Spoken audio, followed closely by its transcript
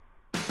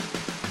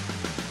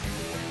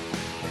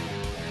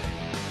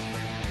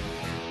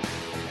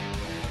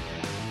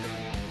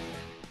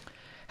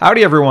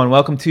Howdy, everyone.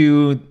 Welcome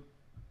to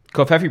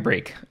Covfefe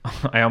Break.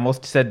 I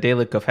almost said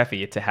Daily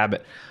Covfefe. It's a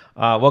habit.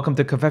 Welcome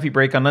to Covfefe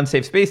Break on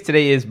Unsafe Space.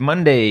 Today is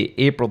Monday,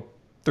 April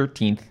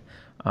 13th.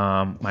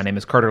 My name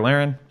is Carter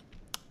Laren,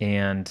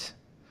 and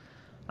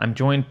I'm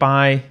joined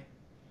by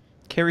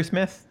Carrie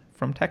Smith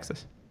from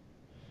Texas.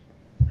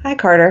 Hi,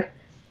 Carter.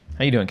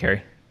 How you doing,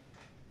 Carrie?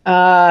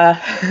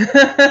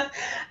 I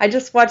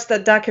just watched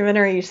that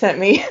documentary you sent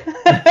me.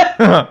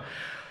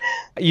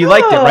 You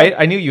liked it, right?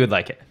 I knew you would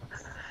like it.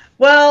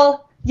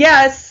 Well,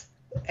 yes,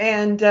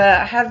 and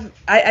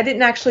I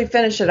didn't actually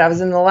finish it. I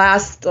was in the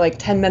last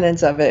 10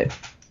 minutes of it,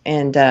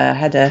 and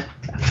had to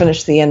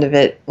finish the end of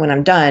it when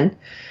I'm done.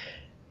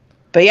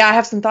 But yeah, I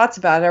have some thoughts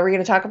about it. Are we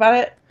going to talk about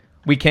it?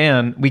 We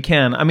can.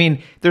 I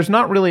mean, there's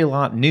not really a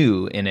lot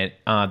new in it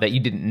that you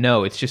didn't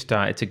know. It's just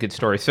it's a good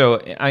story. So,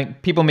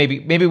 people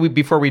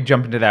before we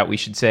jump into that, we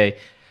should say,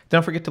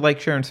 don't forget to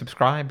like, share, and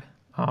subscribe.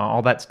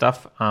 All that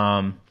stuff.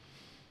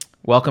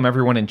 Welcome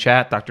everyone in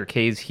chat. Dr.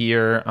 K's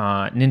here.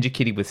 Ninja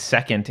Kitty was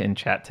second in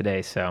chat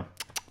today. So,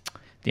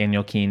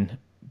 Daniel Keene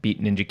beat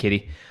Ninja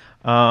Kitty.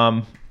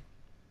 Let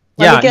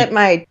me get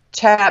my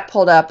chat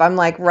pulled up. I'm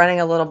running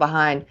a little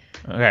behind.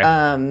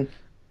 Okay.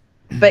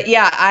 But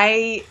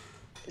yeah,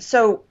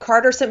 So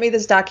Carter sent me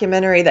this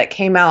documentary that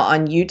came out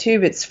on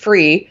YouTube. It's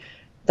free.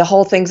 The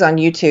whole thing's on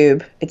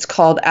YouTube. It's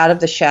called Out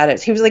of the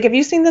Shadows. He was like, have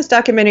you seen this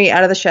documentary,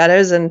 Out of the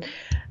Shadows? And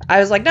I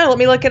was like, no, let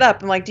me look it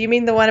up. I'm like, do you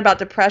mean the one about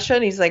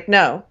depression? He's like,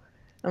 no.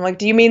 I'm like,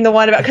 do you mean the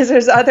one about, because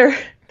there's other,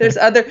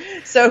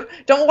 so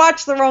don't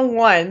watch the wrong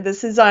one.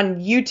 This is on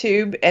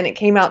YouTube, and it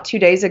came out 2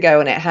 days ago,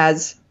 and it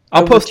has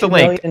I'll post the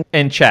link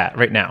in chat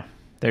right now.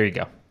 There you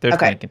go. There's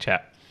the link in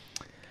chat.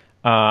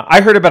 I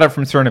heard about it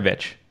from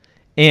Cernovich.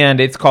 And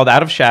it's called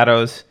Out of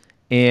Shadows,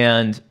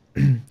 and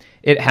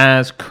it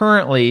has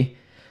currently,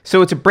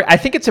 so I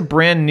think it's a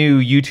brand new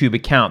YouTube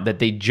account that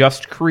they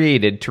just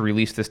created to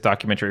release this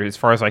documentary, as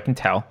far as I can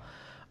tell,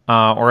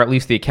 or at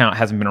least the account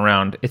hasn't been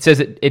around. It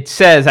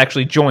says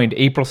actually joined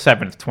April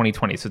 7th,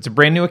 2020, so it's a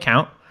brand new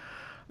account.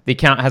 The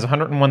account has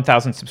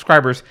 101,000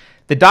 subscribers.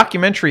 The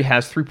documentary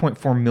has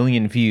 3.4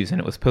 million views, and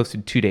it was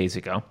posted 2 days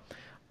ago.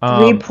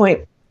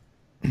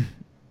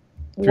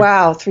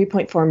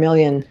 3.4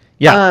 million.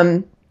 Yeah.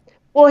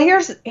 Well,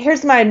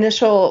 here's my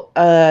initial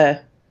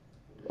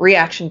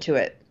reaction to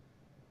it.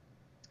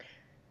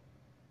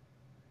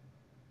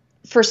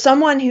 For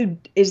someone who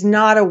is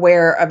not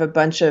aware of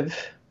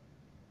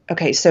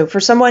so for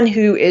someone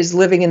who is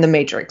living in the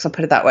Matrix, I'll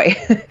put it that way,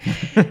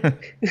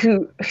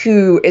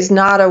 who is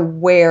not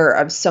aware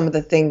of some of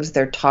the things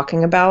they're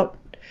talking about,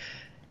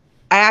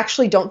 I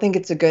actually don't think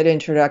it's a good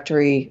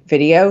introductory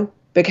video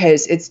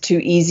because it's too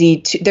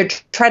easy they're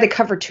trying to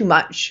cover too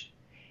much,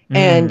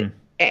 and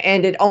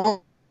it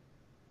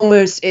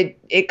almost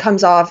it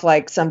comes off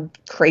like some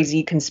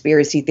crazy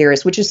conspiracy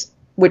theorist,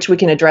 which we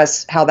can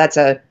address how that's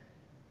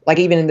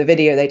even in the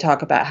video they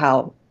talk about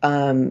how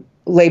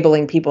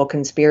labeling people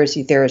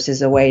conspiracy theorists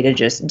is a way to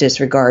just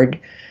disregard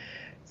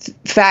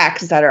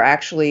facts that are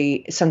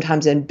actually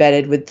sometimes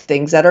embedded with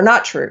things that are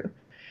not true.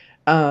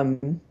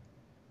 And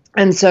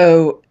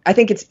so I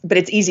think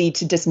it's easy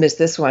to dismiss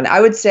this one.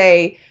 I would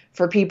say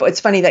for people, it's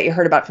funny that you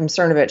heard about from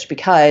Cernovich,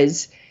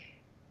 because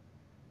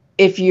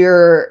if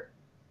you're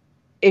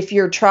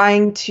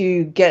trying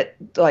to get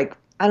I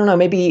don't know,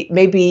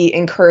 maybe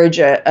encourage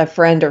a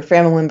friend or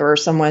family member or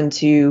someone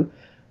to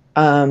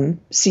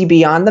see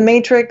beyond the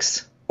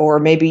Matrix, or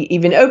maybe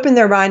even open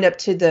their mind up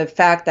to the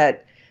fact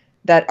that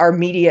our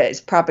media is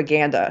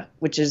propaganda,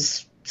 which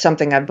is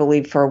something I've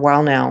believed for a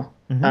while now.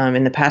 Mm-hmm.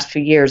 In the past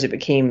few years, it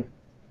became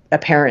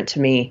apparent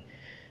to me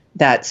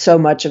that so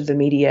much of the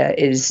media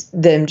is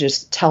them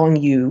just telling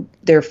you,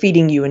 they're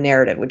feeding you a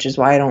narrative, which is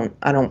why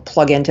I don't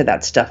plug into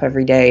that stuff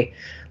every day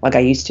like I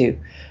used to.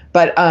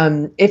 But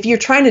if you're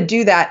trying to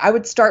do that, I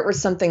would start with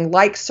something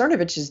like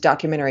Cernovich's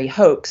documentary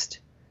Hoaxed,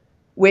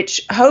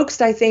 which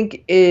Hoaxed, I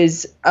think,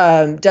 does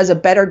a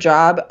better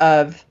job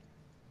of,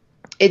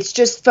 it's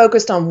just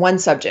focused on one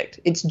subject.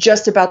 It's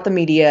just about the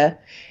media.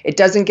 It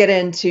doesn't get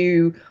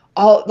into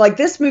all,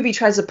 this movie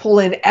tries to pull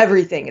in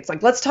everything. It's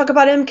like, let's talk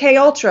about MK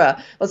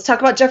Ultra. Let's talk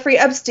about Jeffrey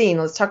Epstein.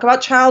 Let's talk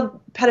about child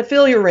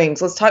pedophilia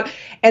rings. Let's talk.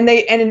 And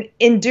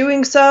in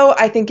doing so,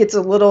 I think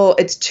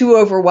it's too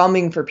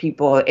overwhelming for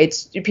people.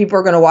 People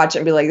are going to watch it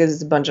and be like, this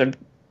is a bunch of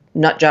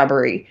nut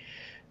jobbery.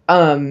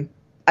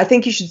 I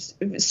think you should,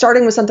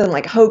 starting with something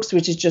like Hoax,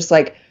 which is just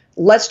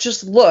let's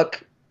just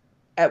look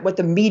at what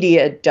the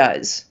media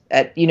does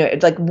at,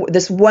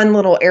 this one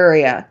little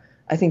area,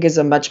 I think is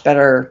a much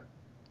better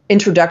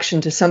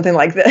introduction to something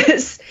like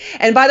this.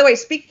 And by the way,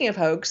 speaking of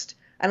Hoaxed,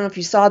 I don't know if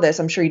you saw this,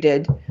 I'm sure you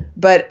did,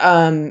 but,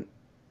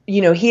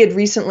 he had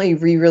recently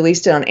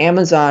re-released it on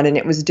Amazon, and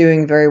it was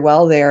doing very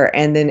well there.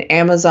 And then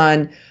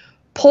Amazon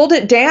pulled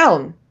it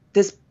down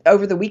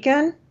over the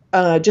weekend.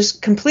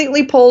 Just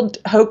completely pulled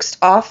Hoaxed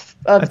off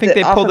of, I think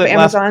they pulled it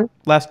Amazon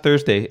last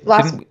Thursday.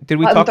 Did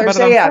we talk about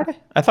it on Friday?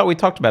 I thought we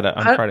talked about it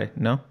on Friday.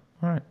 No?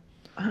 All right.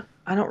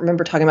 I don't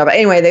remember talking about it. But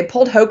anyway, they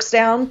pulled Hoaxed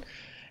down,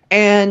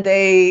 and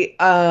they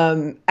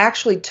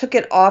actually took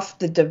it off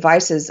the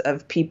devices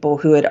of people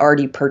who had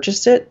already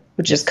purchased it,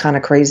 which is kind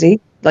of crazy.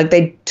 Like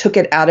they took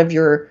it out of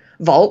your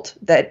vault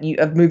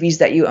of movies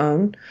that you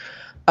own.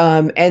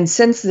 And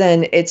since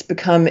then,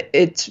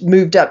 it's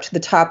moved up to the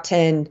top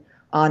 10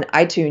 on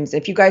iTunes.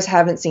 If you guys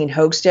haven't seen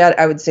Hoaxed yet,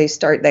 I would say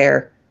start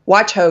there.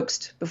 Watch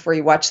Hoaxed before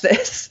you watch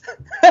this.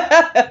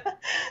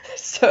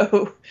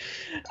 So,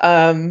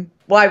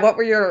 why? What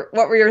were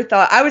your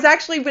thoughts? I was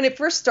actually, when it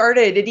first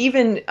started, it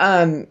even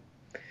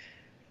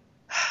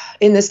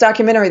in this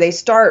documentary they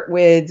start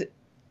with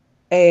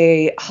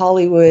a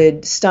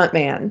Hollywood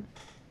stuntman,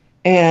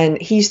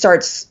 and he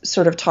starts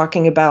sort of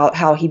talking about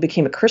how he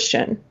became a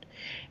Christian.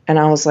 And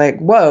I was like,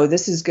 whoa,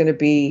 this is going to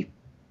be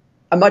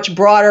a much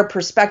broader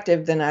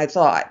perspective than I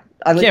thought.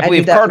 I can't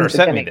believe Carter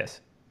sent me this.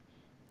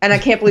 And I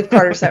can't believe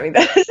Carter sent me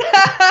this.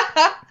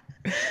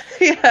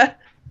 Yeah.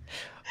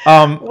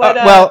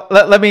 Well,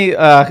 let me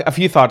a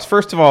few thoughts.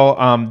 First of all,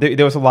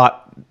 there was a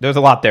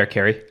lot there,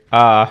 Carrie.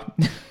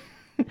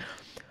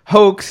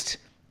 Hoaxed,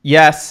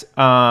 yes.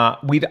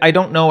 I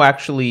don't know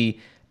actually.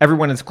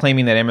 Everyone is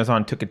claiming that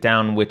Amazon took it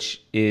down,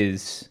 which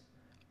is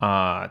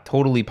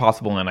totally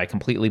possible, and I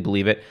completely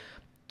believe it.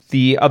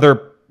 The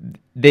other,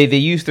 they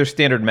use their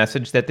standard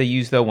message that they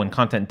use though when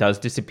content does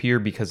disappear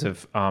because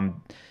of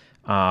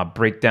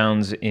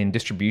breakdowns in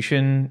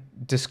distribution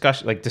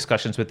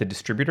discussions with the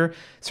distributor.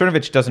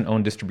 Cernovich doesn't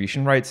own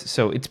distribution rights,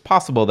 so it's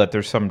possible that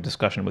there's some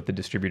discussion with the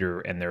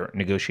distributor and they're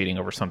negotiating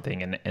over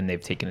something and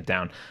they've taken it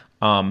down.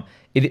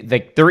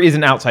 There is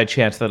an outside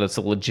chance that it's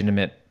a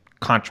legitimate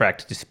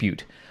contract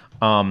dispute.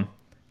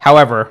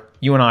 However,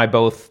 you and I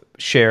both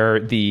share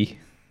the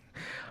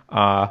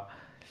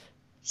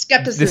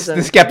skepticism.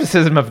 The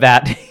skepticism of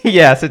that.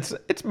 Yes,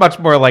 it's much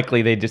more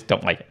likely they just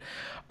don't like it.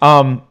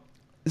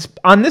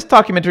 On this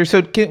documentary,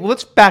 so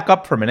let's back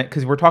up for a minute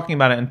because we're talking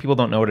about it and people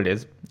don't know what it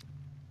is.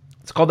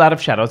 It's called Out of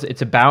Shadows.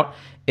 It's about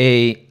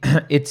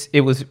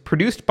it was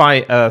produced by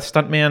a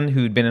stuntman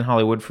who'd been in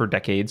Hollywood for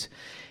decades,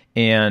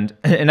 and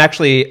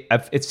actually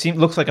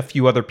looks like a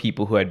few other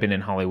people who had been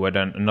in Hollywood.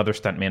 And another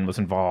stuntman was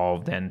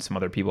involved, and some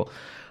other people,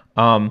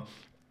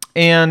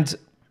 and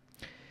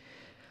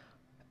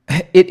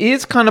it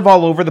is kind of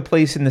all over the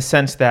place in the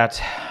sense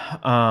that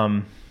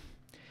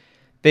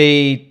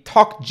they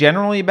talk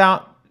generally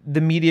about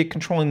the media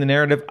controlling the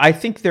narrative. I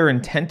think their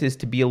intent is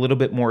to be a little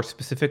bit more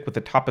specific with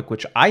the topic,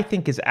 which I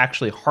think is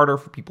actually harder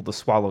for people to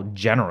swallow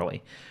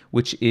generally,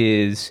 which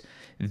is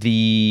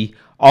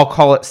I'll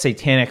call it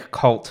satanic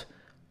cult,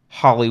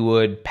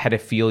 Hollywood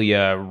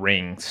pedophilia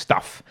ring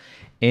stuff.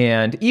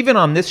 And even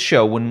on this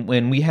show,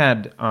 when we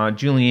had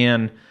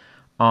Julianne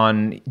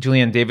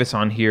Davis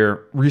on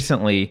here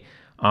recently,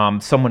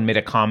 someone made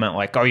a comment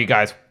like, oh, you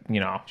guys,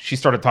 she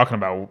started talking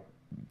about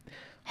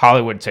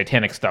Hollywood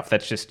satanic stuff.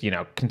 That's just,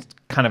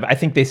 kind of, I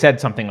think they said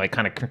something like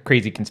kind of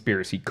crazy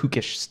conspiracy,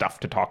 kookish stuff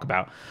to talk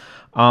about.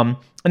 And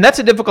that's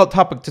a difficult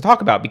topic to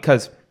talk about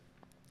because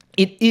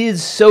it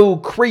is so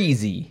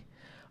crazy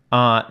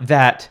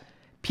that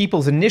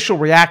people's initial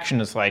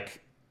reaction is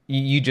like,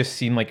 you just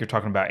seem like you're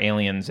talking about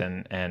aliens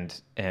and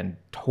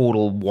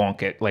total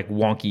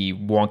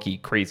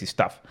wonky, crazy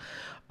stuff.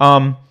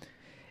 So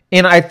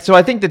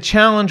I think the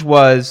challenge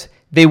was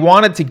they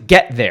wanted to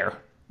get there,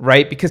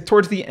 right? Because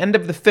towards the end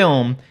of the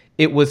film,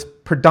 it was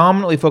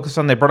predominantly focused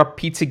on, they brought up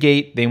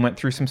Pizzagate. They went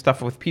through some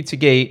stuff with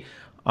Pizzagate.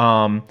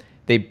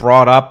 They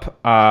brought up,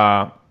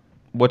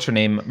 what's her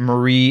name?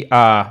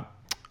 Marina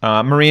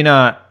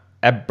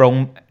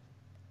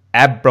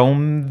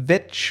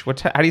Abramovich.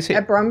 How do you say it?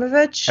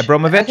 Abramovich.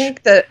 I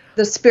think the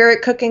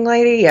spirit cooking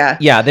lady. Yeah.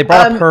 Yeah, they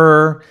brought up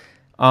her.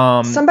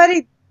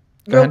 Somebody,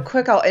 real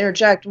quick, I'll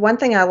interject. One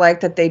thing I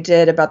like that they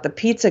did about the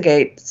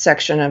Pizzagate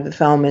section of the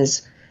film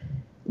is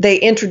they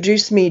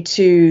introduced me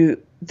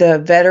to the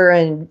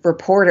veteran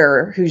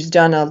reporter who's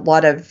done a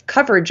lot of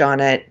coverage on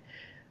it,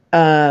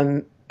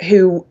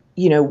 who,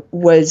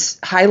 was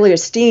highly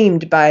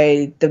esteemed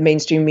by the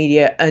mainstream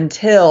media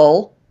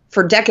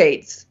for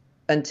decades,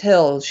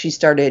 until she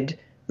started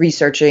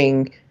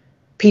researching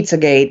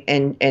Pizzagate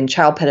and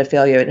child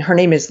pedophilia. And her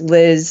name is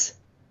Liz.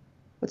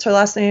 What's her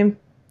last name?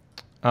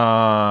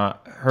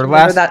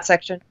 Remember that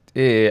section?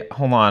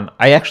 Hold on.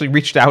 I actually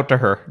reached out to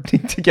her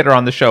to get her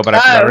on the show, but I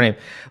forgot her name.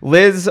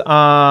 Liz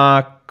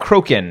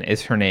Crokin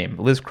is her name.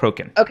 Liz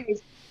Crokin. Okay.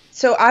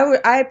 So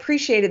I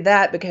appreciated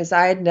that because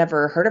I had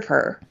never heard of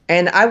her.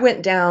 And I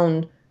went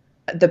down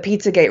the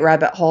Pizzagate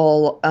rabbit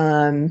hole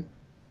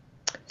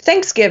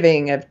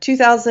Thanksgiving of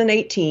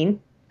 2018.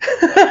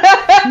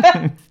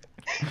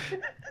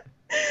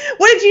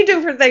 What did you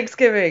do for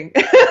Thanksgiving?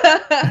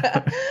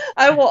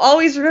 I will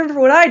always remember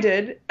what I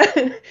did.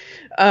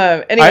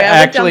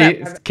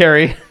 Anyway,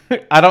 Carrie,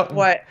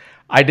 What?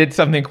 I did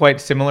something quite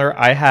similar.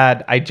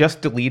 I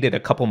just deleted a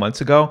couple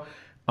months ago,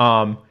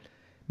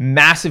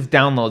 massive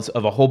downloads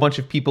of a whole bunch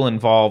of people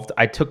involved.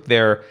 I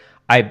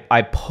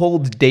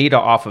pulled data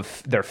off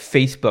of their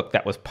Facebook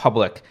that was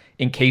public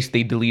in case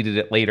they deleted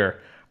it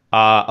later.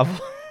 I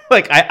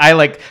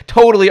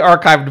totally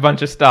archived a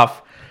bunch of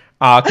stuff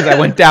because I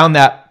went down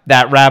that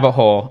that rabbit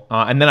hole.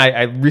 And then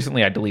I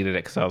recently I deleted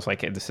it because I was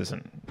like, hey, this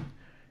isn't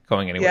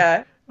going anywhere.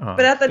 Yeah.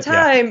 But at the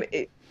time,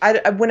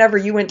 whenever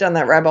you went down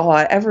that rabbit hole,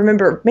 I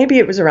remember maybe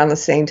it was around the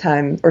same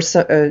time or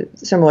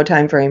similar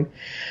time frame.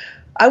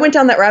 I went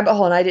down that rabbit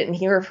hole and I didn't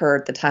hear of her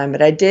at the time,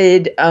 but I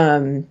did.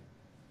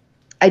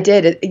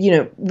 You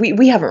know,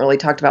 we haven't really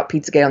talked about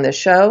Pizzagate on this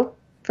show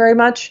very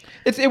much.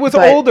 It was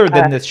older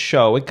than this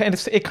show. It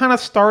kind of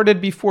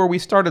started before we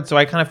started, so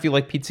I kind of feel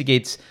like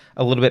Pizzagate's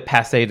a little bit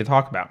passé to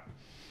talk about.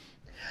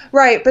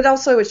 Right, but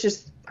also it's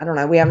just, I don't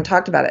know, we haven't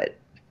talked about it.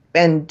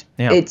 And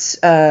it's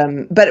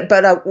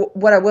but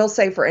what I will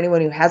say for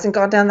anyone who hasn't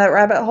gone down that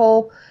rabbit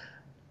hole,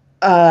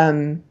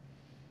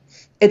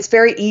 it's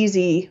very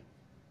easy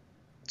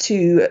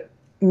to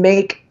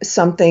make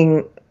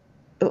something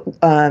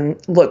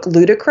look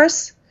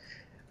ludicrous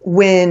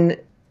when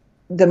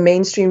the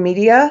mainstream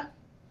media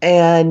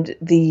and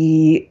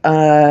the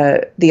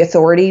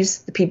authorities,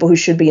 the people who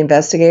should be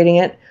investigating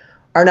it,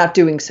 are not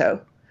doing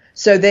so.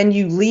 So then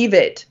you leave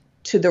it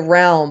to the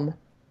realm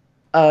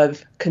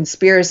of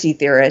conspiracy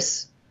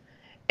theorists,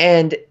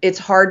 and it's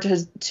hard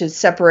to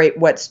separate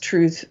what's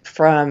truth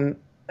from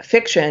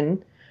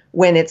fiction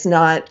when it's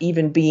not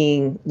even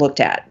being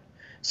looked at.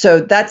 So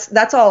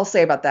that's all I'll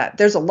say about that.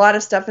 There's a lot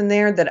of stuff in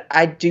there that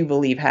I do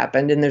believe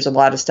happened, and there's a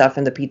lot of stuff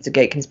in the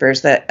Pizzagate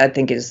conspiracy that I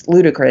think is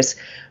ludicrous,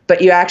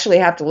 but you actually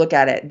have to look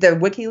at it. The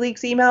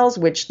WikiLeaks emails,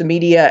 which the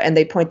media, and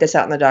they point this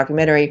out in the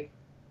documentary,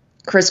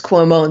 Chris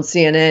Cuomo and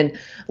CNN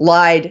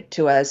lied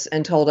to us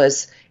and told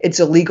us it's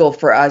illegal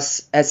for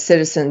us as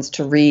citizens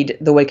to read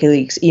the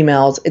WikiLeaks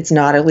emails. It's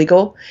not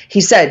illegal. He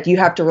said you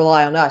have to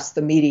rely on us,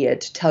 the media,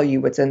 to tell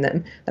you what's in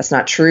them. That's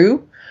not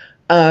true.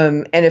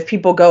 And if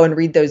people go and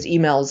read those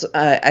emails,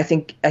 I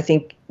think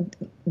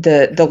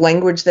the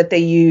language that they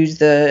use,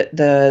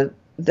 that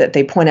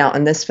they point out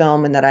in this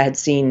film, and that I had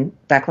seen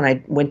back when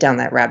I went down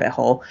that rabbit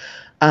hole,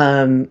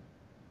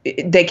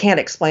 they can't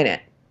explain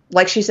it.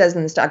 Like she says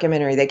in this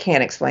documentary, they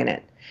can't explain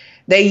it.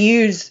 They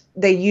use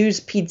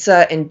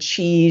pizza and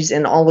cheese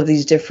and all of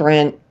these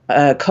different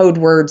code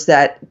words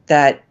that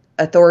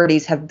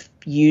authorities have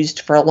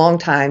used for a long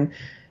time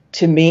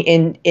to me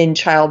in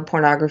child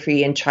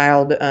pornography and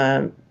child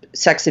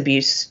sex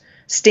abuse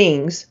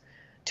stings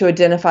to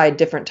identify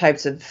different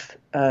types of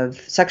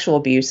sexual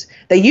abuse.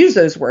 They use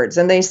those words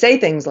and they say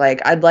things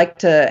like, "I'd like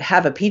to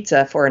have a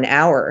pizza for an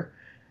hour."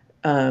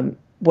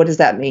 What does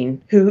that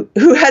mean? Who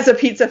has a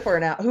pizza for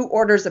an hour? Who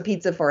orders a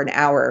pizza for an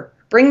hour?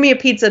 Bring me a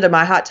pizza to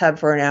my hot tub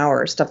for an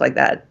hour. Stuff like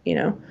that, you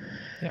know?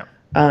 Yeah.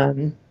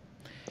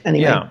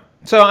 Anyway. Yeah.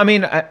 So, I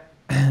mean,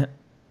 I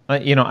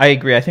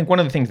agree. I think one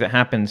of the things that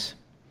happens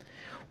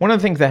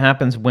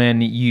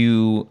when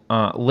you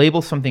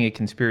label something a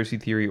conspiracy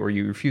theory or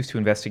you refuse to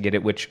investigate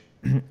it, which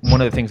one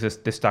of the things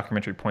this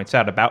documentary points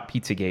out about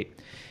Pizzagate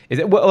is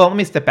that, well, let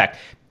me step back.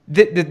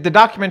 The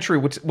documentary,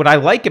 what I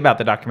like about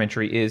the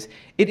documentary is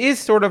it is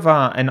sort of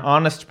an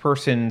honest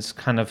person's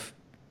kind of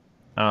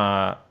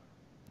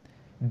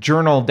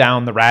journal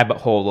down the rabbit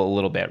hole a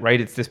little bit, right?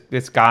 It's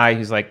this guy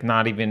who's like,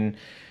 I'm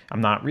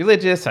not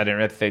religious. I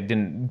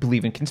didn't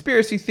believe in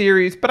conspiracy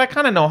theories, but I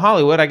kind of know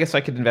Hollywood. I guess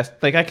I could invest.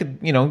 Like I could,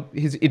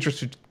 his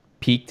interest was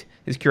piqued,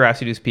 his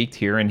curiosity was piqued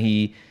here, and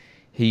he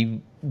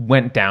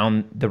went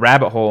down the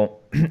rabbit hole.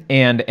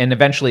 And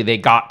eventually they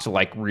got to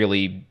like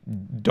really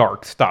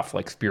dark stuff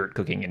like spirit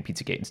cooking and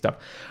Pizzagate and stuff.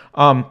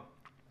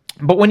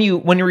 But when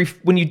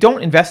you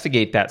don't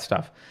investigate that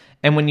stuff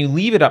and when you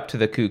leave it up to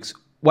the kooks,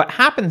 what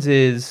happens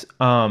is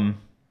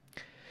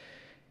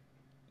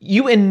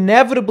you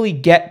inevitably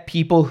get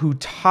people who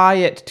tie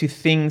it to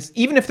things,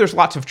 even if there's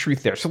lots of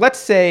truth there. So let's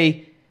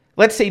say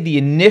the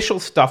initial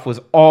stuff was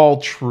all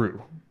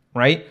true,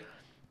 right?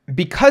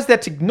 Because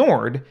that's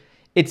ignored,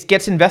 it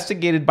gets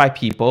investigated by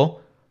people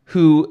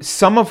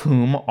some of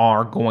whom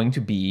are going to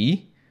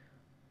be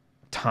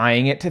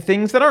tying it to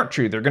things that aren't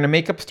true. They're going to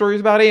make up stories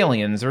about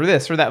aliens or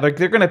this or that. Like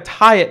they're going to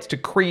tie it to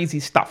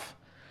crazy stuff.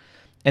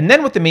 And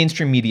then what the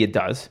mainstream media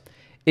does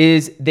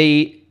is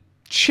they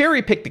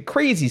cherry pick the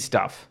crazy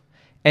stuff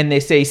and they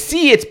say,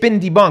 see, it's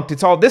been debunked.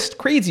 It's all this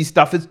crazy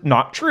stuff is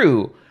not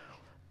true.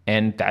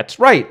 And that's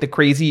right. The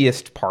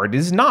craziest part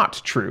is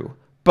not true.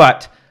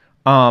 But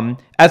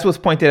as was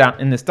pointed out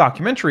in this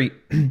documentary,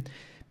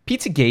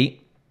 Pizzagate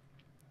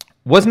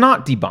was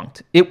not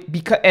debunked.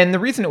 And the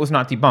reason it was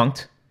not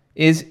debunked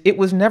is it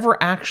was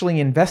never actually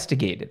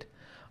investigated.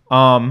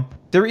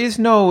 There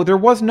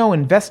was no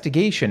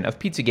investigation of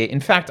Pizzagate. In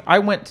fact, I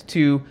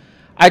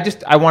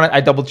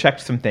double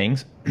checked some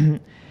things.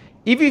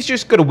 If you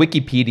just go to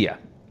Wikipedia,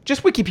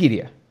 just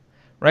Wikipedia,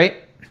 right?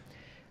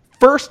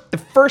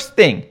 The first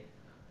thing,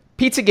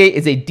 Pizzagate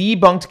is a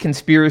debunked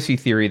conspiracy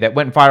theory that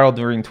went viral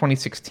during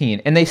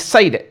 2016, and they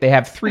cite it. They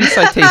have 3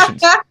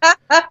 citations,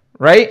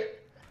 right?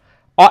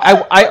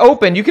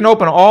 You can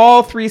open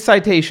all 3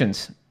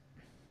 citations.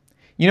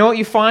 You know what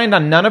you find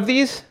on none of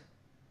these?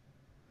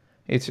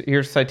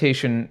 Here's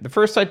citation, the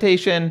first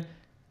citation,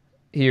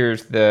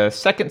 here's the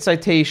second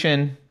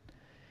citation,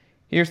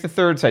 here's the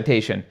third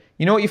citation.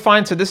 You know what you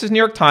find? So this is New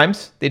York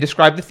Times. They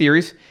describe the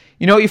theories.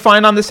 You know what you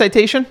find on this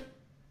citation?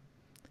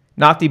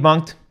 Not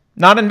debunked,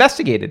 Not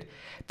investigated.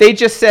 They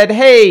just said,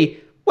 hey,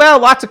 well,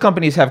 lots of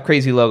companies have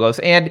crazy logos.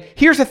 And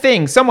here's the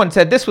thing. Someone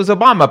said this was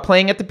Obama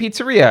playing at the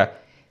pizzeria.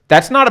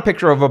 That's not a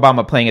picture of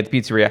Obama playing at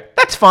the pizzeria.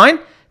 That's fine.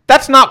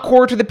 That's not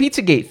core to the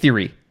Pizzagate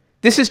theory.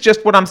 This is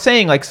just what I'm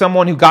saying, like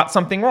someone who got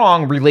something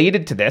wrong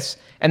related to this,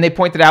 and they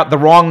pointed out the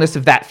wrongness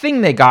of that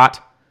thing they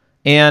got,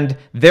 and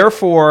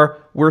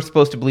therefore we're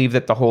supposed to believe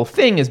that the whole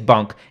thing is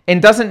bunk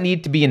and doesn't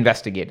need to be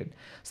investigated.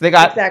 So they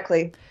got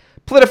exactly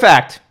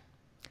PolitiFact.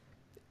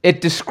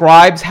 It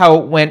describes how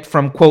it went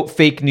from, quote,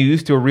 fake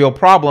news to a real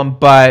problem,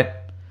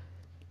 but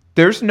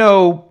there's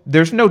no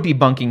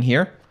debunking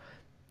here.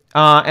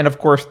 And of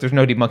course, there's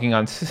no debunking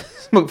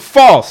on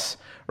false.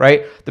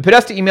 Right? The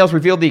Podesta emails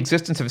revealed the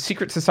existence of a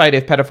secret society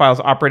of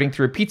pedophiles operating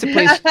through a pizza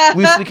place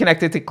loosely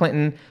connected to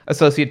Clinton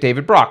associate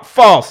David Brock.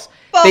 False.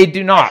 They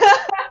do not.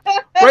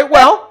 Right?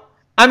 Well,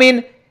 I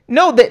mean,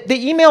 no, the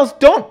emails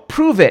don't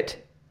prove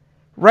it.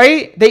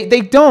 Right?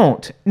 They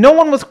don't. No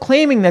one was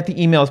claiming that the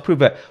emails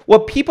prove it.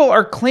 What people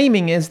are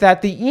claiming is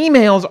that the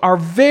emails are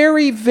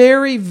very,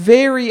 very,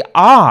 very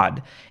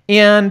odd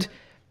and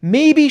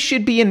maybe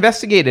should be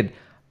investigated.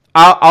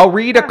 I'll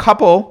read a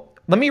couple.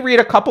 Let me read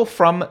a couple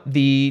from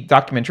the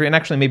documentary, and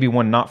actually maybe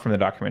one not from the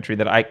documentary,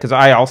 because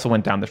I also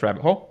went down this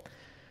rabbit hole.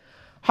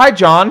 Hi,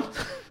 John.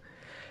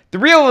 The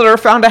realtor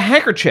found a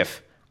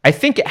handkerchief. I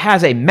think it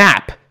has a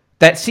map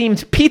that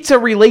seems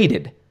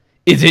pizza-related.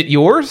 Is it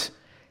yours?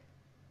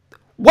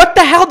 What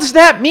the hell does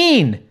that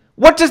mean?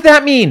 What does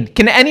that mean?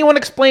 Can anyone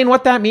explain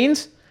what that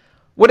means?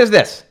 What is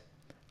this?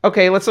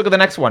 Okay, let's look at the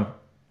next one.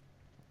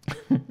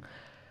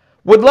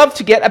 Would love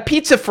to get a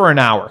pizza for an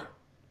hour.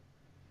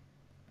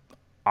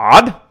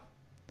 Odd.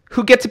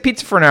 Who gets a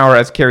pizza for an hour,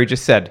 as Carrie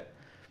just said?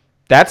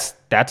 That's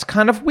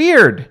kind of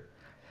weird.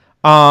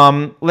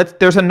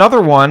 There's another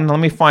one. Let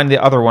me find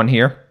the other one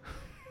here.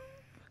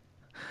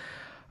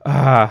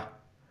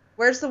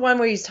 Where's the one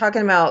where he's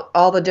talking about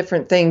all the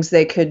different things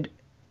they could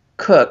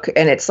cook,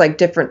 and it's like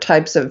different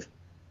types of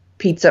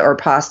pizza or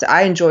pasta?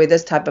 I enjoy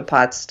this type of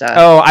pasta.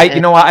 Oh,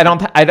 you know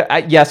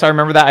what? Yes, I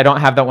remember that. I don't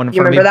have that one in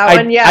front of me. You remember that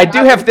one? Yeah. I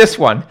do have this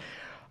one.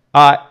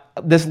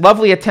 This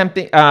lovely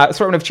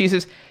assortment of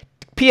cheeses.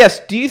 P.S.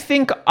 Do you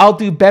think I'll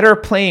do better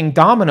playing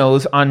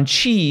dominoes on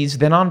cheese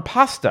than on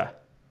pasta?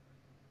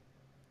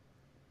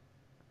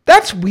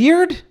 That's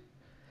weird.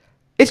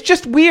 It's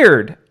just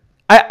weird.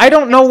 I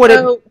don't know what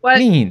it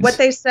means. What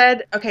they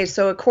said, okay,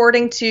 so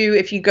according to,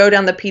 if you go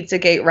down the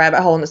Pizzagate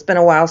rabbit hole, and it's been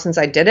a while since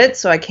I did it,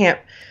 so like you,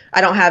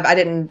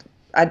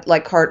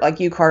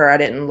 Carter, I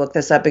didn't look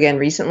this up again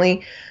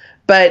recently.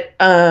 But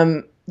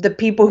the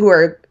people who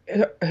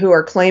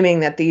are claiming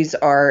that these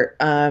are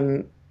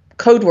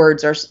code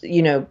words are,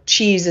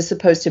 cheese is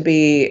supposed to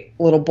be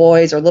little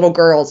boys or little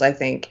girls, I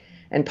think,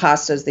 and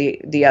pasta's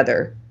the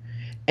other.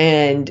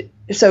 And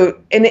so,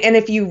 and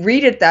if you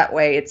read it that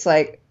way, it's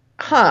like,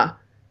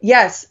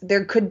 yes,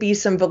 there could be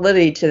some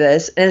validity to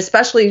this, and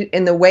especially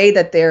in the way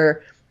that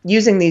they're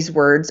using these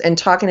words and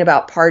talking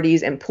about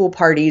parties and pool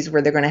parties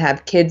where they're going to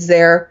have kids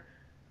there.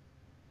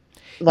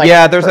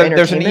 There's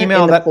an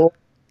email that. Pool.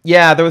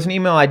 Yeah, there was an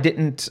email I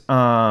didn't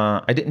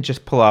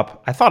just pull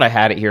up. I thought I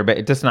had it here, but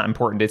it's not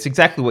important. It's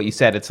exactly what you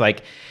said. It's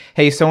like,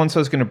 hey, so-and-so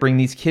is going to bring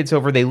these kids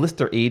over. They list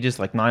their ages,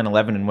 like 9,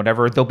 11, and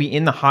whatever. They'll be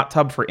in the hot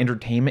tub for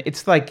entertainment.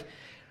 It's like,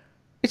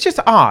 it's just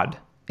odd.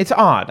 It's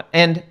odd.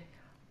 And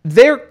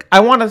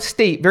I want to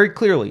state very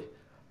clearly,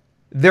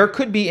 there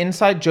could be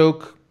inside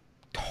joke,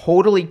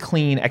 totally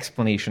clean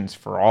explanations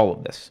for all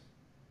of this.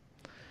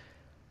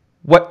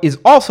 What is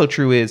also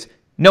true is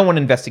no one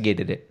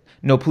investigated it.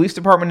 No police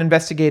department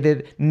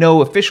investigated,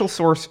 no official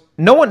source,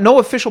 no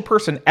official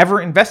person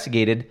ever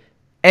investigated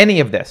any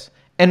of this.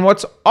 And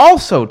what's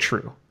also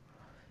true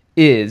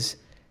is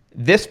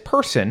this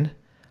person,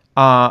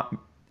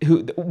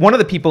 one of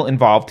the people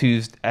involved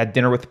who's at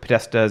dinner with the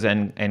Podestas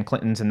and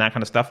Clintons and that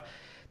kind of stuff,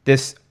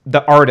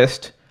 the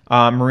artist,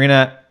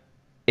 Marina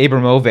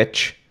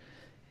Abramovich,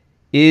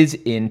 is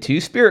into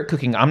spirit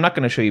cooking. I'm not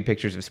going to show you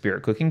pictures of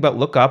spirit cooking, but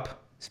look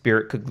up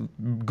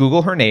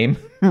Google her name,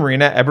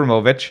 Marina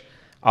Abramovich.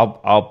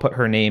 I'll put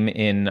her name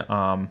in.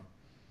 I'll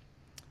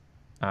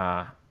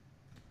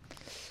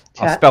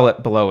spell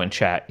it below in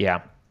chat.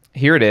 Yeah,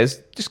 here it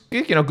is. Just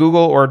Google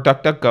or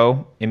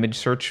DuckDuckGo image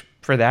search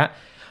for that.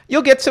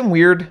 You'll get some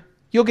weird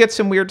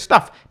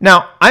stuff.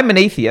 Now, I'm an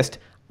atheist.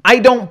 I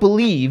don't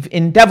believe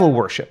in devil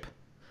worship,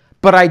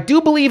 but I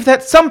do believe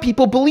that some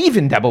people believe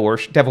in devil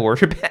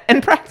worship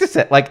and practice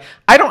it. Like,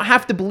 I don't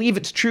have to believe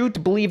it's true to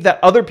believe that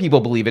other people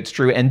believe it's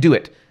true and do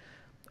it.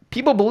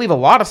 People believe a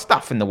lot of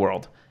stuff in the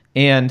world,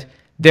 and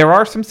there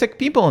are some sick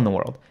people in the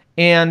world.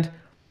 And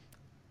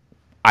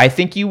I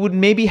think you would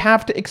maybe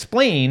have to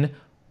explain,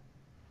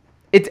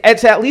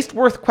 it's at least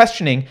worth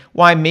questioning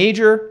why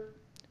major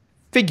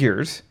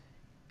figures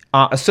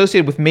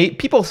associated with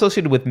people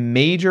associated with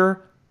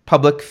major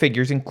public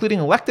figures, including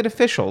elected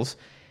officials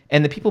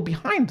and the people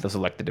behind those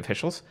elected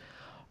officials,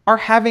 are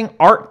having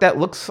art that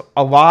looks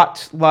a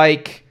lot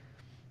like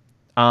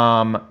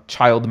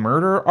child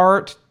murder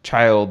art,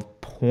 child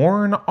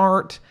porn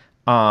art,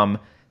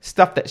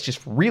 stuff that's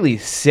just really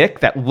sick,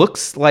 that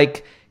looks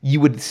like you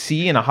would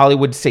see in a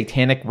Hollywood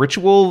satanic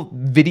ritual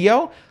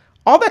video.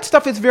 All that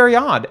stuff is very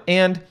odd.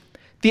 And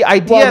the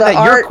idea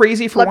that you're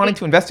crazy for wanting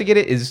to investigate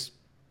it is...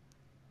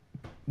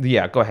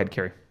 Yeah, go ahead,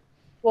 Carrie.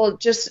 Well,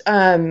 just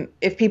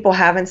if people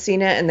haven't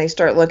seen it and they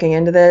start looking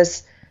into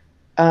this,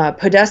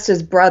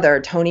 Podesta's brother,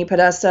 Tony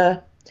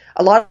Podesta,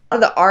 a lot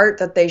of the art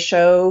that they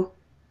show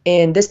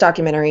in this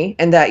documentary,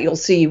 and that you'll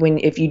see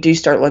if you do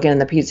start looking in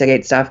the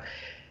Pizzagate stuff,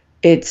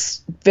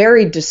 it's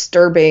very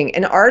disturbing.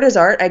 And art is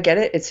art. I get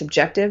it. It's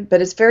subjective,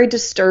 but it's very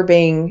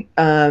disturbing,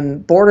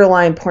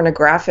 borderline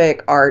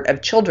pornographic art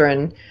of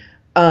children.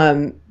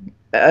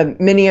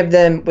 Many of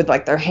them with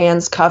like their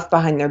hands cuffed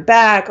behind their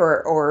back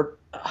or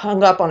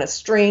hung up on a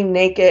string,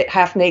 naked,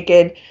 half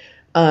naked.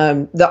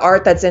 The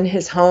art that's in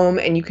his home,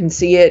 and you can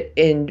see it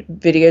in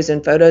videos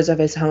and photos of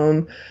his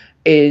home,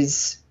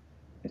 is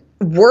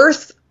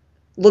worth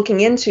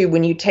looking into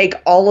when you take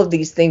all of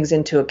these things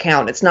into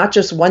account. It's not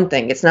just one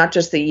thing. It's not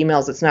just the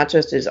emails. It's not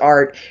just his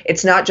art.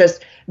 It's not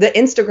just the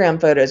Instagram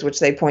photos, which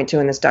they point to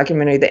in this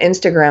documentary, the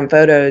Instagram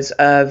photos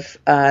of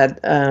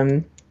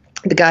the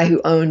guy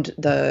who owned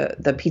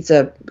the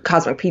pizza,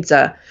 Cosmic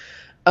Pizza,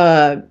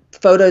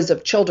 photos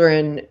of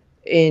children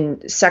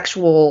in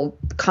sexual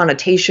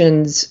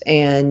connotations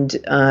and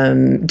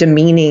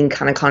demeaning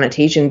kind of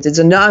connotations. It's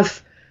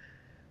enough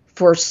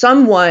for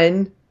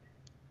someone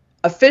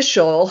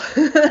official,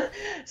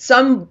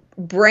 some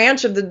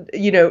branch of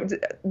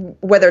the,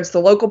 whether it's the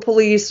local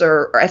police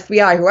or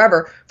FBI,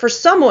 whoever, for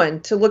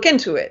someone to look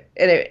into it.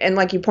 And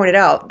like you pointed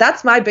out,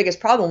 that's my biggest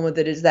problem with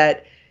it, is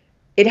that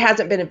it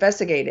hasn't been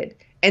investigated.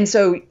 And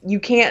so you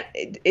can't,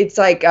 it's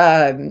like,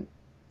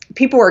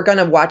 people are going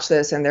to watch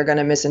this and they're going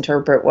to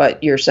misinterpret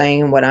what you're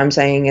saying and what I'm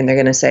saying. And they're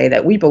going to say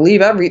that we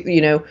believe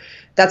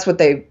that's what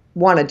they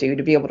want to do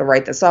to be able to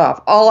write this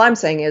off. All I'm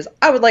saying is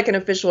I would like an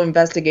official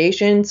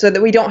investigation so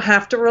that we don't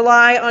have to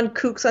rely on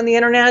kooks on the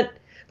internet.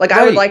 Like,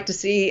 right. I would like to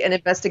see an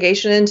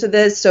investigation into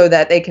this so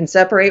that they can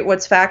separate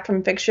what's fact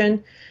from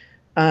fiction.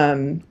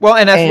 Well,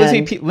 and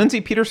as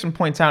Lindsay Peterson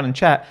points out in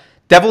chat,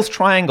 Devil's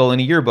Triangle in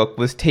a yearbook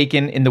was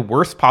taken in the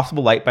worst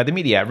possible light by the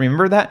media.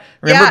 Remember that?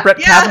 Remember Brett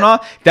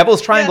Kavanaugh?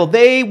 Devil's Triangle. Yeah.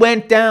 They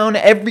went down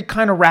every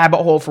kind of rabbit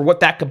hole for what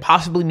that could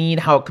possibly mean,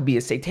 how it could be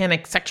a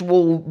satanic,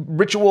 sexual,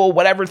 ritual,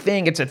 whatever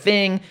thing. It's a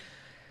thing.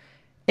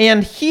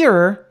 And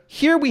here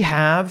we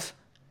have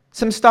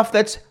some stuff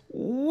that's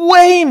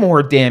way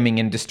more damning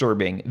and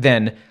disturbing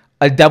than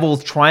a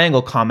Devil's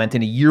Triangle comment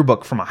in a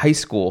yearbook from a high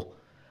school.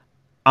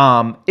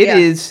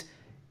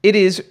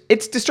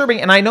 It's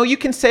disturbing. And I know you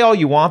can say all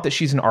you want that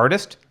she's an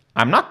artist.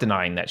 I'm not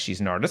denying that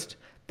she's an artist.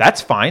 That's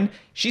fine.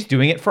 She's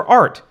doing it for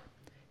art.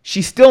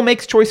 She still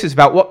makes choices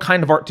about what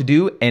kind of art to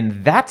do,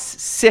 and that's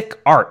sick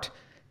art.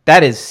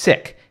 That is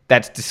sick.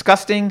 That's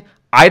disgusting.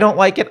 I don't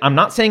like it. I'm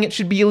not saying it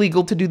should be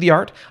illegal to do the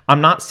art. I'm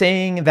not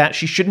saying that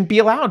she shouldn't be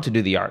allowed to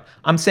do the art.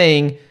 I'm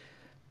saying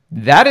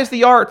that is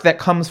the art that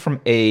comes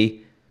from a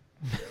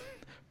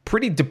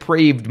pretty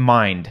depraved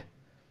mind.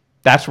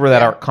 That's where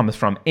that art comes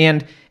from.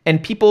 And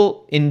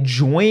people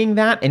enjoying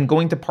that and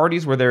going to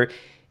parties where they're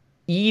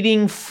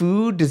eating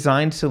food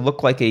designed to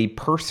look like a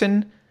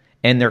person,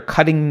 and they're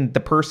cutting the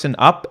person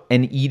up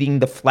and eating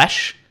the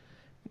flesh.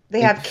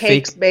 They have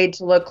cakes made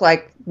to look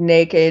like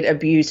naked,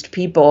 abused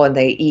people, and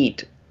they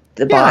eat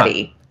the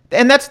body.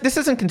 And this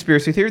isn't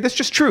conspiracy theory. That's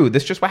just true.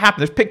 That's just what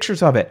happened. There's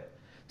pictures of it.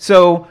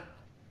 So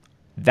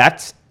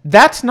that's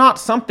not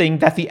something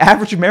that the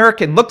average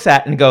American looks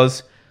at and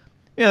goes,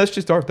 yeah, that's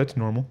just art. That's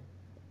normal.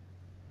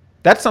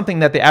 That's something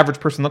that the average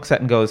person looks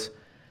at and goes,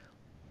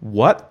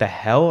 what the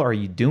hell are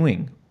you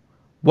doing?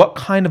 What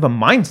kind of a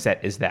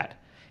mindset is that?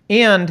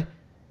 And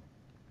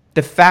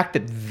the fact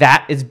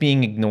that is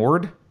being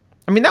ignored,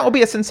 I mean, that will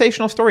be a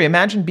sensational story.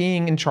 Imagine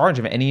being in charge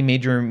of any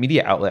major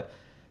media outlet.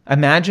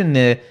 Imagine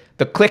the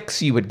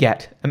clicks you would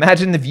get.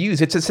 Imagine the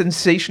views. It's a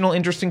sensational,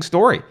 interesting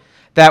story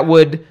that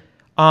would,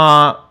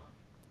 go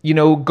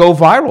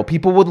viral.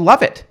 People would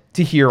love it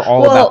to hear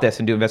all about this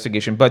and do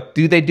investigation. But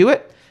do they do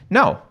it?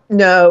 No.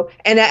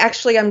 And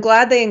actually, I'm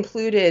glad they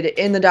included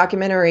in the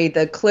documentary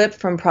the clip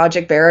from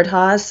Project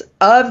Veritas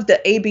of the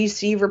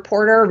ABC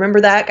reporter. Remember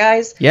that,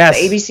 guys? Yes.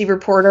 The ABC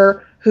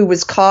reporter who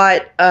was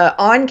caught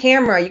on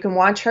camera. You can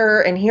watch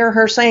her and hear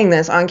her saying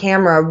this on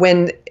camera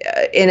when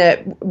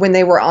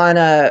they were on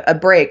a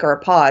break or a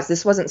pause.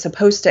 This wasn't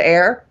supposed to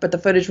air, but the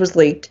footage was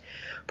leaked.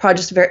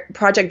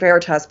 Project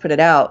Veritas put it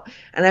out,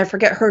 and I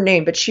forget her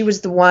name, but she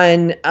was the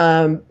one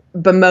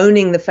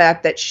bemoaning the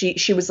fact that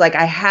she was like,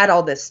 I had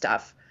all this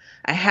stuff.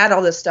 I had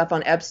all this stuff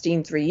on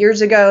Epstein 3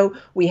 years ago.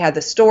 We had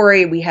the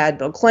story. We had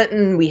Bill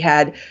Clinton. We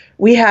had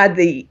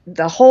the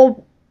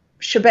whole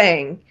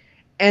shebang,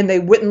 and they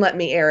wouldn't let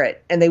me air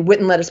it, and they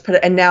wouldn't let us put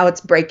it. And now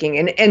it's breaking,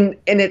 and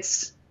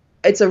it's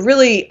a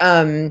really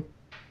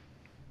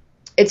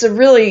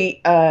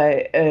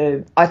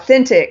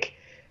authentic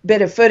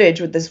bit of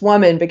footage with this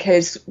woman,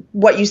 because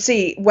what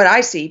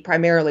I see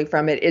primarily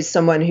from it is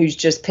someone who's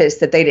just pissed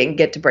that they didn't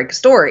get to break a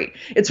story.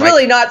 It's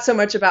really not so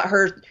much about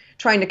her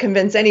trying to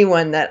convince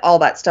anyone that all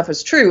that stuff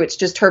is true. It's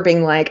just her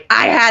being like,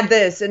 I had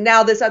this, and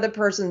now this other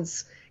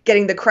person's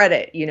getting the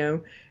credit,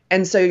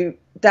 And so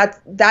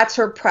that's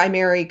her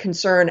primary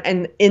concern.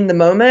 And in the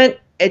moment,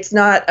 it's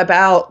not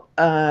about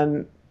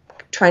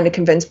trying to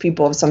convince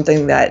people of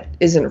something that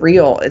isn't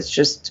real. It's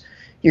just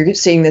you're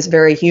seeing this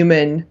very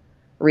human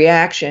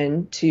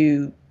reaction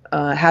to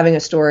having a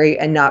story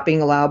and not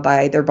being allowed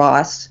by their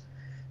boss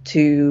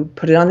to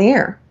put it on the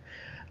air.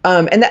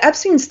 And the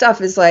Epstein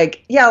stuff is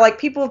like, yeah, like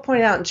people have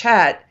pointed out in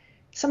chat,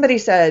 somebody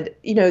said,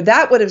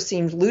 that would have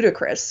seemed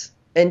ludicrous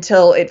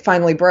until it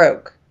finally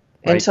broke,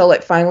 right. Until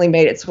it finally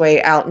made its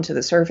way out into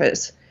the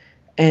surface.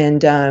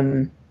 And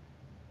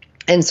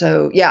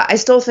so, yeah, I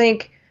still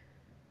think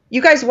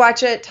you guys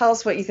watch it. Tell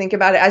us what you think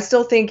about it. I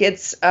still think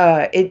it's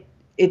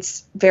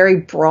very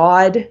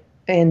broad.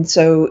 And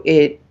so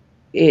it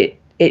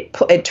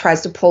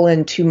tries to pull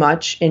in too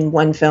much in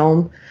one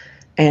film.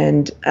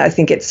 And I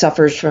think it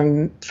suffers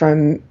from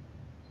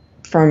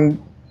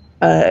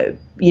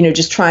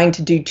just trying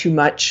to do too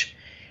much.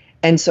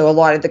 And so a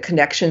lot of the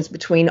connections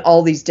between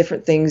all these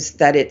different things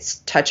that it's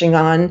touching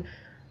on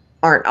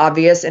aren't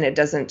obvious, and it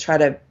doesn't try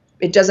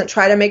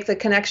to make the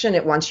connection.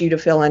 It wants you to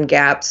fill in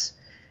gaps.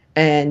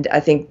 And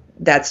I think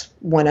that's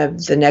one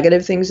of the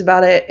negative things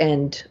about it.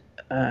 And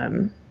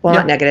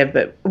not negative,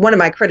 but one of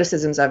my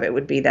criticisms of it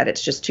would be that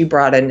it's just too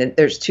broad and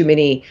there's too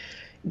many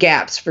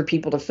gaps for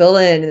people to fill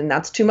in, and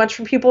that's too much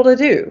for people to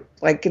do.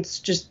 Like, it's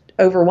just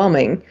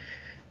overwhelming.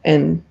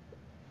 And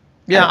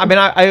yeah, I mean,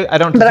 I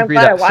don't disagree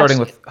that starting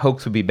with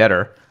Hoax would be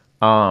better.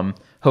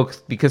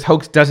 Because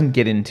Hoax doesn't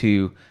get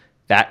into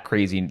that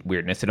crazy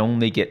weirdness. It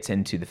only gets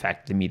into the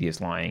fact that the media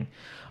is lying.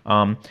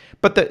 By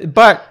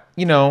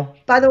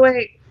the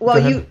way,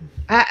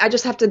 I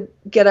just have to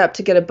get up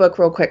to get a book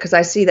real quick because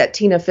I see that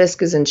Tina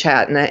Fisk is in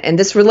chat, and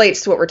this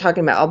relates to what we're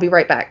talking about. I'll be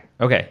right back.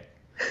 Okay.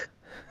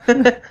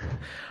 What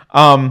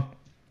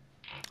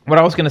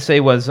I was going to say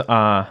was,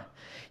 the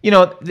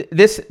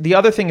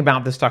other thing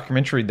about this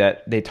documentary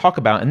that they talk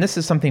about, and this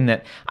is something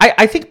that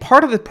I think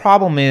part of the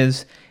problem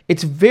is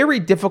it's very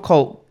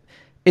difficult.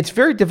 It's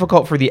very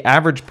difficult for the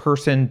average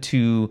person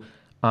to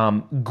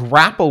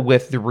grapple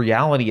with the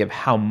reality of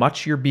how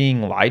much you're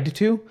being lied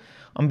to,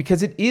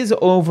 because it is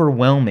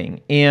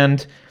overwhelming.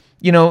 And,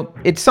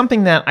 it's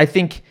something that I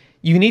think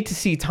you need to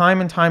see time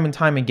and time and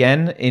time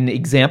again in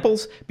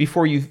examples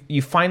before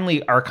you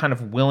finally are kind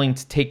of willing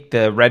to take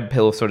the red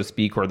pill, so to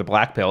speak, or the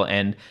black pill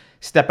and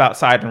step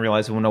outside and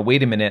realize, well, no,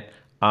 wait a minute,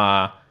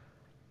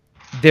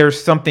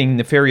 there's something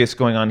nefarious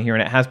going on here,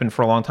 and it has been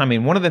for a long time. I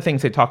mean, one of the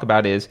things they talk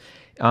about is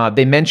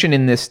they mention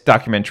in this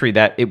documentary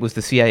that it was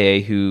the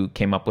CIA who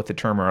came up with the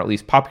term, or at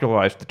least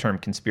popularized the term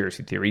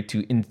conspiracy theory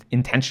to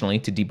intentionally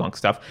to debunk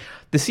stuff.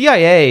 The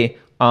CIA,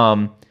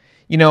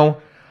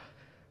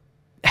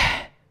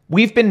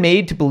 we've been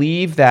made to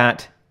believe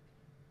that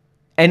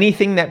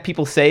anything that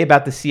people say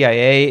about the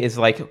CIA is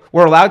like,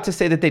 we're allowed to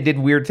say that they did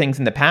weird things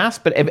in the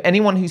past, but if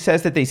anyone who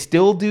says that they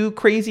still do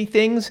crazy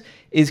things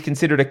is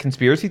considered a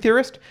conspiracy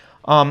theorist.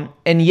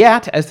 And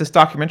yet, as this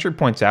documentary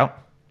points out,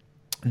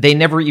 they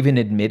never even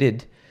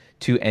admitted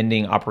to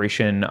ending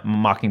Operation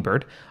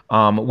Mockingbird,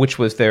 which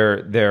was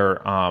their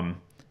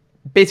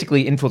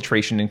basically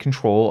infiltration and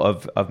control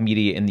of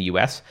media in the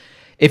U.S.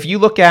 If you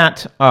look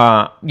at,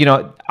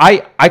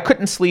 I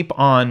couldn't sleep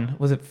on,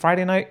 was it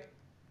Friday night?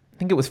 I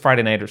think it was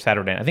Friday night or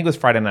Saturday night. I think it was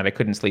Friday night. I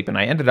couldn't sleep, and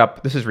I ended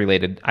up, this is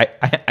related, I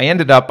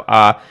ended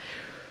up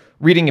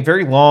reading a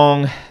very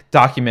long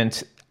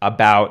document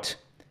about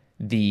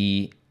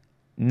the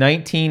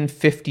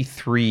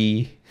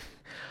 1953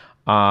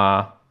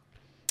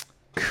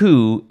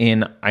 coup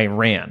in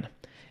Iran.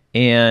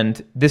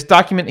 And this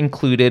document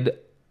included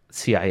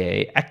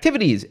CIA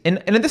activities.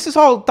 And this is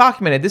all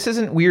documented. This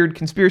isn't weird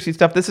conspiracy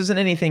stuff. This isn't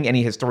anything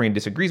any historian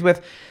disagrees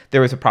with. There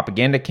was a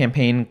propaganda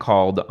campaign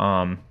called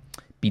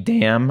Be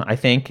Damn, I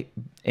think.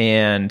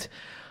 And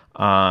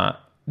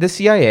the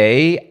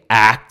CIA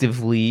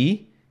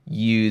actively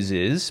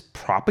uses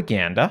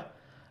propaganda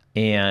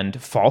and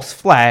false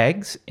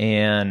flags,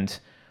 and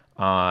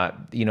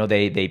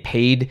they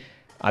paid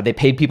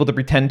people to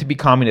pretend to be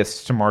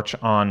communists to march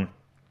on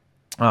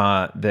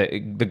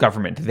the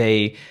government.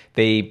 They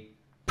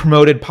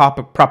promoted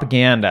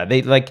propaganda.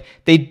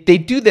 They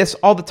do this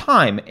all the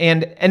time,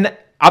 and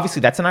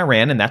obviously that's in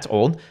Iran, and that's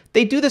old.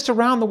 They do this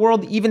around the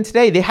world even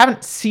today. They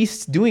haven't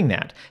ceased doing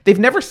that. They've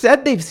never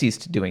said they've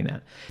ceased doing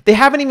that. They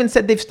haven't even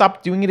said they've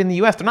stopped doing it in the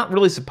U.S. They're not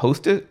really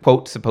supposed to,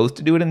 quote, supposed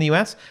to do it in the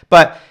U.S.,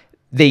 but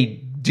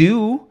they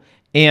do,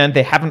 and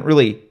they haven't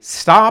really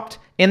stopped,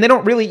 and they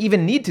don't really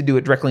even need to do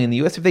it directly in the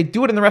U.S. If they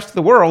do it in the rest of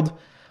the world,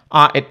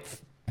 it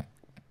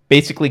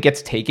basically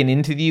gets taken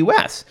into the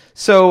U.S.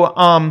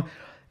 So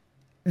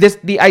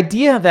the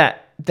idea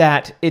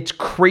that it's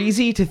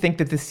crazy to think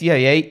that the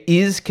CIA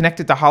is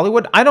connected to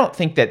Hollywood, I don't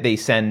think that they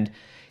send,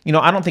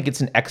 I don't think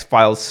it's an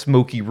X-Files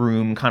smoky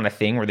room kind of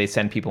thing where they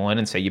send people in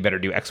and say, you better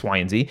do X, Y,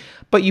 and Z.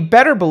 But you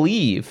better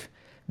believe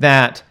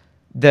that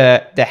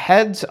the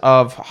heads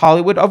of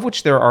Hollywood, of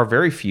which there are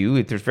very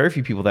few, there's very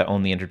few people that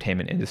own the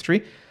entertainment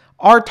industry,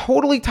 are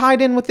totally tied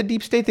in with the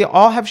deep state. They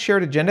all have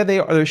shared agenda.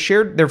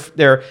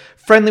 They're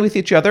friendly with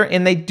each other,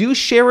 and they do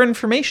share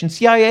information.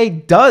 CIA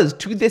does,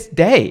 to this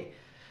day,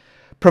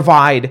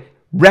 provide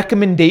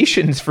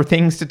recommendations for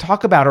things to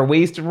talk about or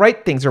ways to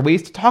write things or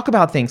ways to talk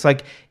about things.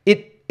 Like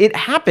it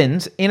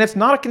happens, and it's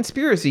not a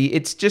conspiracy.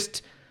 It's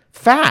just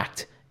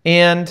fact.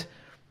 And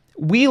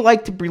we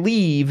like to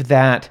believe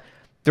that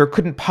there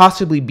couldn't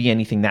possibly be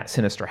anything that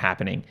sinister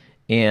happening.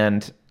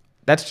 And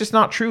that's just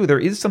not true. There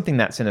is something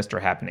that sinister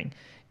happening.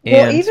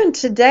 Well, even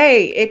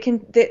today,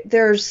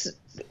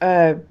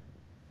 there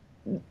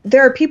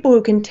are people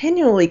who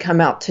continually come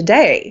out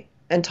today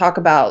and talk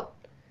about,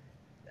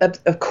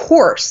 of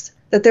course,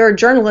 that there are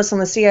journalists on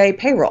the CIA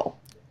payroll.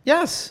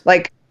 Yes.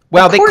 Like,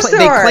 well, they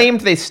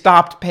claimed they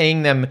stopped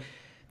paying them.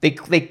 They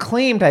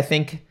claimed, I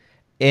think,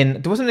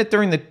 wasn't it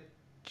during the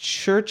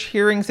church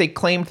hearings? They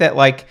claimed that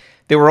like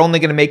they were only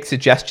going to make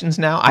suggestions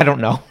now. I don't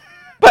know.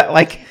 But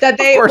like that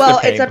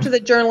it's up to the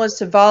journalists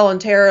to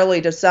voluntarily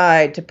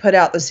decide to put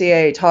out the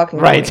CIA talking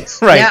points.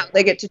 Right. Yeah,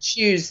 they get to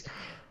choose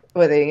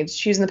whether they get to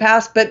choose in the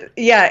past. But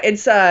yeah,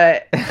 it's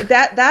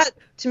that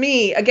to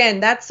me,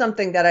 again, that's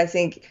something that I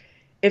think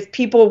if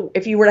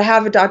you were to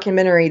have a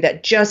documentary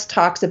that just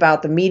talks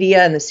about the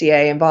media and the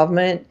CIA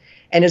involvement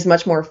and is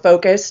much more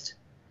focused,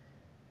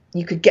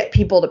 you could get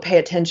people to pay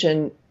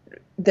attention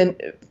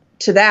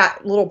to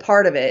that little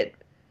part of it.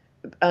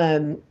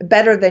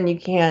 Better than you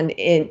can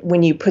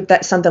when you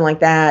put something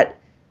like that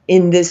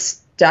in this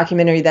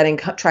documentary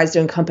that tries to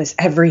encompass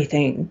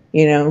everything,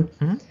 you know.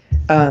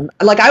 Mm-hmm.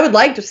 Like I would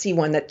like to see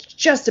one that's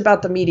just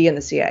about the media and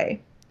the CIA.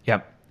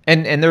 Yep,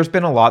 and there's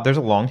been there's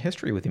a long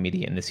history with the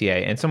media and the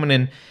CIA. And someone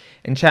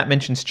in chat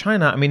mentions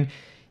China. I mean,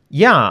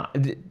 yeah,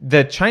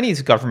 the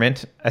Chinese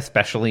government,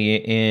 especially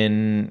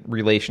in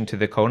relation to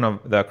the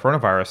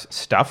coronavirus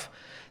stuff,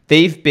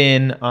 they've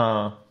been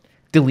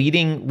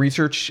deleting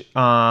research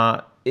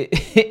on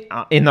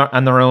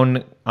their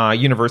own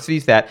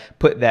universities that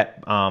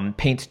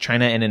paints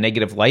China in a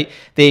negative light.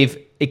 They've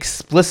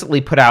explicitly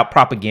put out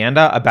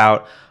propaganda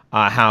about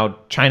how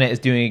China is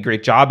doing a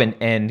great job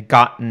and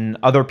gotten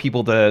other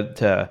people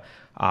to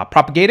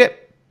propagate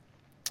it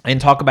and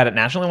talk about it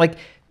nationally. Like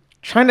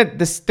China,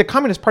 the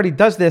Communist Party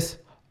does this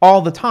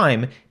all the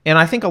time, and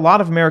I think a lot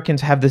of Americans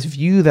have this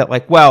view that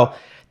like, well,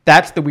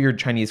 that's the weird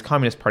Chinese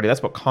Communist Party.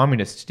 That's what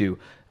communists do.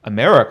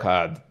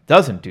 America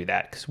doesn't do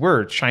that because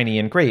we're shiny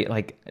and great.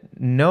 Like,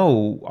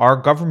 no, our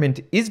government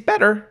is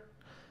better,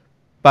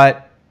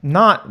 but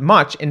not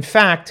much. In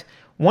fact,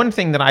 one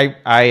thing that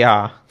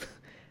I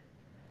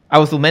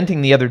was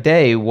lamenting the other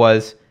day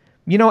was,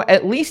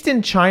 at least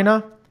in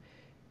China,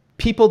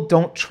 people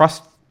don't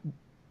trust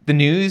the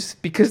news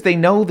because they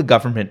know the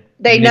government.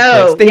 They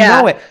know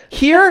it.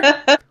 Here,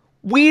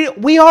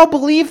 we all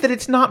believe that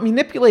it's not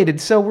manipulated.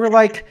 So we're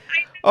like,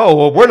 oh,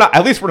 well, we're not.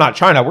 At least we're not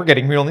China. We're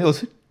getting real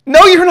news.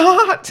 No, you're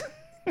not.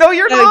 No,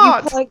 you're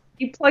not.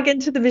 You plug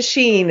into the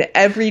machine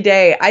every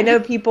day. I know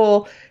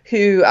people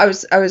who I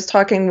was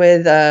talking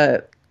with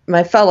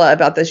my fella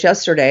about this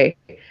yesterday,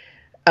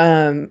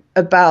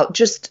 about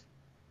just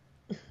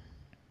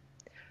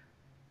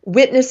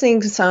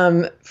witnessing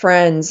some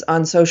friends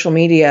on social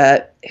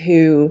media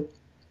who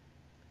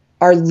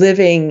are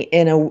living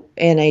in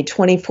a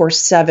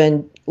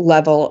 24/7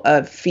 level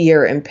of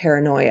fear and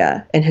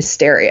paranoia and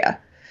hysteria.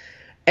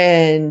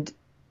 And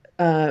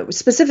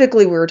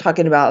specifically, we were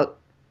talking about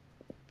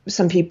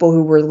some people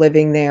who were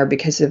living there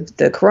because of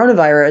the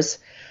coronavirus,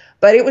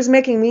 but it was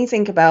making me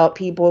think about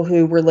people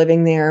who were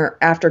living there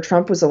after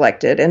Trump was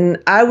elected. And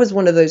I was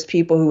one of those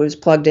people who was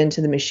plugged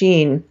into the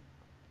machine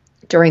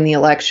during the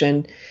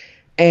election.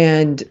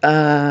 And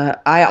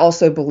I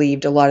also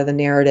believed a lot of the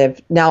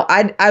narrative. Now,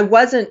 I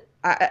wasn't,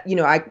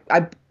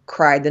 I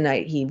cried the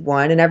night he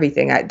won and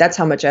everything. That's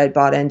how much I had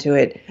bought into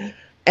it.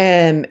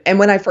 And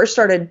when I first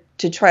started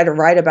to try to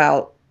write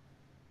about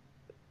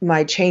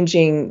my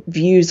changing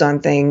views on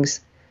things,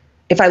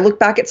 if I look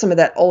back at some of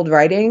that old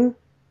writing,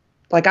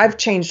 like I've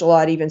changed a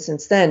lot even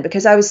since then,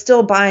 because I was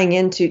still buying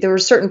into, there were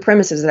certain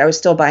premises that I was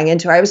still buying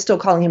into. I was still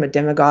calling him a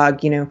demagogue,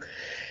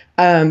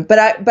 but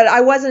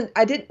I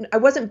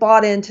wasn't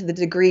bought into the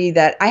degree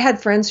that I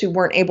had friends who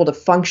weren't able to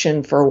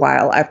function for a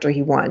while after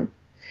he won.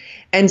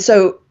 And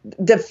so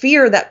the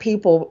fear that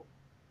people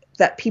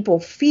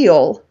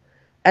feel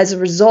as a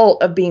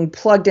result of being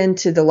plugged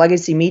into the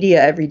legacy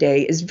media every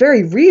day is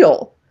very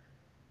real.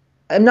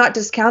 I'm not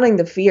discounting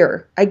the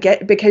fear. I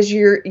get, because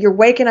you're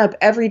waking up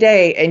every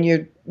day and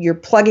you're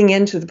plugging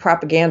into the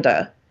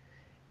propaganda.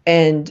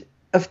 And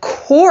of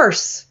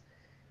course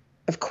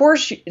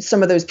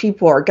some of those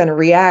people are going to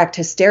react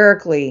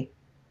hysterically,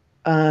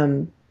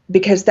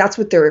 because that's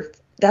what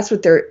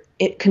they're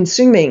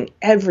consuming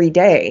every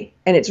day,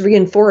 and it's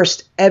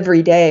reinforced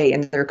every day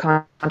in their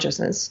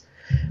consciousness.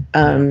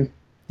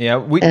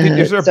 Yeah.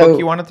 Is there a book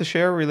you wanted to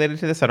share related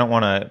to this? I don't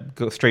want to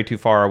go stray too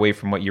far away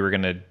from what you were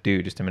going to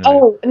do just a minute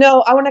ago. Oh,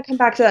 no, I want to come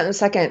back to that in a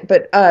second.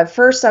 But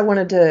first I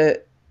wanted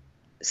to,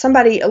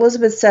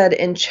 Elizabeth said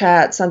in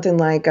chat something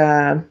like,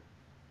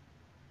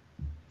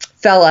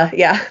 fella.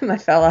 Yeah, my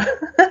fella.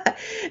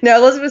 No,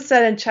 Elizabeth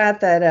said in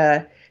chat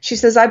that she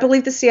says, I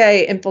believe the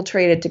CIA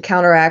infiltrated to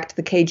counteract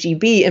the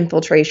KGB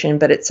infiltration,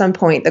 but at some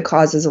point the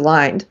cause is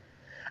aligned.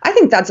 I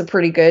think that's a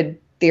pretty good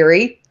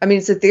theory. I mean,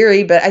 it's a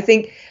theory, but I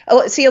think,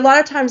 see, a lot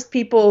of times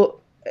people,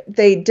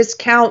 they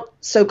discount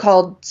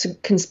so-called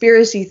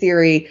conspiracy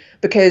theory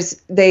because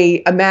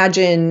they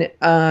imagine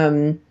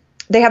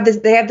they have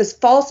this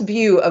false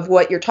view of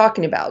what you're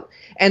talking about,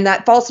 and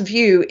that false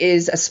view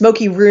is a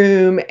smoky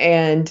room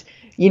and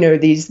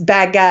these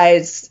bad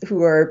guys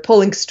who are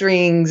pulling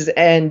strings,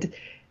 and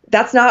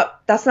that's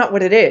not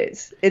what it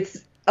is. It's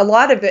a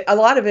lot of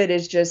it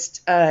is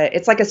just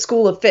it's like a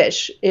school of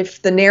fish.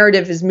 If the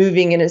narrative is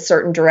moving in a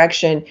certain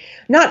direction,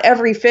 not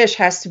every fish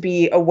has to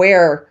be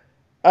aware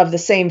of the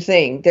same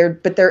thing. They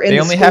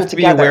only have to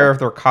be aware of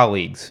their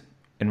colleagues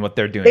and what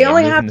they're doing. They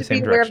only have to be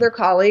aware of their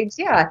colleagues.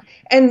 Yeah.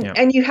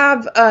 And you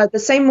have the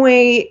same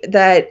way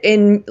that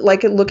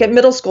look at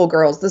middle school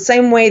girls, the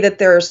same way that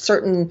there are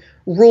certain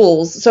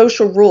rules,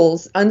 social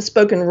rules,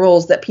 unspoken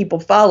rules that people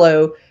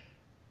follow.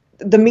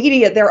 The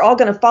media, they're all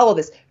going to follow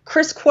this.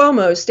 Chris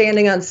Cuomo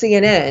standing on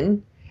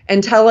CNN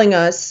and telling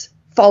us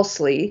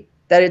falsely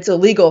that it's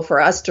illegal for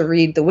us to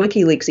read the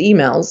WikiLeaks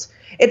emails.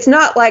 It's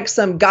not like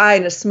some guy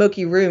in a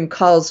smoky room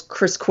calls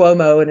Chris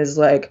Cuomo and is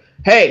like,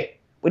 "Hey,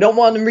 we don't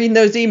want him reading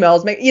those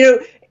emails."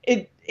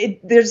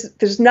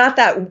 There's not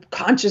that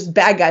conscious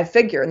bad guy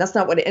figure, and that's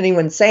not what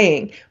anyone's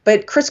saying.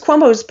 But Chris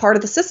Cuomo is part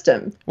of the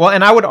system. Well,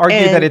 and I would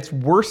argue that it's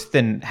worse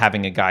than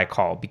having a guy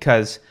call,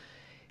 because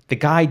the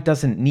guy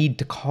doesn't need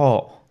to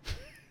call.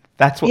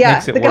 That's what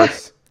makes it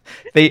worse.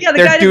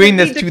 They're doing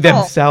this to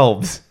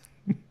themselves.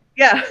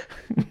 Yeah.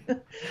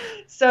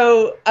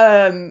 So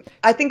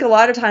I think a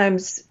lot of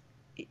times,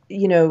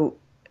 the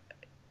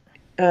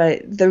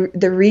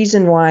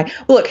reason why.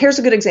 Well, look, here's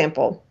a good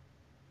example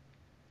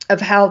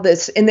of how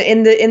this in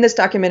this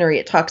documentary.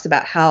 It talks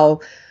about how,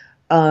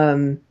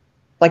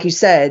 like you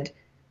said,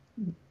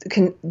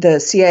 the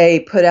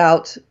CIA put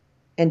out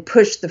and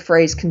pushed the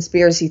phrase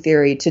conspiracy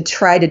theory to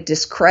try to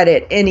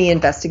discredit any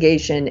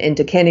investigation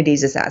into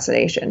Kennedy's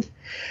assassination.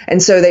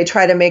 And so they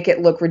try to make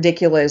it look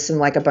ridiculous and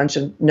like a bunch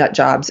of nut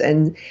jobs.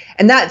 And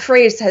that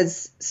phrase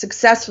has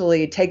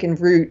successfully taken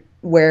root,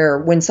 where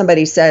when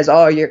somebody says,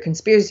 "Oh, you're a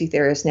conspiracy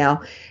theorist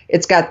now,"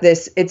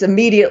 it's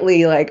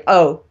immediately like,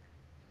 "Oh,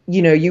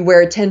 you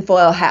wear a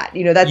tinfoil hat."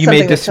 That's you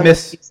may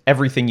dismiss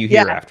everything you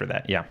hear after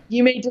that. Yeah.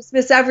 You may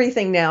dismiss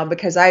everything now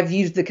because I've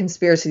used the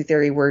conspiracy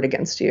theory word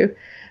against you.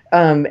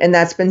 And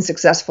that's been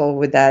successful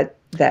with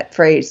that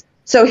phrase.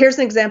 So here's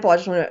an example.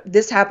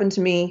 This happened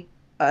to me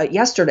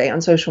yesterday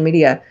on social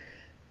media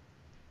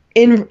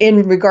in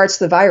regards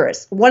to the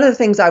virus. One of the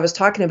things I was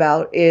talking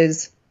about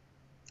is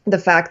the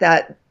fact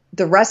that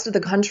the rest of the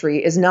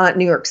country is not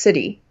New York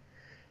City.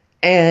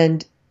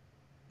 And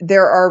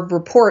there are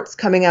reports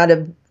coming out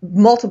of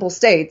multiple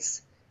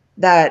states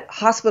that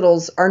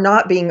hospitals are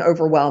not being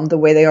overwhelmed the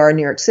way they are in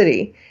New York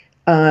City.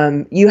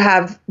 You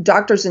have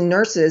doctors and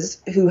nurses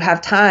who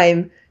have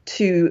time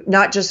to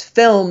not just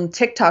film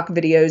TikTok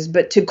videos,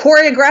 but to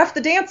choreograph the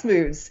dance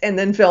moves and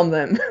then film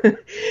them.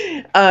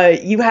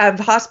 You have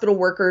hospital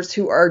workers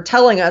who are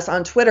telling us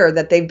on Twitter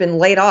that they've been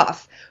laid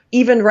off.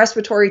 Even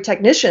respiratory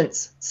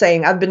technicians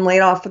saying, "I've been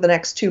laid off for the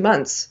next 2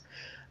 months."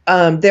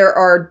 There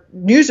are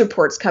news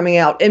reports coming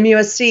out.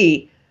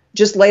 MUSC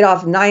just laid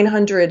off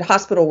 900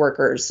 hospital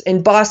workers.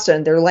 In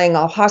Boston, they're laying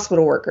off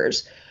hospital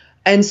workers.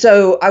 And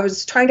so I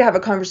was trying to have a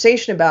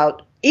conversation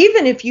about,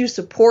 even if you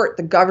support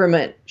the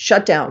government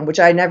shutdown, which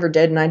I never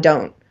did and I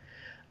don't,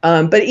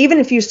 but even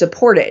if you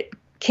support it,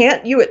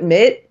 can't you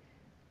admit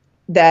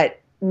that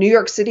New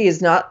York City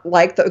is not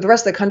like the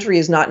rest of the country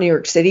is not New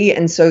York City,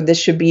 and so this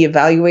should be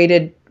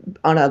evaluated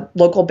on a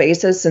local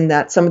basis, and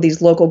that some of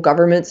these local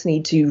governments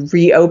need to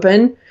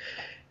reopen?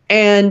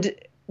 And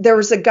there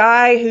was a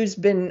guy who's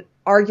been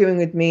arguing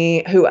with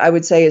me, who I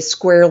would say is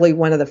squarely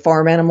one of the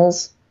farm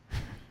animals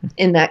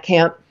in that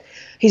camp.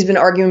 He's been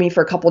arguing with me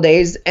for a couple of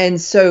days.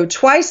 And so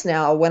twice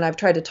now, when I've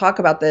tried to talk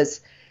about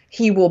this,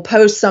 he will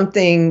post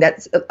something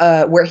that's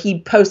where he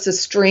posts a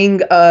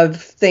string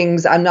of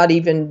things I'm not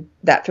even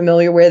that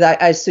familiar with. I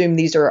assume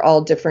these are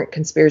all different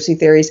conspiracy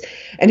theories.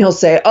 And he'll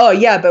say, "Oh,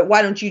 yeah, but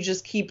why don't you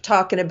just keep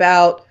talking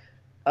about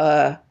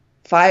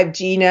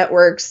 5G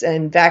networks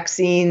and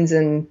vaccines?"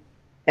 And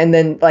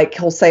then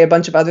he'll say a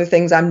bunch of other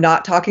things I'm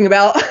not talking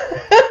about.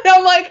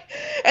 I'm like,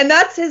 and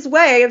that's his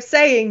way of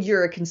saying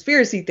you're a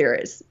conspiracy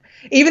theorist.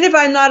 Even if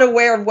I'm not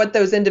aware of what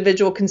those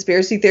individual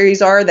conspiracy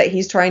theories are that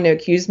he's trying to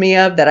accuse me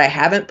of, that I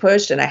haven't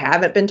pushed and I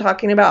haven't been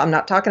talking about. I'm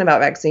not talking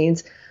about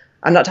vaccines.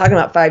 I'm not talking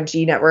about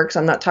 5G networks.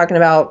 I'm not talking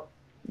about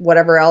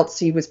whatever else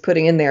he was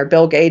putting in there,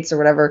 Bill Gates or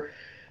whatever.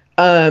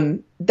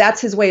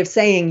 That's his way of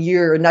saying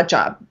you're a nut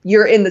job.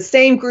 You're in the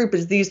same group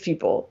as these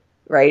people,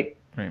 right?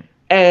 Right.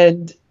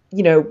 And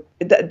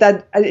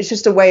that it's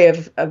just a way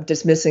of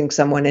dismissing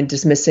someone and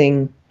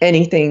dismissing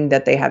anything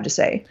that they have to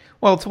say.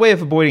 Well, it's a way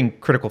of avoiding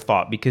critical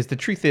thought, because the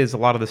truth is a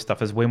lot of this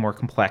stuff is way more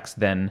complex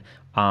than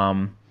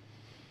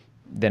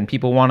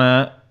people want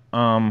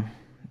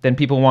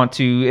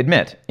to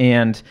admit.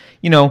 And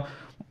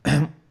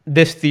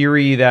this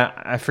theory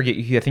that I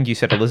think you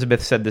said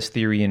Elizabeth said this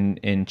theory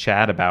in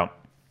chat about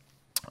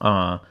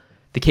the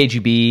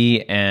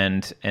KGB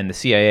and the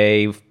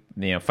CIA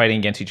fighting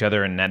against each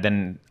other and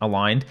then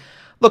aligned.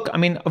 look, I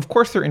mean, of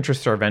course their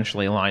interests are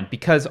eventually aligned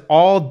because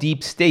all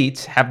deep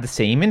states have the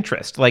same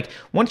interest. Like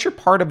once you're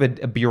part of a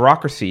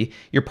bureaucracy,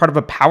 you're part of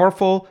a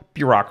powerful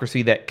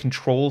bureaucracy that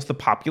controls the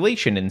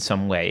population in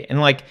some way.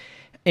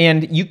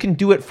 And you can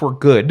do it for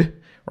good,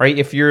 right?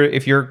 If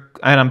you're,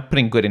 and I'm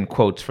putting good in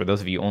quotes for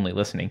those of you only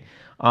listening.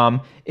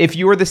 If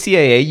you are the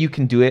CIA, you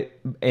can do it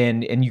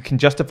and you can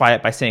justify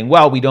it by saying,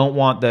 well, we don't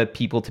want the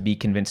people to be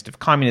convinced of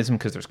communism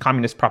because there's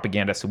communist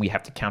propaganda, so we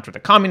have to counter the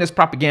communist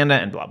propaganda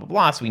and blah, blah,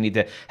 blah. So we need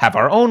to have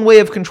our own way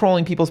of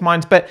controlling people's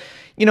minds. But,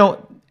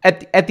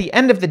 at the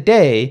end of the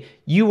day,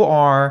 you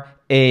are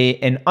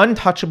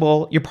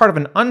you're part of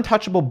an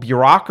untouchable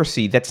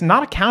bureaucracy that's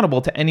not accountable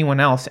to anyone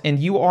else. And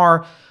you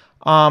are,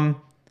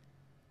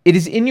 it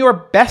is in your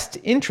best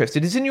interest.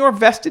 It is in your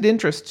vested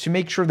interest to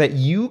make sure that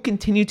you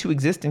continue to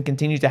exist and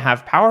continue to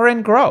have power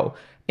and grow.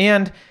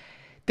 And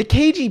the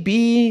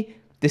KGB,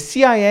 the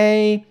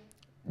CIA,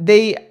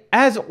 they,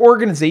 as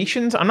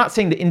organizations, I'm not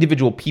saying the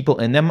individual people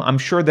in them. I'm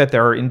sure that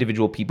there are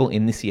individual people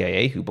in the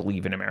CIA who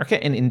believe in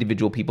America and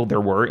individual people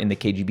there were in the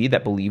KGB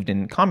that believed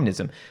in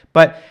communism.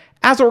 But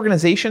as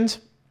organizations,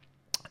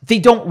 they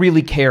don't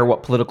really care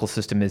what political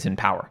system is in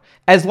power,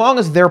 as long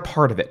as they're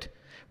part of it.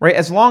 Right?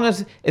 As long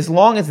as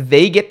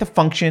they get to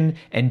function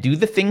and do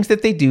the things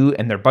that they do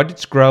and their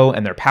budgets grow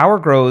and their power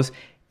grows,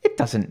 it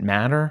doesn't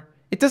matter.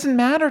 It doesn't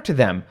matter to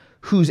them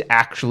who's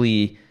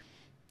actually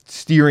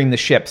steering the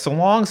ship, so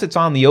long as it's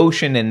on the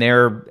ocean and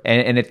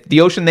it's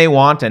the ocean they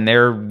want and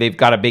they've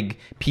got a big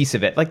piece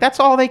of it. Like that's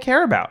all they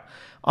care about.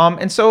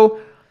 And so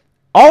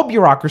all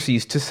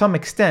bureaucracies to some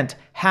extent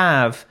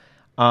have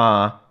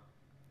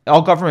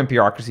all government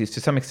bureaucracies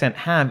to some extent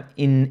have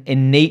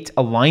innate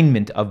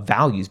alignment of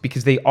values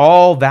because they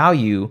all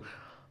value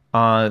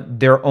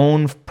their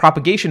own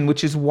propagation,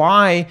 which is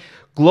why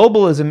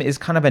globalism is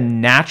kind of a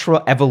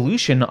natural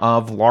evolution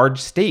of large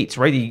states,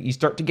 right? You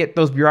start to get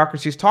those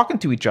bureaucracies talking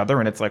to each other,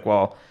 and it's like,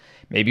 well,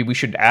 maybe we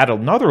should add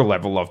another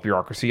level of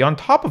bureaucracy on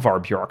top of our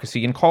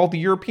bureaucracy and call it the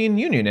European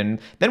Union. And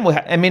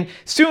then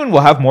soon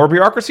we'll have more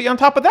bureaucracy on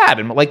top of that.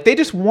 And like, they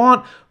just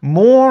want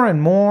more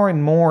and more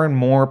and more and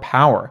more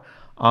power.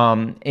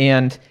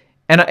 And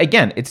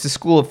again, it's the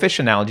school of fish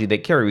analogy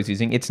that Carrie was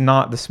using. It's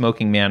not the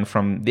smoking man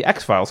from the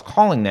X-Files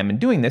calling them and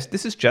doing this.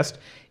 This is just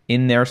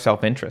in their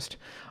self-interest.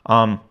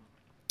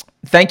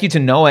 Thank you to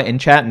Noah in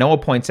chat. Noah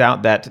points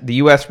out that the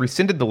U.S.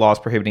 rescinded the laws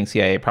prohibiting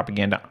CIA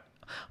propaganda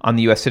on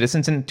the U.S.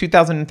 citizens in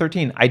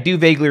 2013. I do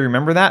vaguely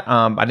remember that.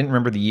 I didn't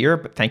remember the year,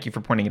 but thank you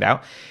for pointing it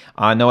out.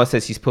 Noah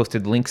says he's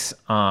posted links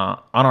on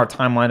our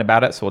timeline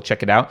about it, so we'll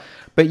check it out.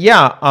 But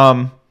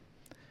yeah,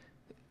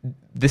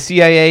 the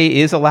CIA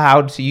is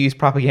allowed to use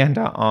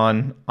propaganda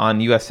on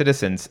U.S.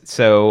 citizens.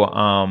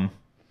 So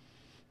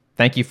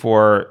thank you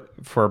for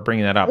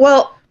bringing that up.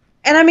 Well,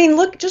 and I mean,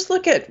 look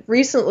at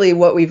recently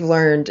what we've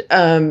learned.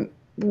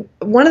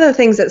 One of the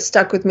things that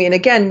stuck with me, and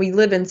again, we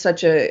live in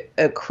such a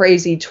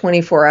crazy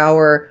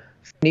 24-hour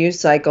news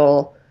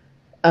cycle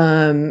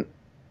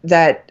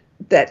that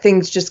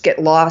things just get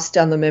lost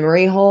down the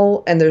memory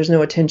hole, and there's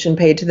no attention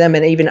paid to them,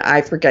 and even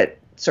I forget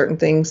certain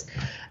things.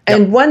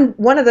 And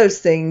one of those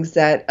things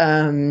that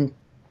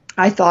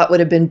I thought would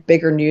have been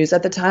bigger news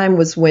at the time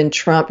was when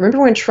Trump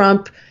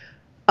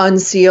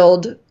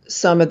unsealed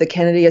some of the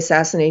Kennedy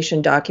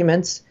assassination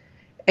documents.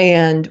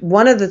 And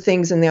one of the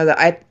things in there that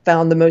I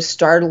found the most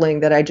startling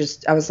that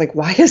I was like,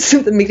 why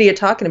isn't the media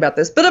talking about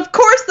this? But of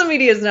course the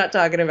media is not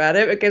talking about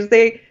it because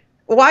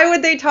why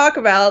would they talk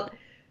about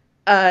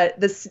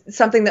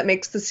something that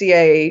makes the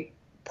CIA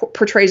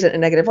portrays it in a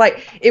negative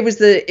light? It was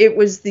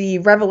the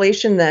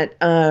revelation that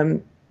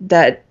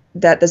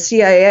the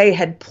CIA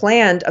had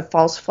planned a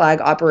false flag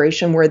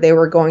operation where they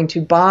were going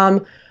to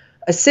bomb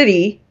a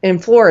city in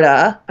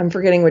Florida. I'm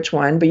forgetting which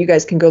one, but you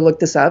guys can go look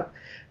this up.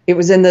 It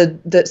was in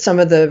some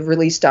of the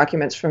released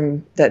documents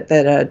from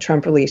that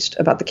Trump released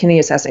about the Kennedy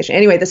assassination.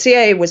 Anyway, the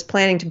CIA was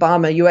planning to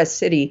bomb a U.S.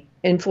 city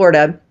in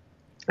Florida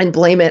and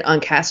blame it on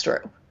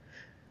Castro.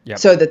 Yep.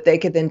 So that they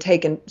could then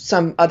take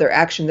some other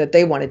action that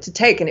they wanted to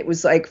take. And it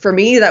was like, for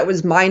me, that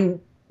was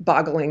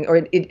mind-boggling,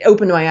 or it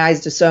opened my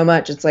eyes to so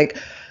much. It's like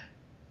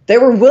they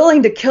were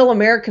willing to kill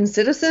American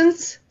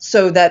citizens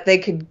so that they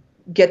could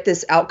get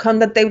this outcome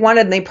that they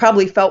wanted, and they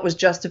probably felt was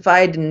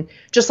justified. And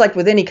just like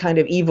with any kind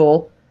of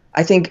evil,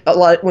 I think a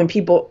lot of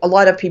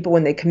people,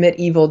 when they commit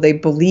evil, they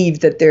believe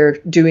that they're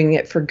doing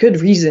it for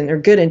good reason or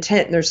good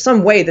intent, and there's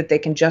some way that they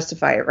can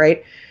justify it,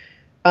 right?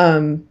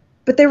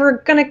 But they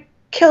were going to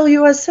kill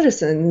U.S.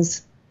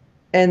 citizens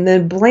and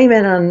then blame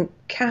it on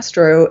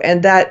Castro.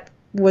 And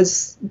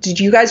did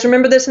you guys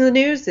remember this in the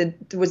news?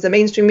 Was the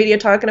mainstream media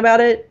talking about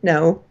it?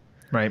 No.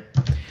 Right.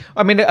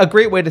 I mean, a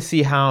great way to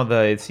see how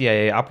the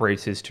CIA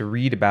operates is to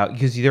read about,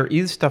 because there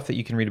is stuff that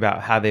you can read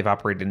about how they've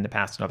operated in the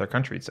past in other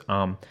countries.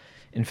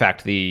 In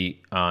fact, the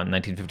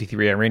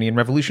 1953 Iranian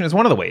Revolution is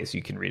one of the ways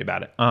you can read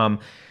about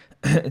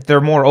it.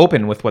 They're more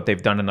open with what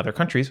they've done in other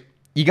countries.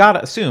 You got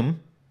to assume,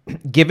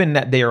 given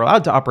that they are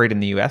allowed to operate in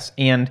the U.S.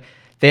 and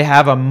they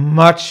have a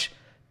much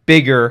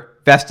bigger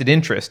vested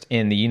interest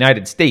in the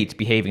United States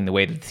behaving the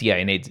way that the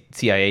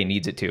CIA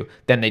needs it to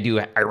than they do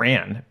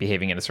Iran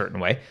behaving in a certain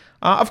way.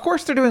 Of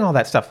course, they're doing all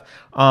that stuff.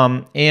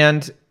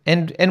 And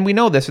we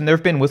know this, and there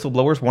have been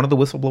whistleblowers. One of the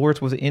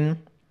whistleblowers was in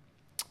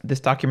this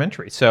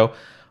documentary. So,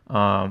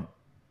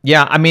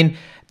 yeah, I mean,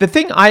 the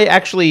thing I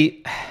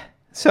actually...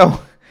 So,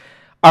 all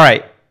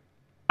right.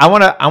 I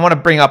want to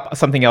bring up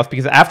something else,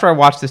 because after I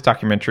watched this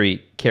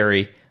documentary,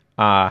 Carrie,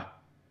 I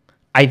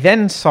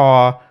then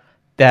saw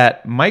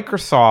that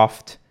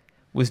Microsoft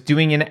was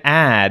doing an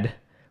ad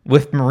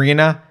with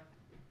Marina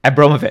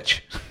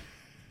Abramovich.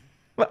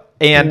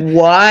 And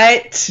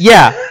what?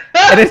 Yeah.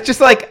 And it's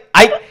just like,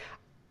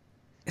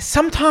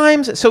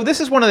 sometimes, so this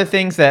is one of the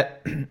things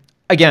that,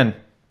 again,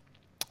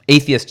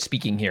 atheist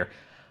speaking here.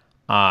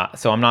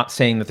 So I'm not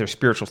saying that there's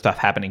spiritual stuff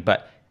happening,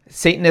 but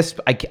Satanists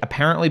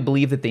apparently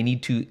believe that they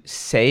need to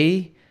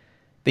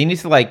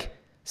like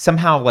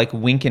somehow like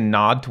wink and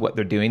nod to what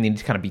they're doing. They need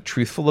to kind of be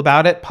truthful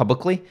about it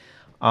publicly.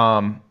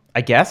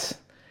 I guess.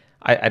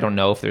 I don't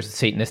know if there's a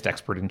Satanist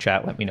expert in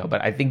chat. Let me know.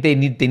 But I think they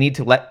need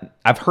to let.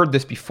 I've heard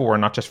this before,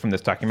 not just from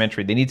this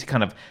documentary. They need to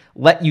kind of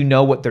let you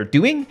know what they're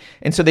doing,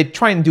 and so they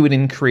try and do it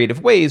in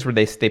creative ways where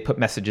they put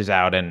messages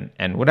out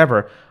and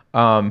whatever.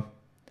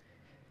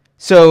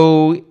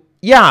 So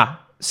yeah.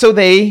 So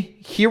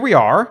here we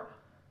are.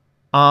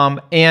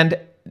 And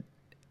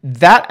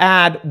that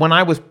ad, when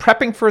I was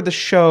prepping for the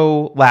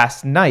show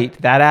last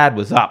night, that ad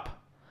was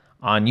up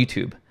on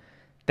YouTube.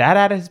 That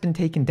ad has been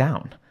taken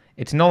down.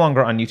 It's no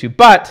longer on YouTube.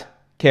 But,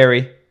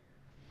 Carrie.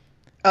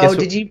 Oh,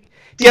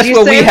 Guess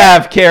what we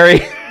have,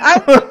 Carrie?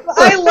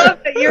 I love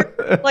that you're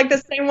like the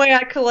same way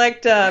I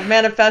collect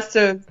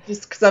manifestos,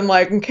 just because I'm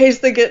like, in case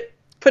they get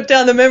put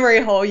down the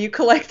memory hole, you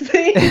collect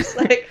these.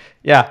 Like,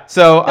 yeah.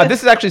 So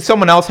this is actually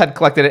someone else had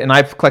collected it, and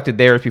I've collected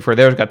theirs before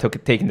theirs got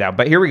taken down.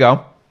 But here we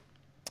go.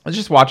 Let's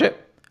just watch it,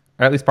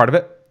 or at least part of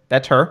it.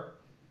 That's her.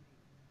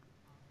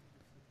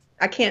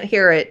 I can't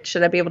hear it.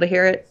 Should I be able to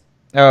hear it?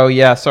 Oh,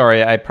 yeah.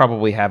 Sorry. I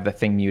probably have the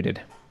thing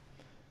muted.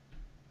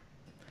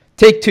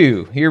 Take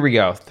two. Here we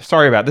go.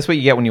 Sorry about it. This is what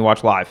you get when you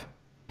watch live.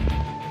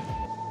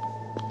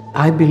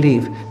 I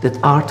believe that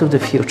art of the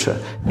future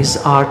is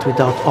art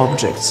without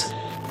objects.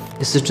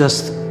 It's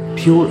just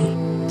pure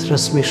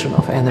transmission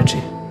of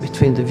energy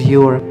between the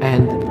viewer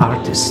and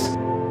artist.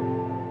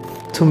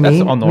 To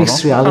me,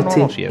 mixed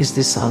reality is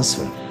this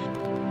answer.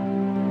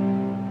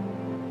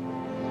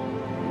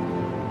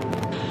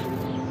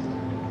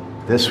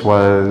 This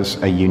was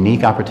a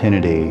unique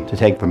opportunity to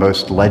take the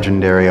most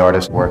legendary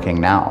artists working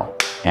now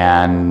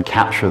and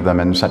capture them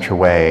in such a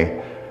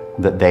way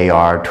that they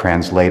are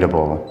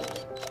translatable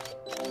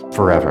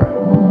forever.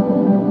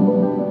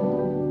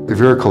 If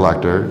you're a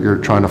collector, you're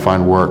trying to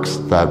find works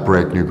that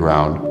break new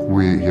ground.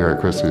 We here at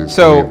Christie's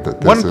so believe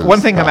that this one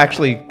thing I'm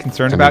actually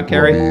concerned about,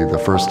 Carrie, will be the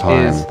first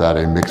time that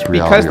a mixed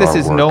reality because this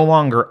is artwork no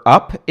longer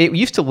up. It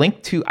used to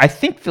link to, I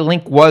think the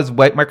link was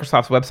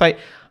Microsoft's website.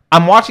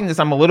 I'm watching this.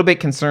 I'm a little bit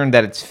concerned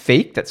that it's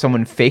fake, that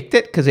someone faked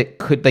it, because it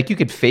could, like, you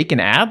could fake an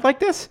ad like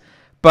this.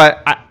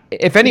 But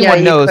if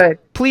anyone knows,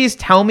 please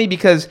tell me,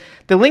 because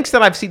the links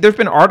that I've seen, there's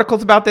been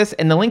articles about this,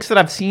 and the links that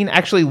I've seen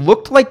actually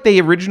looked like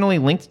they originally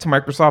linked to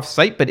Microsoft's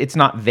site, but it's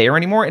not there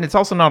anymore, and it's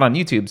also not on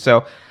YouTube.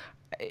 So,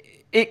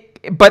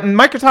 but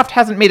Microsoft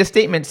hasn't made a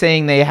statement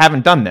saying they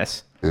haven't done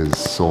this. is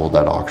sold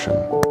at auction.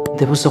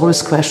 There was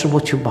always a question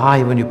what you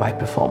buy when you buy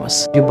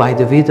performance. You buy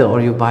the video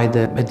or you buy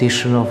the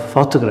additional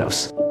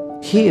photographs.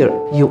 Here,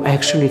 you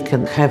actually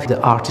can have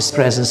the artist's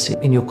presence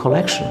in your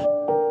collection.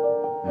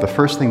 The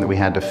first thing that we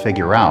had to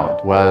figure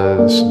out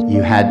was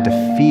you had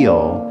to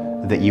feel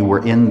that you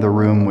were in the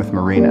room with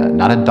Marina,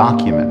 not a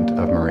document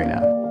of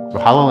Marina.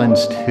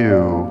 HoloLens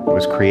 2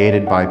 was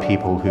created by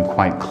people who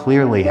quite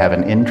clearly have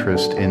an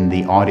interest in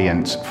the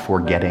audience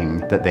forgetting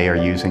that they are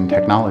using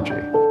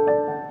technology.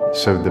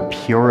 So the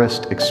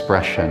purest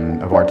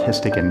expression of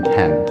artistic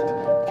intent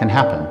can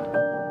happen.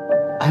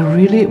 I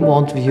really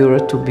want viewer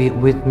to be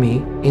with me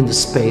in the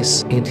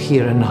space, in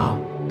here and now.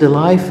 The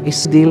life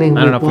is dealing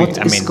with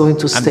what is going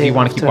to stay. Do you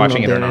want to keep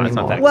watching it or not? It's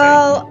not that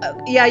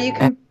exciting. Yeah,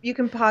 you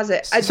can pause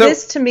it.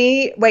 This to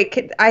me,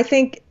 I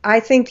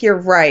think you're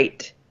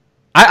right.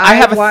 I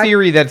have a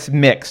theory that's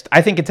mixed.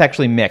 I think it's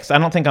actually mixed. I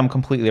don't think I'm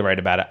completely right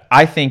about it.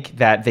 I think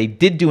that they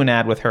did do an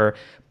ad with her,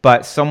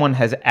 but someone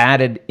has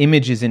added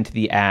images into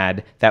the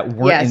ad that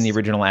weren't in the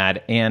original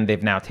ad, and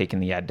they've now taken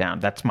the ad down.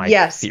 That's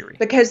my theory.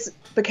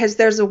 Because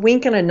there's a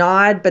wink and a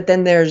nod, but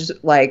then there's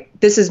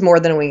this is more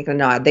than a wink and a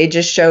nod. They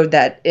just showed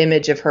that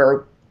image of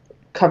her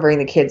covering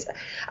the kids.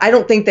 I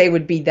don't think they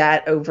would be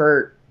that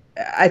overt.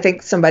 I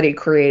think somebody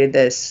created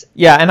this.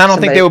 Yeah, and I don't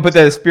think they would put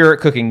the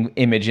spirit cooking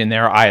image in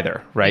there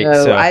either,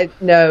 right?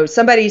 No,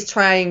 somebody's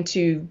trying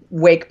to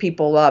wake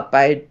people up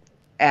by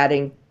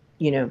adding,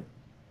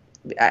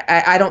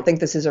 I don't think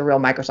this is a real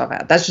Microsoft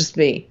ad. That's just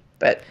me,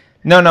 but...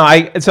 No,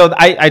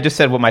 I just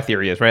said what my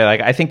theory is,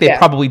 right? I think they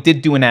probably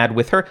did do an ad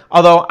with her,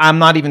 although I'm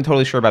not even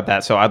totally sure about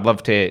that, so I'd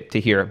love to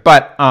hear.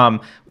 But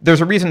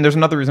there's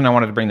another reason I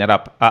wanted to bring that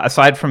up.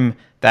 Aside from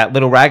that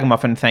little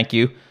ragamuffin, thank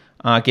you,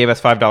 gave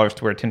us $5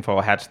 to wear tinfoil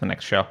hats the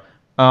next show.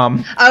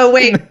 Oh,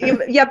 wait.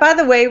 Yeah, by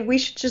the way, we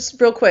should just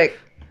real quick,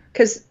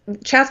 because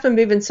chat's been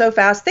moving so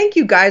fast. Thank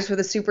you guys for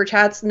the super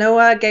chats.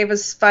 Noah gave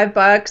us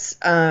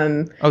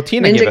 $5.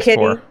 Tina Ninja gave us Kitty,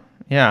 4.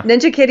 Yeah.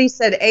 Ninja Kitty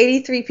said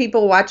 83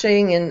 people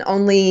watching and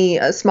only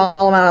a small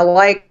amount of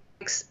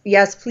likes.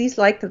 Yes, please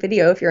like the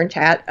video if you're in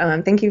chat.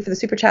 Thank you for the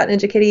super chat,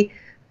 Ninja Kitty.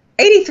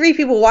 83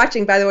 people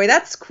watching, by the way.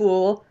 That's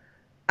cool.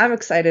 I'm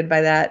excited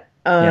by that.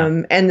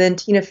 And then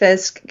Tina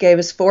Fisk gave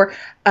us 4.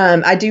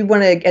 I do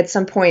want to, at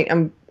some point,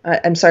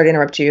 I'm sorry to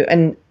interrupt you,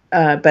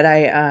 but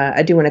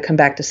I do want to come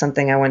back to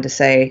something I wanted to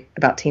say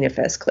about Tina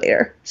Fisk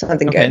later.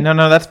 Something good.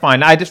 No, that's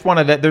fine. I just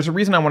wanted to, there's a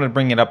reason I wanted to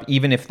bring it up,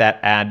 even if that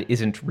ad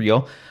isn't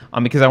real,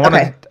 because I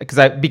wanted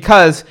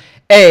because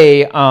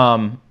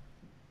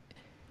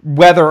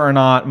whether or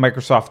not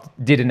Microsoft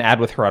did an ad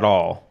with her at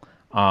all,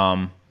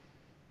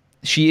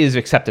 she is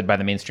accepted by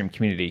the mainstream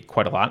community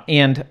quite a lot,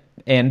 and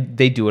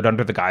they do it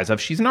under the guise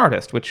of she's an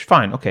artist, which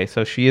fine, okay,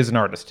 so she is an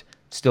artist.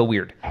 Still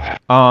weird.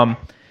 I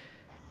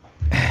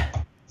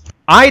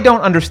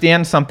don't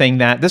understand something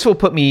that this will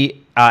put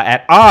me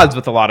at odds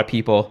with a lot of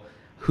people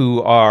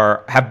who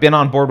have been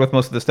on board with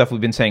most of the stuff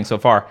we've been saying so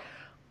far.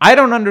 I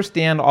don't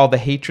understand all the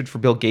hatred for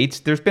Bill Gates.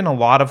 There's been a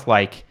lot of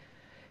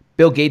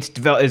Bill Gates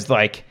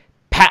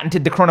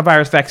patented the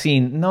coronavirus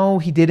vaccine. No,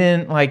 he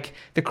didn't.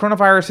 The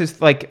coronavirus is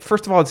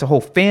first of all, it's a whole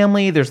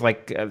family. There's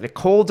the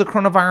cold's a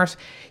coronavirus.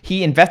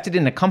 He invested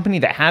in a company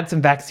that had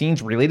some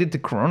vaccines related to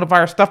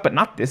coronavirus stuff, but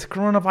not this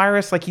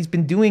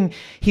coronavirus.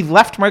 He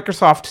left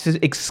Microsoft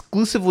to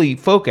exclusively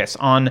focus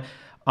on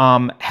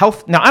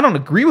health. Now, I don't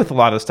agree with a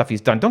lot of the stuff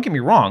he's done. Don't get me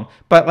wrong,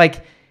 but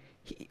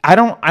I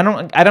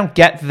don't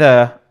get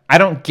the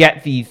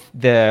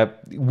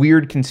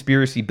weird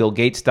conspiracy Bill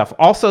Gates stuff.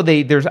 Also,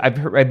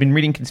 I've been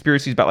reading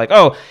conspiracies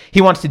about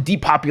he wants to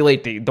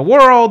depopulate the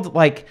world.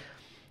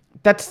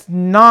 That's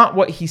not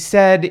what he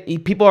said.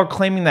 People are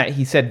claiming that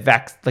he said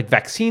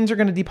vaccines are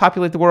going to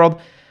depopulate the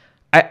world.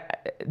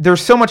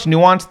 There's so much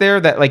nuance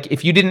there that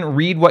if you didn't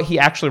read what he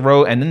actually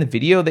wrote and then the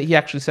video that he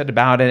actually said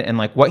about it and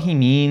what he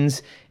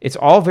means, it's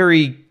all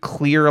very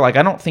clear.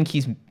 I don't think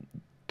he's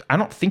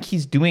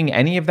doing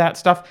any of that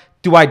stuff.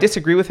 Do I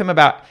disagree with him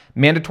about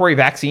mandatory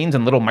vaccines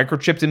and little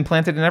microchips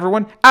implanted in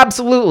everyone?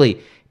 Absolutely.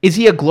 Is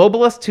he a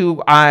globalist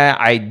who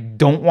I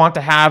don't want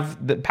to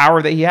have the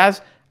power that he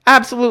has?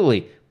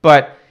 Absolutely.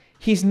 But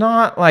he's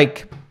not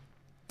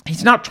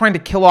trying to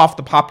kill off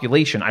the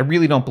population. I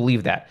really don't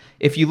believe that.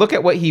 If you look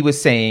at what he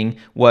was saying,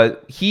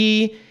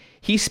 he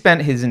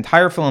spent his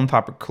entire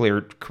philanthropic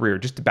career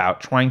just about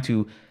trying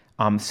to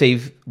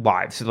save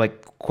lives,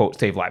 quote,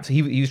 save lives.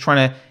 He was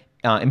trying to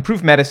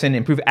improve medicine,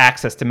 improve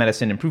access to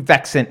medicine, improve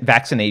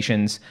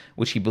vaccinations,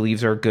 which he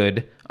believes are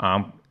good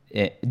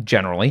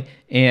generally,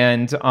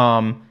 and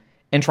trying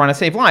to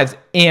save lives.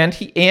 And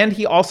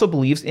he also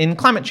believes in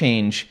climate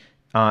change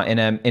in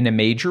a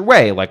major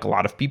way, like a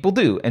lot of people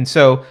do. And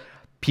so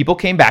people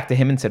came back to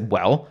him and said,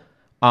 well,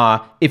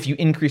 if you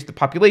increase the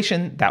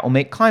population, that will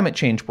make climate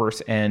change worse.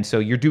 And so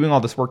you're doing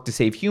all this work to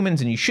save humans,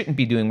 and you shouldn't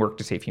be doing work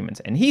to save humans.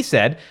 And he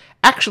said,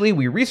 actually,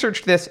 we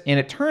researched this, and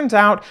it turns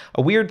out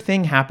a weird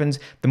thing happens.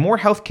 The more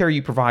healthcare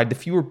you provide, the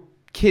fewer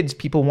kids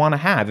people want to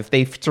have. If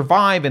they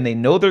survive and they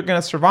know they're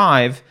going to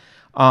survive,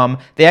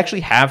 they actually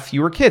have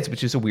fewer kids,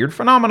 which is a weird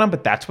phenomenon,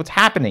 but that's what's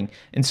happening.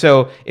 And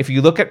so if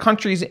you look at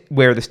countries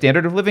where the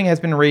standard of living has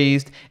been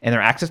raised and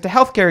their access to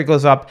healthcare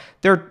goes up,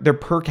 their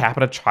per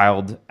capita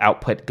child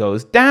output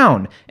goes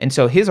down. And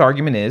so his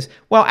argument is,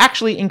 well,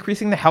 actually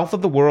increasing the health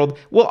of the world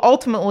will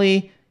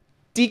ultimately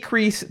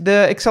decrease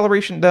the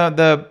acceleration,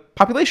 the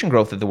population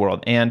growth of the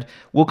world, and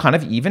will kind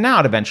of even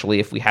out eventually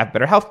if we have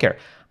better healthcare.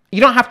 You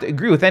don't have to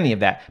agree with any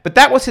of that, but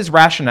that was his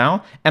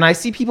rationale. And I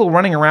see people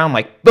running around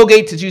Bill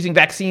Gates is using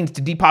vaccines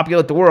to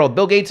depopulate the world.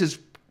 Bill Gates has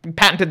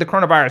patented the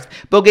coronavirus.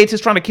 Bill Gates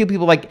is trying to kill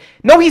people.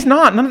 No, he's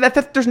not. None of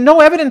that. There's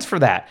no evidence for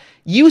that.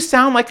 You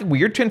sound like a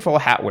weird tinfoil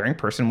hat wearing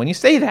person when you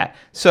say that.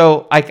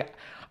 So I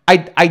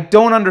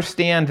don't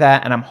understand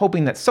that, and I'm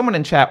hoping that someone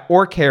in chat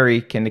or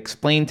Carrie can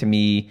explain to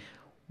me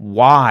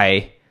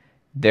why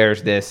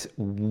there's this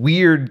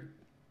weird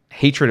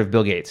hatred of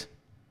Bill Gates.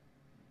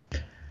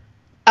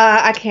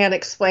 I can't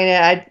explain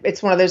it.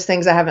 It's one of those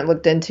things I haven't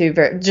looked into.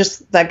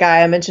 Just that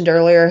guy I mentioned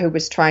earlier who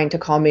was trying to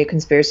call me a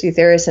conspiracy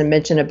theorist and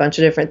mention a bunch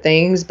of different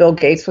things. Bill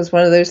Gates was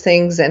one of those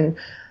things, and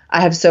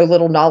I have so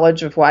little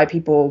knowledge of why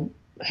people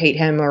hate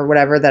him or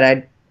whatever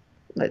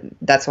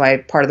that's why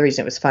part of the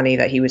reason it was funny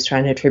that he was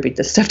trying to attribute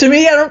this stuff to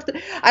me. I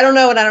don't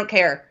know, and I don't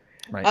care.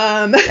 Right.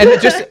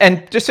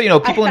 And just so you know,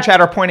 people in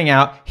chat are pointing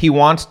out he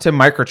wants to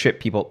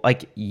microchip people.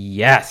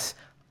 Yes.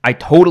 I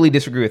totally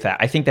disagree with that.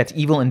 I think that's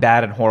evil and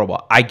bad and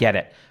horrible. I get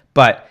it.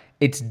 But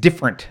it's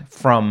different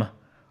from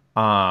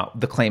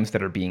the claims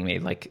that are being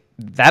made.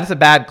 That's a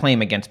bad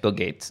claim against Bill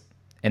Gates.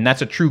 And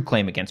that's a true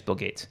claim against Bill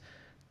Gates.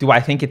 Do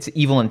I think it's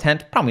evil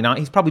intent? Probably not.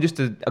 He's probably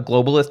just a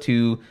globalist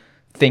who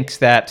thinks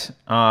that,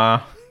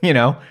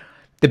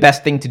 the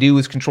best thing to do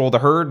is control the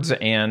herds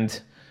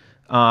and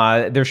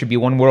there should be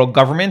one world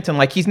government.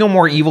 And he's no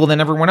more evil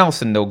than everyone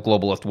else in the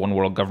globalist one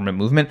world government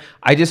movement.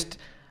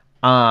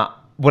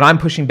 what I'm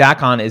pushing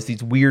back on is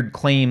these weird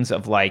claims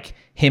of like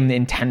him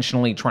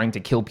intentionally trying to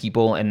kill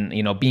people and,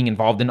 you know, being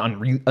involved in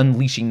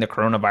unleashing the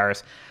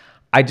coronavirus.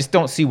 I just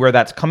don't see where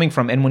that's coming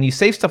from. And when you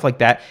say stuff like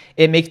that,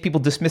 it makes people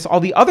dismiss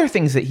all the other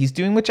things that he's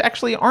doing, which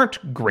actually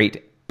aren't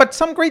great, but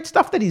some great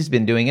stuff that he's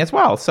been doing as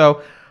well.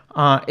 So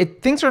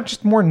things are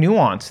just more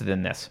nuanced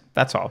than this.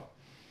 That's all.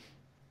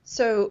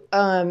 So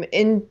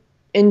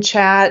in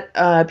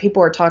chat,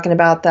 people are talking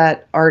about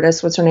that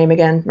artist. What's her name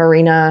again?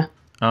 Marina.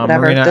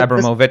 Whatever. Marina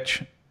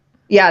Abramovich.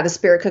 The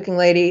spirit cooking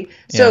lady.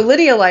 So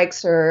Lydia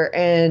likes her,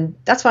 and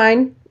that's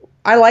fine.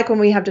 I like when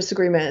we have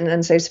disagreement and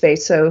unsafe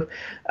space. So,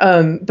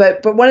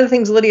 but one of the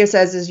things Lydia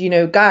says is, you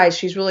know, guys,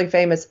 she's really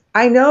famous.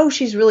 I know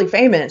she's really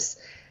famous.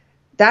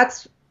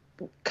 That's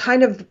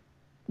kind of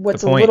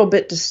what's a little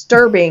bit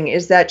disturbing,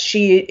 is that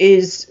she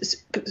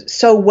is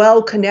so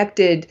well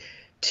connected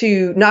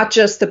to not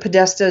just the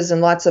Podestas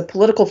and lots of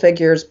political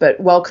figures, but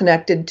well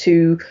connected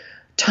to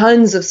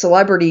tons of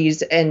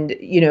celebrities. And,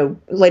 you know,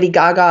 Lady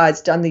Gaga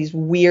has done these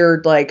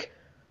weird like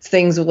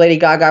things with Lady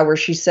Gaga where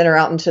she sent her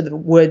out into the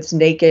woods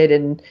naked,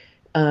 and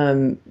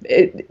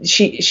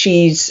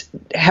she's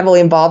heavily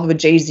involved with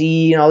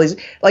Jay-Z and all these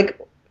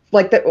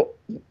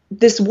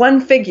this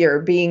one figure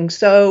being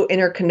so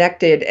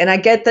interconnected. And I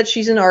get that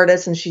she's an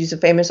artist and she's a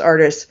famous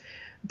artist,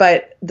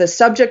 but the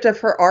subject of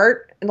her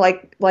art,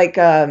 like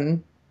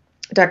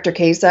Dr.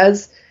 K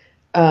says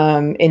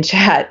in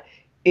chat,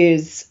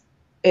 is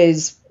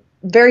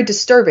very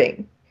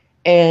disturbing.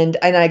 And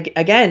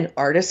again,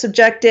 art is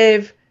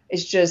subjective.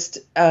 It's just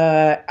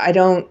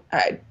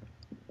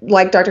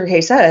like Dr.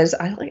 K says,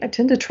 I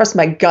tend to trust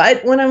my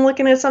gut when I'm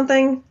looking at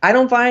something. I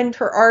don't find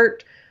her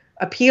art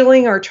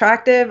appealing or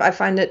attractive. I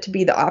find it to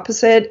be the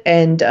opposite.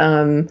 And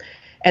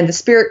the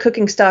spirit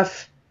cooking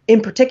stuff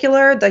in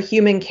particular, the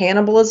human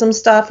cannibalism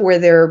stuff where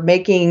they're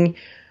making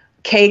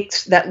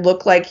cakes that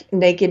look like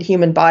naked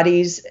human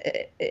bodies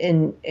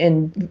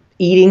and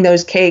eating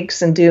those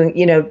cakes and doing,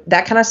 you know,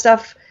 that kind of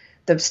stuff.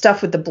 The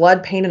stuff with the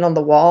blood painted on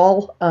the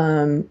wall,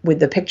 with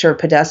the picture of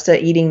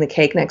Podesta eating the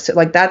cake next to it,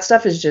 like that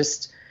stuff is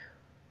just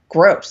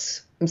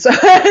gross. It's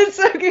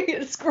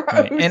gross.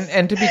 Right.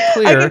 And to be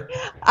clear,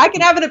 I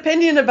can have an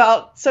opinion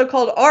about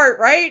so-called art,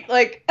 right?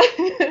 Like,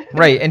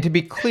 right. And to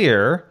be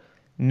clear,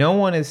 no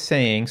one is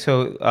saying.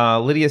 So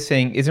Lydia's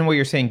saying, isn't what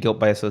you're saying guilt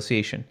by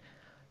association?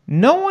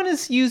 No one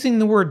is using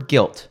the word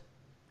guilt.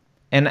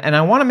 And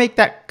I want to make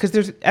that,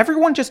 because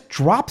everyone just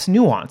drops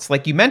nuance.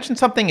 Like you mentioned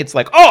something, it's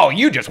like, oh,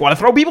 you just want to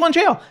throw people in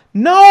jail.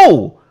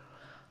 No.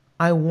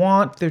 I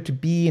want there to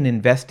be an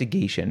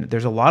investigation.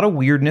 There's a lot of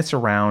weirdness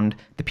around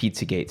the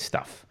Pizzagate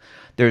stuff.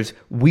 There's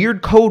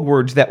weird code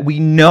words that we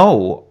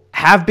know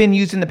have been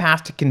used in the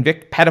past to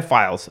convict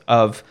pedophiles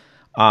of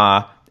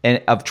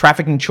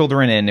trafficking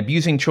children and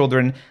abusing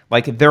children.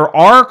 Like there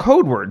are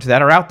code words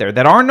that are out there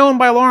that are known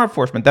by law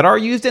enforcement that are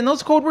used, and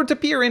those code words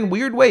appear in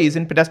weird ways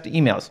in Podesta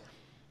emails.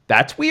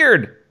 That's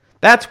weird.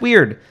 That's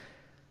weird.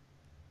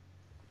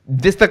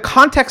 The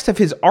context of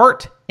his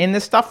art in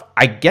this stuff,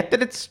 I get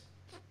that it's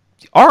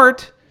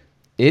art.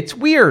 It's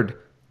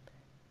weird.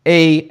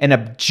 An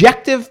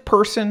objective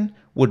person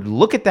would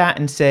look at that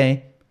and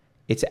say,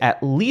 it's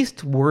at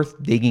least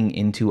worth digging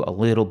into a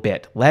little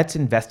bit. Let's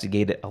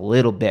investigate it a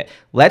little bit.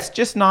 Let's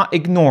just not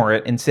ignore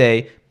it and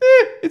say,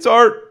 it's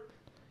art.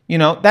 You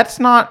know, that's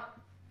not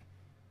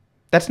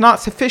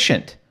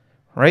sufficient,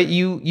 right?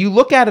 You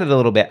look at it a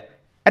little bit.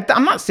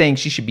 I'm not saying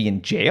she should be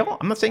in jail.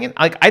 I'm not saying it,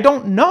 like, I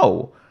don't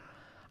know.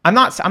 I'm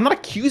not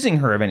accusing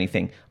her of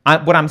anything.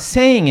 What I'm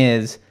saying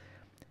is,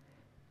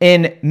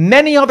 in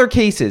many other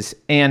cases,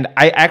 and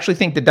I actually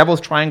think the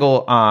Devil's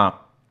Triangle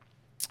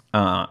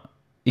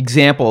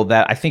example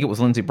that I think it was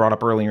Lindsay brought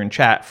up earlier in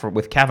chat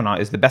with Kavanaugh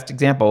is the best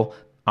example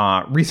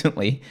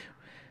recently.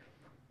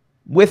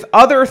 With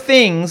other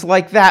things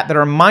like that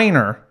are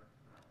minor,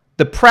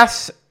 the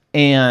press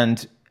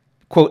and,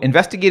 quote,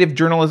 investigative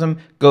journalism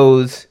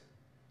goes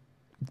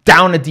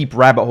down a deep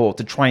rabbit hole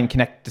to try and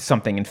connect to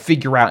something and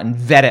figure out and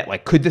vet it.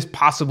 Like, could this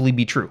possibly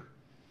be true?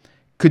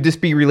 Could this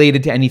be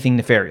related to anything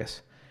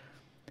nefarious?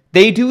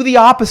 They do the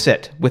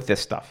opposite with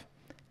this stuff.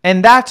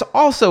 And that's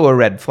also a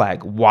red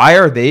flag. Why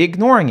are they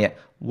ignoring it?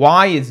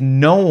 Why is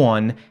no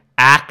one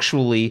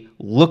actually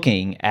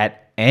looking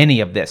at any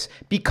of this?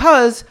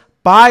 Because,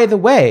 by the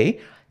way,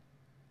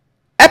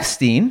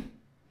 Epstein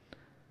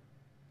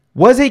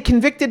was a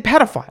convicted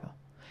pedophile.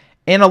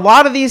 And a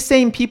lot of these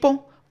same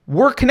people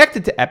were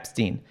connected to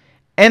Epstein.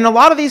 And a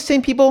lot of these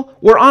same people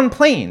were on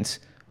planes,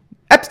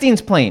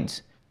 Epstein's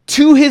planes,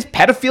 to his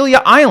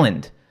pedophilia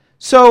island.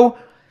 So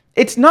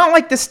it's not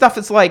like this stuff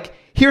is like,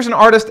 here's an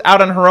artist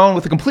out on her own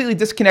with a completely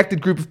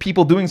disconnected group of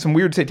people doing some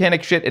weird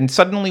satanic shit, and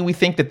suddenly we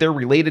think that they're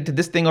related to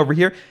this thing over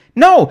here.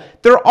 No,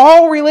 they're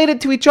all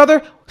related to each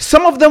other.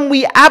 Some of them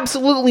we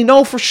absolutely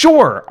know for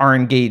sure are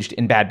engaged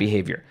in bad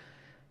behavior.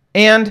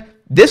 And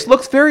this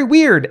looks very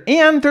weird,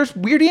 and there's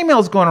weird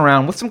emails going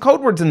around with some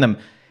code words in them.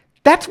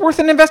 That's worth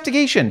an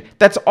investigation.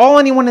 That's all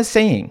anyone is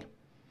saying.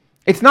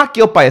 It's not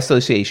guilt by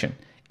association.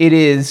 It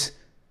is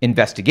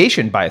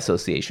investigation by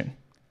association.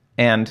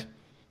 And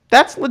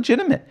that's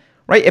legitimate,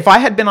 right? If I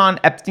had been on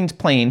Epstein's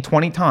plane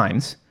 20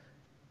 times,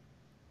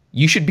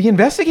 you should be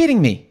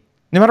investigating me,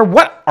 no matter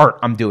what art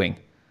I'm doing.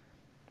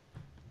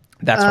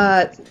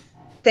 That's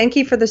Thank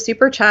you for the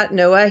super chat,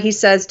 Noah. He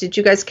says, did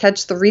you guys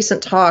catch the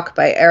recent talk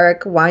by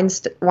Eric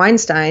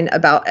Weinstein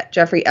about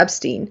Jeffrey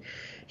Epstein?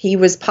 He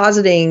was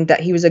positing that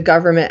he was a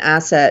government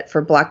asset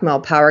for blackmail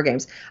power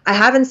games. I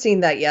haven't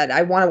seen that yet.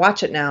 I want to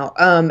watch it now.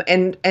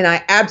 And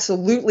I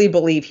absolutely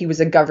believe he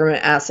was a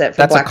government asset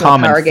for blackmail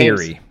power games. That's a common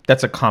theory.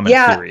 That's a common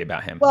theory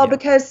about him. Well,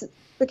 because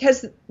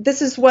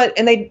this is what,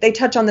 and they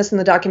touch on this in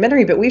the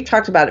documentary, but we've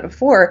talked about it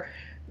before.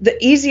 The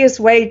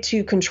easiest way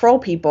to control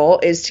people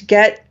is to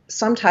get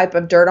some type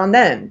of dirt on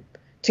them,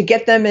 to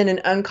get them in an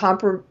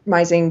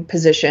uncompromising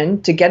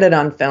position, to get it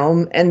on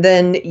film, and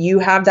then you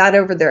have that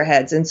over their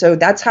heads. And so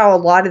that's how a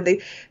lot of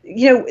they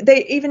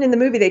even in the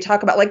movie they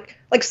talk about like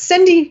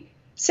Cindy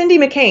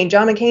McCain,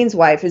 John McCain's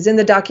wife, is in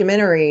the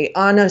documentary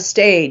on a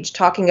stage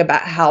talking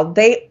about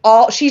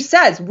how she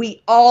says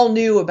we all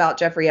knew about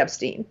Jeffrey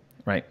Epstein.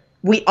 Right.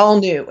 We all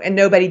knew, and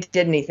nobody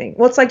did anything.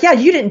 Well, it's like, yeah,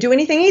 you didn't do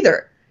anything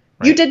either.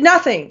 Right. You did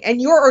nothing, and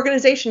your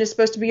organization is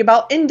supposed to be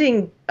about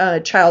ending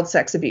child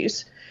sex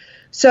abuse.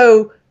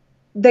 So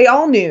they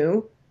all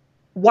knew.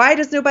 Why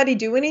does nobody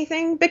do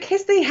anything?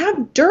 Because they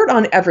have dirt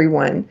on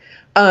everyone.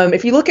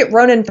 If you look at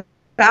Ronan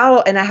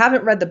Farrow, and I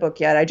haven't read the book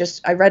yet.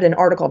 I read an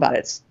article about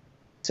it.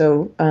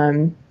 So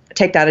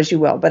take that as you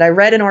will. But I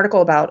read an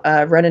article about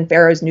Ronan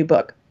Farrow's new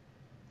book.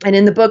 And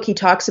in the book, he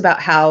talks about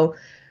how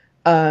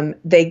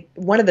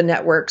one of the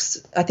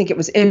networks, I think it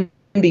was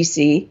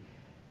NBC,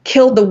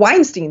 killed the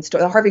Weinstein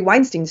story, the Harvey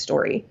Weinstein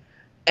story.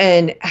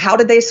 And how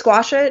did they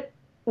squash it?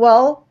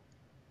 Well,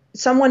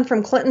 someone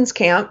from Clinton's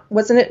camp,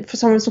 wasn't it for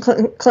someone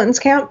from Clinton's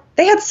camp?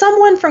 They had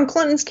someone from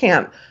Clinton's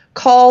camp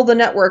call the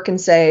network and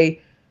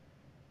say,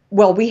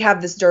 well, we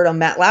have this dirt on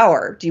Matt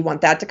Lauer. Do you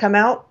want that to come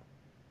out?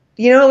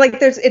 You know, like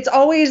it's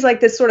always like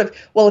this sort of,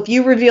 well, if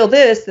you reveal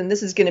this, then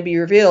this is going to be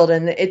revealed.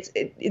 And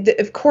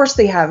of course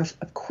they have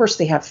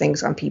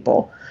things on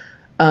people.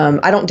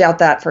 I don't doubt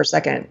that for a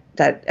second,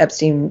 that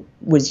Epstein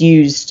was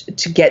used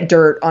to get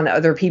dirt on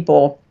other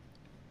people.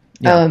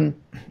 Yeah.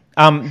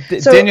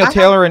 Daniel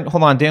Taylor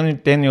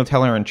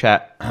in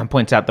chat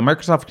points out the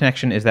Microsoft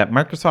connection is that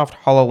Microsoft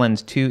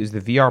HoloLens 2 is the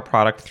VR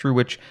product through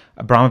which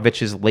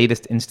Abramovich's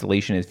latest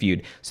installation is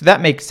viewed. So that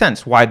makes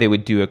sense why they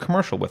would do a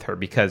commercial with her,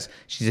 because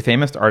she's a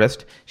famous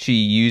artist. She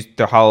used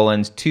the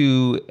HoloLens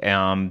 2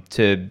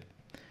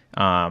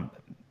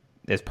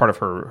 as part of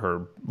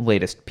her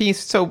latest piece.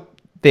 So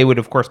they would,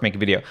 of course, make a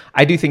video.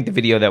 I do think the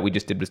video that we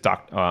just did was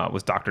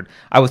doctored.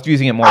 I was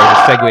using it more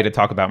as a segue to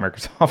talk about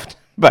Microsoft,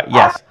 but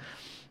yes.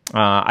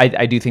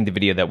 I do think the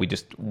video that we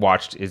just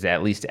watched is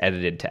at least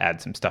edited to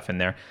add some stuff in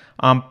there.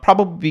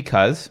 Probably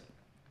because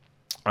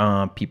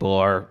people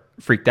are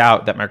freaked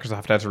out that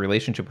Microsoft has a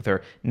relationship with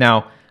her.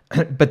 Now,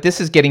 but this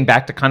is getting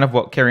back to kind of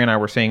what Carrie and I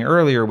were saying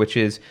earlier, which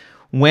is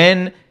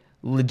when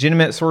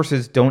legitimate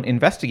sources don't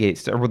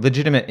investigate, or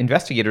legitimate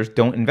investigators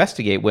don't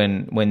investigate,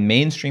 when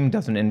mainstream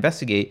doesn't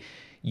investigate,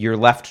 you're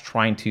left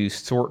trying to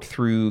sort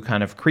through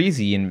kind of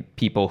crazy in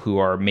people who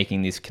are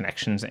making these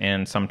connections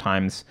and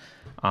sometimes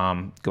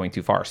going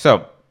too far.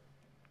 So,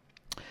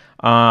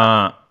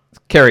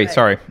 Carrie,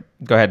 sorry,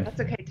 go ahead. That's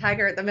okay,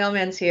 Tiger. The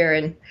mailman's here.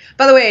 And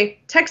by the way,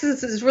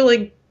 Texas is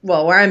really,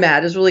 well, where I'm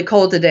at is really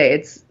cold today.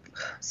 It's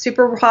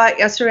super hot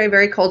yesterday,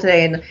 very cold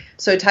today. And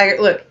so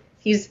Tiger, look,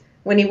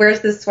 when he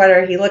wears this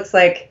sweater, he looks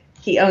like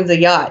he owns a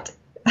yacht.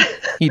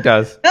 He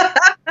does.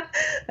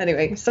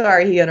 Anyway,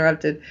 sorry, he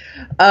interrupted.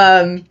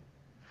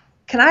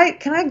 Can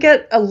I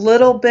get a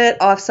little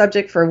bit off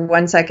subject for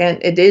 1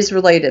 second? It is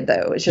related,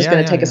 though. It's just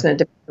going to take us in a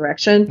different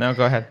direction. No,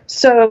 go ahead.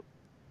 So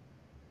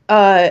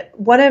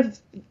one of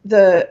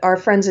our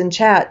friends in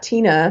chat,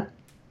 Tina,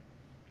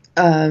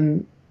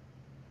 sent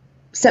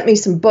me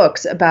some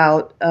books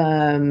about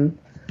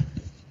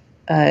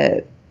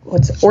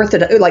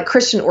like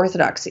Christian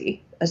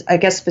Orthodoxy, I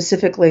guess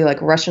specifically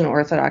like Russian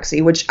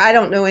Orthodoxy, which I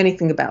don't know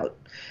anything about.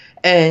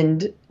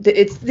 And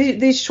it's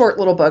these short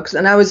little books,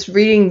 and I was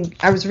reading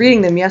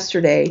them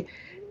yesterday,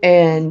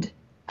 and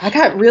I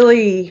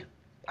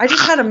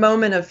just had a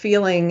moment of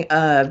feeling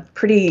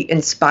pretty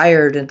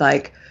inspired, and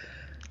like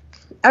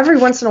every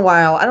once in a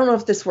while, I don't know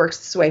if this works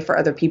this way for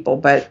other people,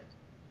 but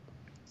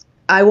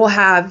I will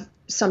have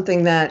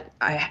something that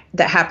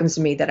happens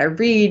to me that I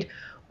read,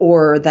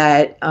 or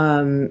that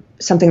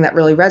something that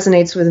really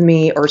resonates with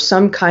me, or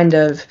some kind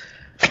of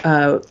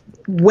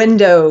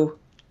window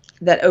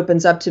that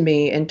opens up to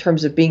me in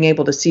terms of being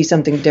able to see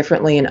something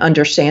differently and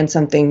understand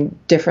something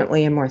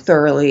differently and more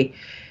thoroughly.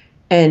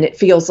 And it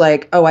feels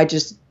like, oh, I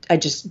just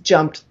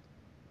jumped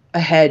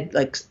ahead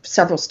like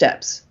several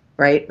steps,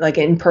 right? Like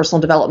in personal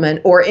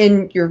development, or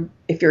if you're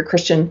a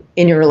Christian,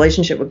 in your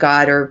relationship with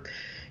God, or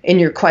in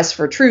your quest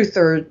for truth,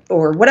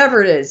 or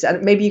whatever it is.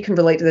 Maybe you can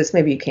relate to this,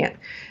 maybe you can't.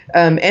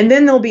 And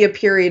then there'll be a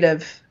period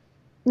of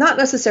not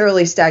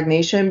necessarily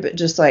stagnation, but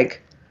just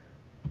like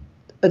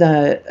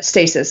the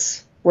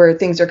stasis, where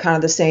things are kind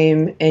of the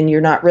same, and you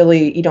don't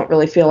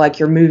really feel like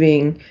you're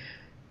moving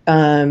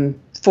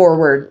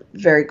forward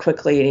very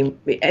quickly,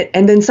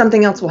 and then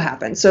something else will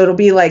happen. So it'll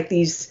be like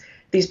these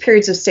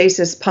periods of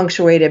stasis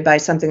punctuated by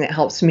something that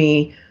helps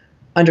me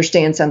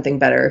understand something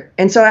better.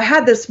 And so I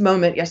had this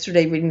moment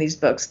yesterday reading these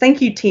books.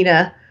 Thank you,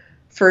 Tina,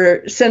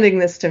 for sending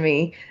this to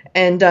me.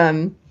 And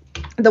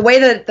the way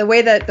that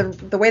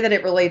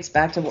it relates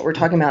back to what we're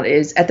talking about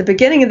is at the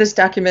beginning of this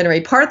documentary.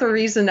 Part of the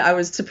reason I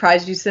was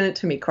surprised you sent it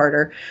to me,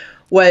 Carter,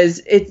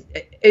 was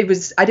it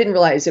was, I didn't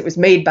realize it was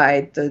made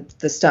by the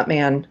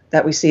stuntman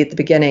that we see at the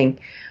beginning.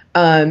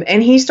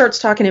 And he starts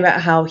talking about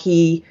how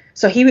he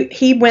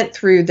went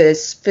through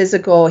this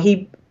physical,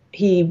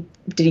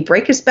 did he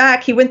break his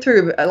back? He went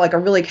through like a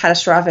really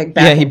catastrophic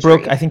back injury.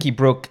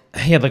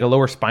 He had like a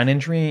lower spine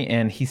injury,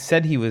 and he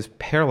said he was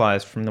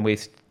paralyzed from the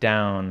waist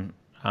down.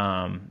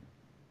 And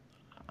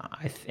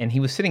he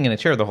was sitting in a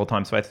chair the whole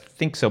time, so I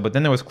think so. But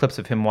then there was clips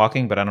of him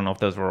walking, but I don't know if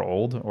those were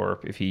old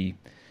or if he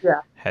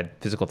had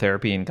physical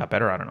therapy and got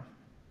better. I don't know.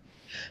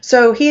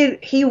 So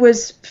he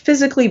was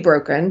physically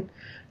broken.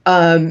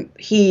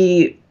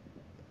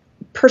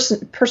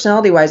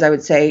 Personality-wise, I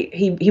would say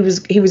he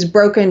was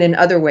broken in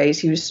other ways.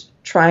 He was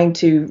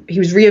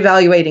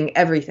reevaluating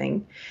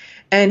everything,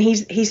 and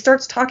he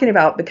starts talking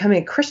about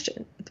becoming a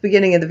Christian at the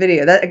beginning of the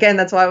video.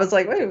 That's why I was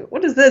like, wait,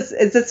 what is this?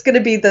 Is this going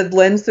to be the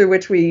lens through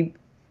which we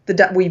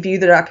view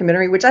the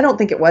documentary? Which I don't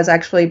think it was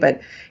actually,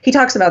 but he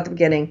talks about the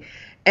beginning,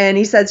 and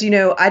he says,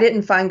 I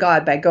didn't find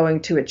God by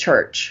going to a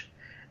church,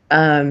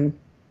 and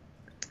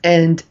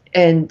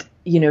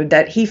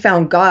that he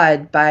found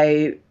God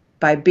by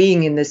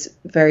being in this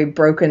very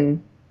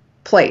broken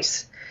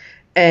place.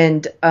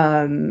 And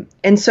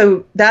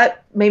so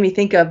that made me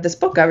think of this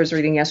book I was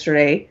reading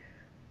yesterday,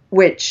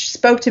 which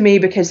spoke to me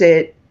because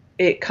it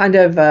kind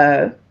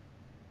of,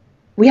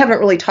 we haven't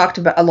really talked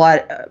about a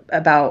lot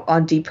about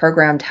on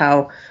Deprogrammed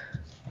how,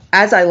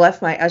 as I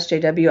left my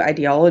SJW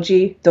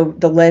ideology, the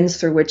lens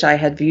through which I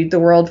had viewed the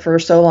world for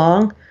so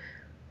long,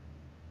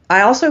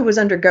 I also was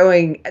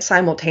undergoing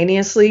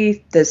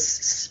simultaneously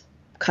this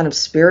kind of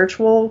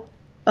spiritual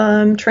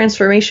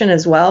transformation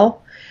as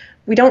well.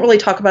 We don't really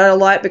talk about it a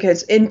lot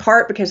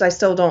because I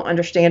still don't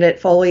understand it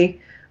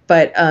fully.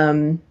 But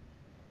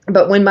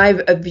when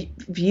my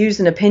views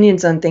and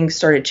opinions on things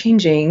started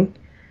changing,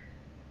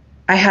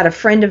 I had a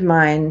friend of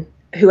mine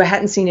who I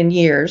hadn't seen in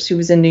years, who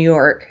was in New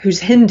York, who's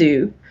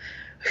Hindu,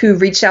 who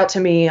reached out to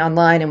me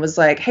online and was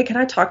like, hey, can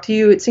I talk to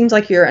you? It seems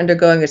like you're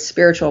undergoing a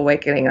spiritual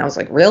awakening. And I was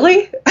like,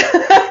 really?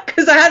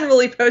 Because I hadn't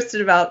really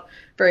posted about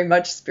very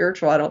much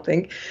spiritual, I don't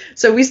think.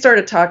 So we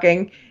started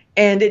talking.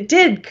 And it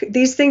did.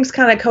 These things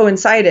kind of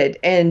coincided,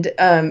 and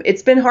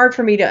it's been hard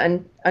for me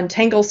to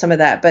untangle some of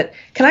that. But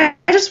can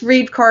I just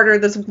read, Carter,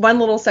 this one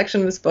little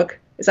section of this book?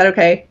 Is that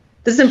okay?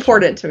 This is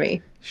important to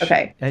me.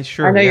 Okay.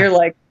 Sure. I know you're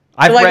like,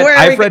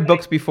 I've read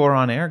books before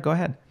on air. Go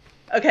ahead.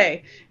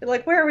 Okay. You're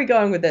like, where are we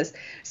going with this?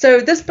 So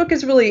this book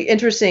is really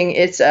interesting.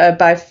 It's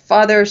by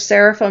Father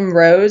Seraphim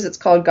Rose. It's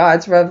called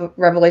God's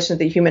Revelation of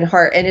the Human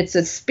Heart, and it's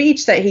a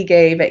speech that he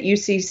gave at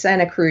UC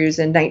Santa Cruz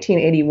in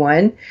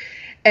 1981.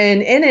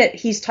 And in it,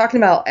 he's talking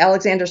about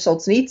Alexander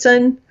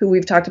Solzhenitsyn, who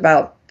we've talked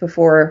about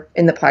before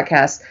in the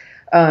podcast.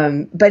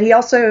 But he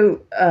also,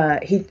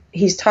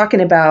 he's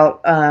talking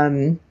about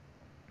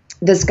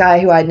this guy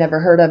who I'd never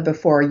heard of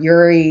before,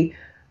 Yuri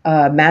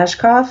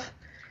Mashkov.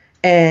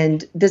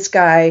 And this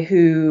guy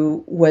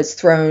who was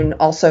thrown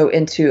also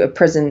into a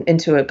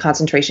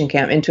concentration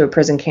camp, into a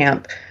prison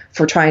camp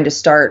for trying to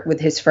start with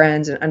his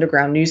friends an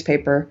underground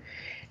newspaper.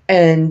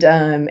 And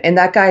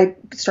that guy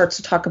starts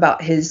to talk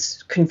about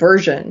his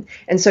conversion.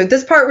 And so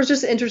this part was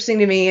just interesting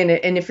to me.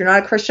 And if you're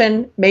not a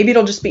Christian, maybe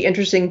it'll just be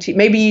interesting to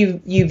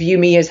maybe you view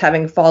me as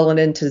having fallen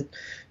into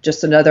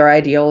just another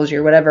ideology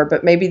or whatever,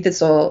 but maybe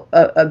this will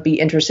be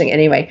interesting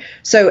anyway.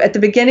 So at the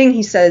beginning,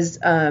 he says,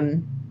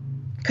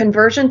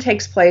 conversion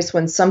takes place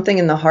when something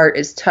in the heart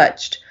is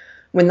touched,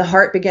 when the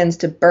heart begins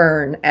to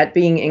burn at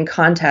being in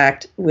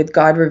contact with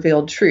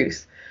God-revealed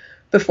truth.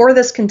 Before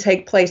this can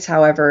take place,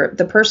 however,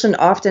 the person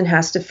often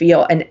has to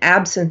feel an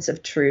absence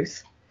of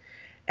truth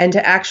and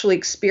to actually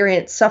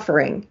experience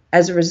suffering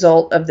as a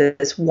result of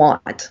this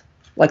want,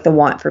 like the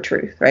want for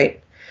truth,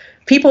 right?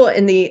 People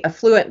in the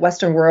affluent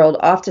Western world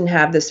often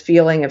have this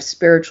feeling of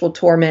spiritual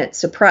torment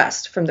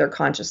suppressed from their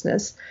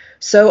consciousness.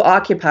 So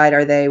occupied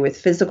are they with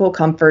physical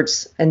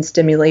comforts and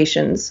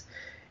stimulations.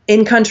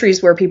 In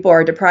countries where people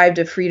are deprived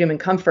of freedom and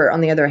comfort,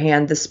 on the other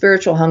hand, the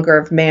spiritual hunger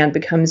of man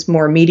becomes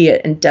more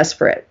immediate and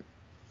desperate.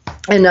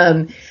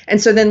 And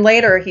so then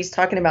later he's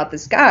talking about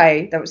this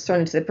guy that was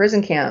thrown into the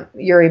prison camp,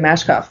 Yuri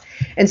Mashkov.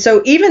 And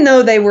so even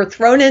though they were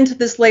thrown into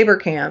this labor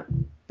camp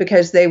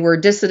because they were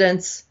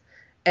dissidents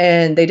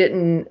and they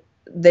didn't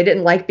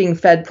like being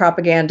fed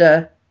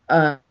propaganda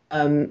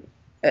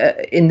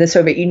in the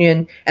Soviet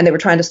Union, and they were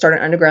trying to start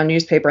an underground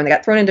newspaper, and they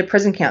got thrown into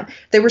prison camp,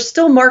 they were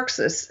still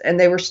Marxists, and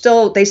they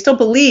still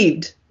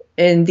believed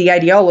in the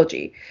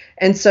ideology.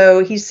 And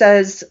so he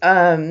says,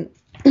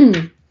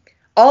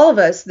 all of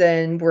us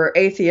then were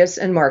atheists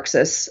and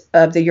Marxists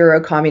of the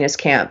Euro-communist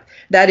camp.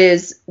 That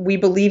is, we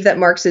believe that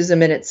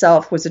Marxism in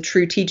itself was a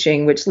true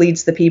teaching which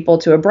leads the people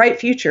to a bright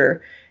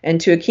future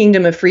and to a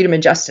kingdom of freedom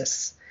and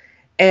justice.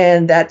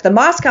 and that the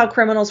Moscow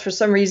criminals, for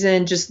some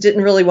reason, just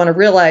didn't really want to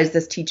realize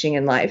this teaching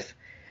in life.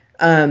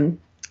 In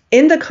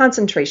the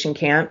concentration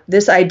camp,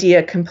 this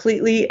idea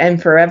completely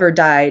and forever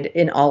died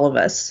in all of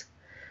us.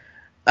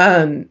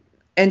 And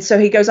so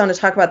he goes on to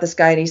talk about this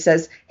guy, and he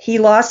says he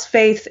lost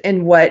faith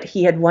in what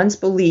he had once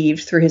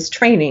believed through his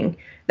training,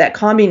 that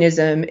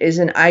communism is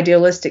an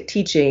idealistic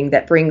teaching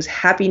that brings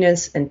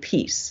happiness and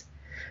peace.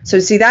 So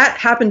see, that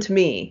happened to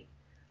me.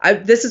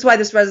 This is why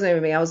this resonated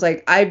with me. I was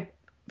like,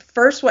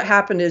 first what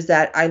happened is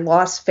that I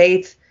lost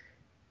faith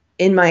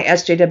in my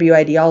SJW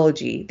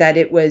ideology,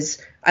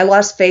 I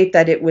lost faith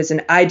that it was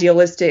an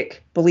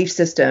idealistic belief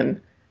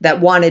system that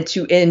wanted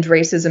to end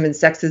racism and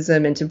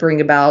sexism and to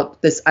bring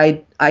about this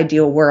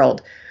ideal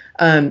world.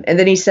 And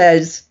then he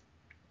says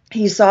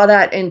he saw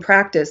that in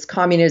practice,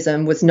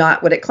 communism was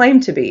not what it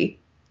claimed to be.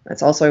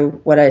 That's also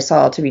what I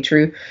saw to be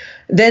true.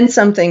 Then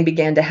something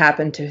began to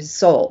happen to his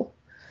soul,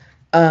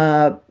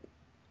 et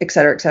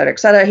cetera, et cetera, et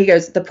cetera. He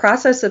goes, the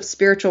process of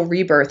spiritual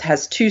rebirth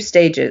has 2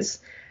 stages.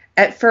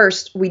 At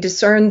first, we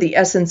discern the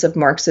essence of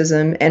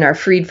Marxism and are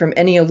freed from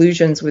any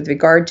illusions with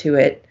regard to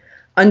it.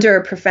 Under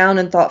a profound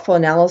and thoughtful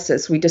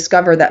analysis, we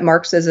discover that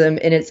Marxism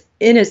in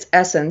its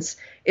essence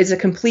is a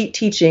complete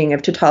teaching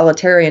of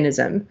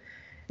totalitarianism,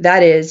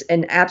 that is,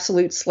 an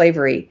absolute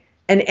slavery,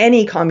 and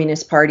any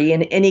communist party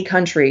in any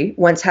country,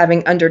 once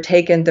having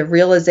undertaken the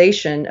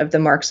realization of the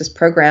Marxist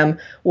program,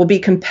 will be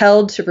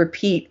compelled to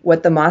repeat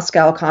what the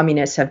Moscow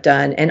communists have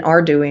done and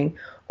are doing,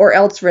 or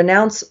else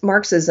renounce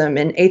Marxism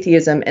and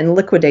atheism and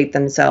liquidate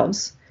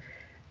themselves.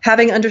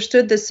 Having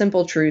understood this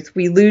simple truth,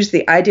 we lose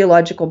the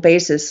ideological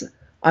basis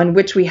on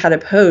which we had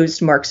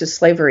opposed Marxist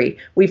slavery.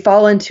 We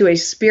fall into a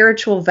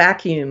spiritual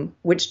vacuum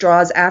which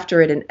draws after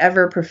it an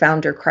ever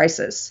profounder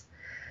crisis.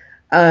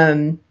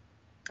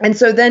 And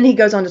so then he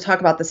goes on to talk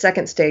about the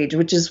second stage,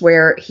 which is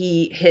where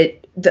he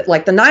hit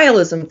the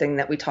nihilism thing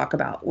that we talk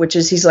about, which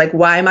is he's like,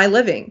 why am I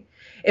living?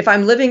 If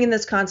I'm living in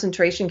this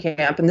concentration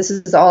camp and this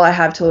is all I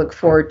have to look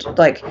forward to,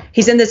 like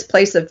he's in this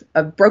place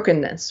of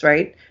brokenness,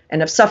 right?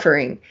 And of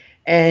suffering.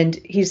 And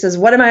he says,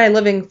 what am I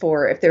living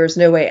for if there is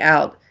no way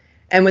out?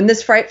 And when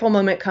this frightful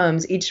moment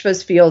comes, each of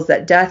us feels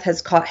that death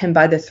has caught him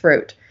by the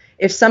throat.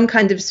 If some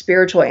kind of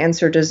spiritual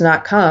answer does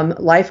not come,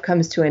 life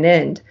comes to an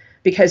end.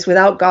 Because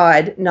without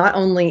God, not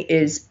only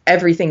is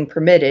everything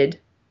permitted,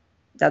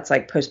 that's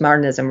like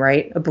postmodernism,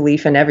 right? A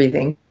belief in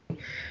everything.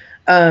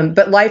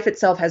 But life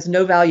itself has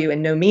no value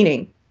and no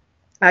meaning.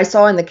 I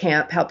saw in the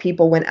camp how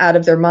people went out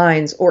of their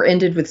minds or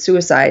ended with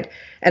suicide.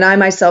 And I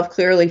myself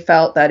clearly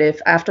felt that if,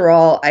 after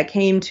all, I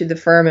came to the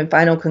firm and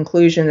final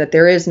conclusion that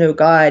there is no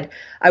God,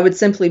 I would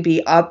simply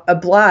be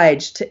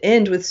obliged to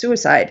end with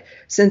suicide,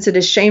 since it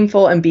is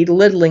shameful and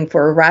belittling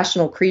for a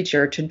rational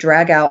creature to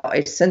drag out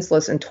a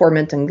senseless and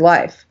tormenting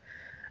life.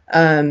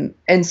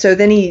 And so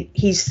then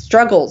he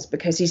struggles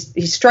because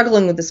he's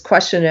struggling with this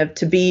question of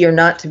to be or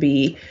not to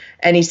be.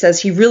 And he says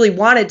he really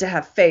wanted to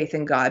have faith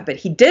in God, but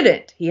he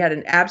didn't. He had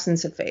an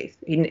absence of faith.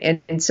 And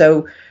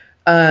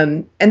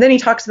then he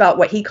talks about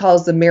what he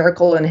calls the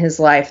miracle in his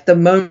life, the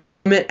moment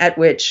at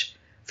which,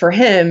 for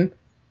him,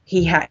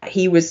 he had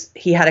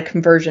a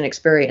conversion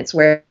experience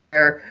where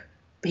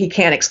he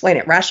can't explain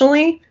it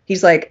rationally.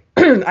 He's like,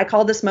 I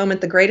call this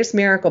moment the greatest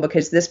miracle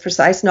because this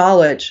precise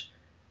knowledge.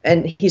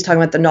 And he's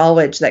talking about the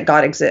knowledge that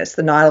God exists,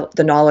 the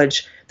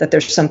knowledge that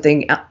there's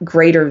something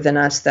greater than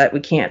us that we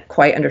can't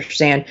quite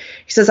understand.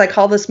 He says, I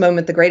call this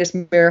moment the greatest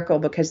miracle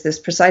because this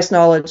precise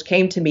knowledge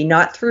came to me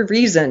not through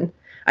reason,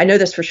 I know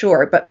this for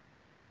sure, but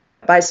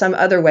by some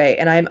other way,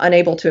 and I am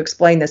unable to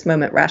explain this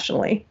moment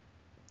rationally.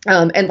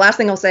 And last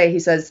thing I'll say, he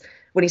says,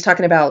 when he's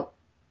talking about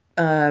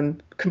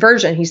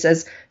conversion, he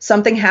says,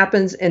 something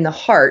happens in the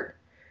heart.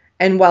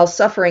 And while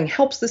suffering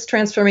helps this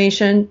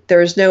transformation,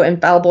 there is no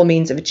infallible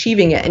means of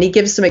achieving it. And he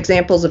gives some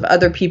examples of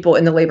other people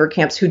in the labor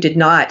camps who did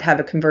not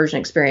have a conversion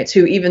experience,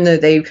 who, even though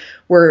they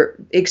were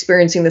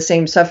experiencing the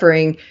same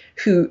suffering,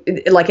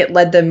 it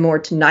led them more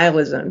to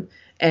nihilism.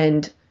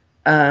 Anyway,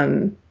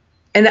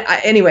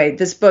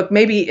 this book,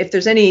 maybe if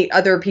there's any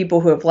other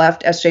people who have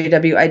left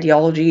SJW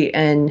ideology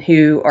and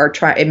who are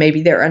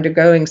maybe they're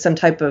undergoing some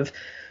type of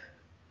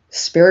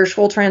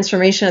spiritual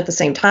transformation at the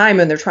same time,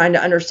 and they're trying to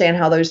understand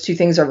how those two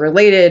things are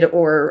related,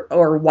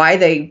 or why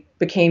they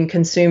became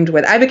consumed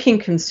with. I became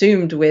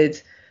consumed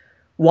with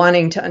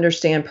wanting to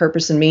understand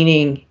purpose and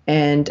meaning,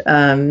 and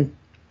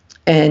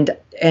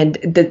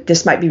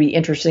this might be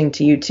interesting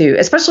to you too,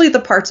 especially the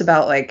parts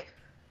about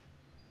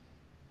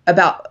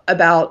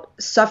about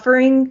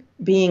suffering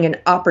being an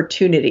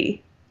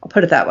opportunity. I'll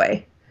put it that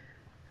way.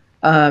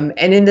 And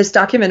in this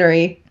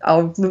documentary,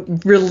 I'll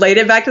relate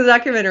it back to the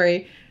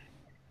documentary.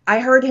 I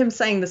heard him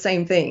saying the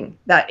same thing,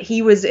 that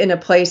he was in a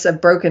place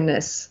of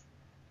brokenness,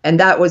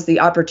 and that was the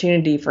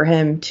opportunity for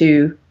him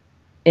to,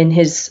 in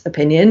his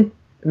opinion,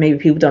 maybe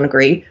people don't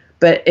agree,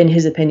 but in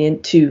his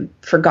opinion,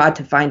 for God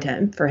to find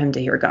him, for him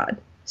to hear God.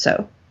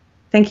 So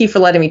thank you for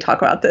letting me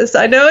talk about this.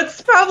 I know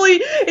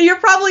you're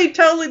probably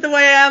totally the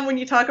way I am when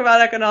you talk about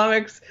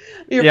economics.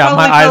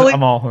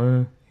 I'm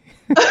all.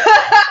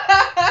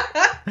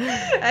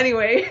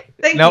 Anyway,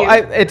 thank No, you.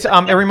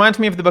 it reminds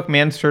me of the book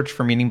Man's Search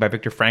for Meaning by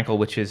Viktor Frankl,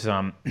 which is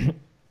I haven't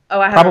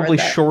probably read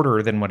that.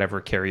 shorter than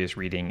whatever Carrie is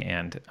reading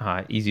and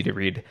easy to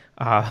read.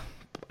 I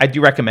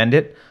do recommend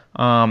it.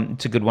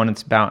 It's a good one.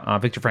 It's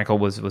about Viktor Frankl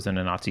was in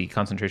a Nazi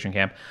concentration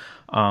camp.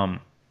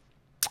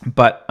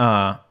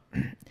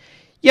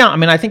 Yeah, I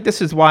mean, I think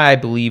this is why I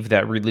believe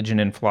that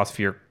religion and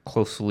philosophy are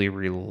closely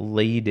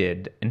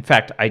related. In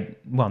fact,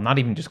 not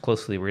even just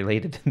closely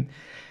related.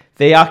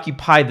 They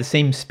occupy the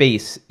same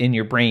space in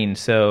your brain,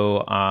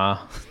 so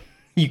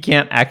you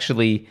can't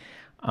actually.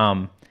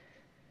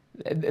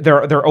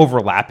 They're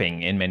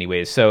overlapping in many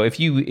ways. So if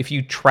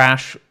you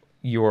trash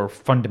your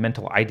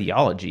fundamental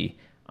ideology,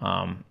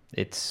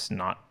 it's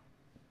not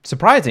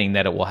surprising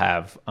that it will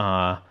have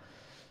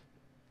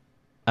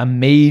a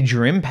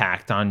major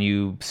impact on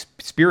you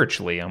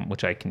spiritually,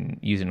 which I can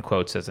use in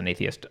quotes as an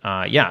atheist.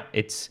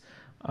 It's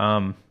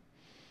and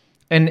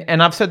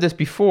I've said this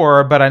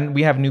before, but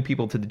we have new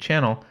people to the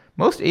channel.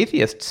 Most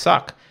atheists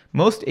suck.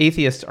 Most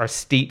atheists are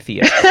state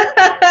theists,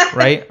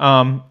 right?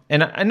 I'm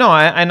an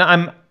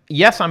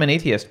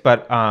atheist,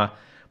 but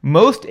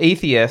most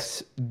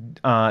atheists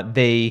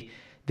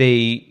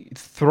they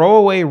throw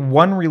away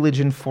one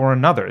religion for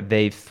another.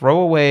 They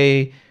throw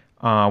away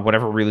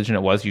whatever religion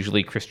it was,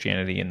 usually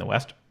Christianity in the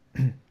West.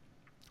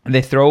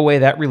 They throw away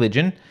that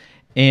religion,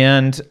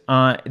 and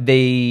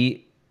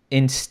they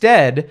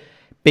instead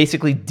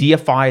basically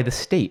deify the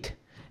state,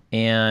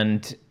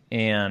 and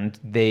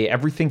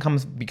everything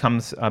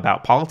becomes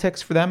about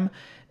politics for them,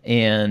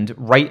 and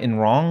right and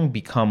wrong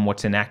become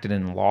what's enacted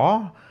in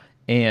law,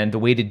 and the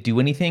way to do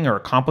anything or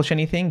accomplish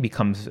anything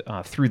becomes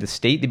through the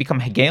state. They become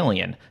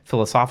Hegelian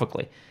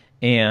philosophically,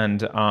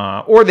 and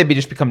or they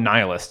just become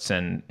nihilists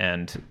and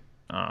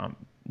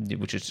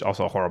which is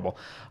also horrible.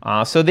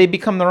 So they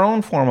become their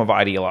own form of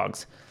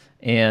ideologues.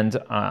 And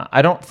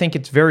I don't think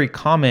it's very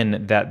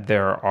common that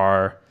there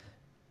are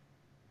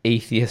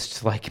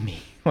atheists like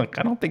me. Like,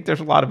 I don't think there's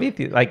a lot of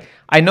atheists. Like,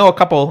 I know a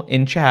couple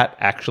in chat,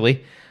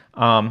 actually.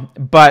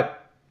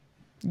 But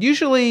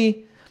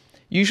usually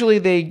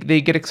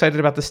they get excited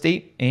about the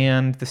state,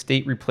 and the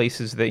state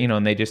replaces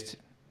and they just,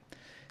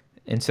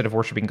 instead of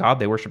worshiping God,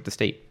 they worship the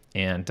state.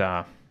 And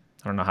I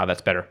don't know how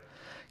that's better.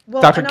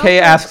 Well, Dr. K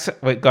asks,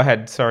 wait, go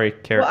ahead. Sorry,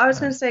 Carrie. Well, I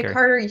was going to say, Carrie.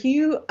 Carter,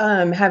 you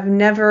have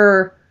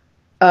never,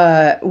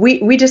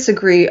 we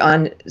disagree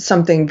on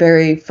something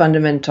very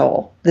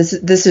fundamental.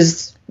 This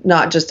is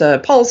not just a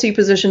policy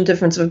position,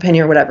 difference of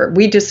opinion or whatever.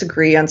 We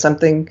disagree on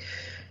something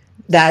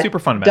that super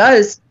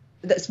fundamental.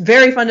 That's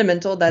very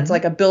fundamental. That's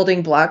like a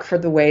building block for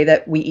the way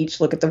that we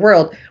each look at the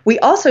world. We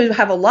also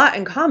have a lot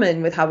in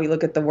common with how we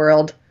look at the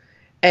world.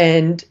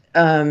 And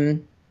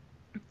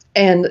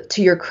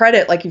to your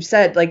credit, like you've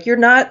said, like, you're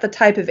not the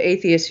type of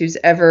atheist who's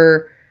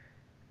ever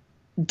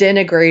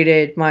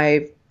denigrated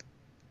my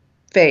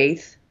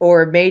faith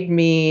or made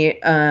me,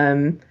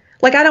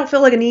 like, I don't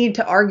feel like a need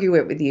to argue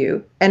it with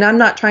you. And I'm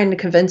not trying to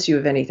convince you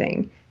of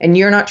anything. And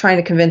you're not trying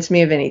to convince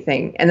me of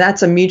anything. And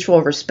that's a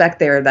mutual respect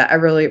there that I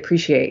really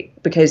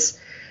appreciate, because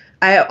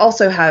I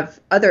also have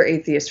other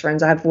atheist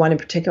friends. I have one in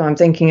particular I'm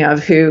thinking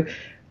of who,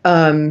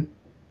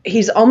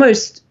 he's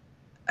almost,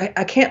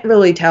 I can't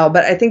really tell,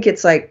 but I think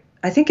it's like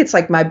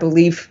my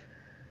belief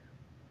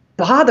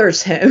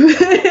bothers him.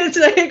 It's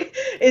like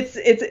it's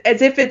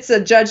as if it's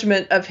a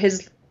judgment of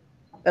his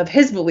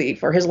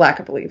belief or his lack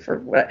of belief or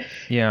what.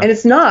 Yeah. And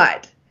it's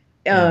not.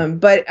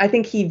 But I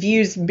think he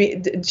views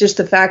just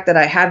the fact that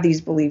I have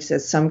these beliefs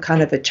as some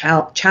kind of a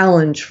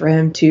challenge for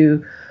him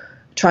to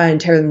try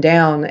and tear them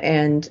down.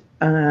 And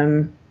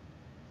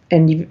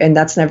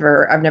that's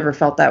I've never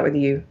felt that with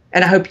you.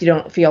 And I hope you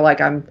don't feel like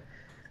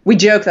we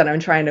joke that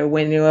I'm trying to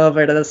win you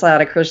over to the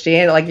side of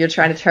Christianity, like you're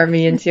trying to turn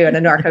me into an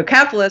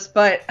anarcho-capitalist,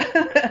 but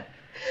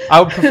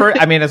I would prefer,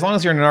 as long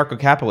as you're an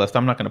anarcho-capitalist,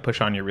 I'm not going to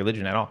push on your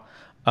religion at all.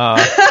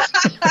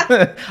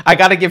 I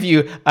got to give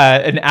you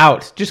an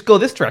out. Just go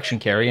this direction,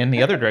 Carrie, and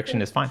the other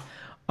direction is fine.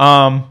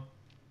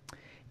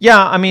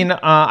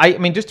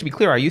 Just to be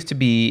clear, I used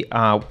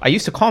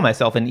to call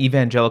myself an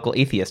evangelical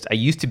atheist. I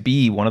used to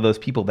be one of those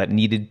people that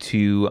needed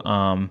to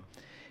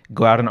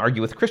go out and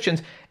argue with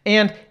Christians.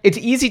 And it's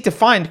easy to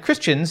find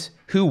Christians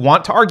who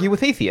want to argue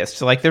with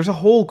atheists. Like, there's a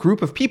whole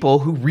group of people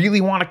who really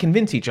want to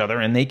convince each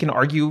other, and they can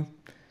argue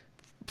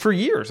for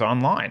years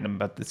online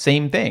about the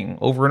same thing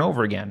over and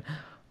over again.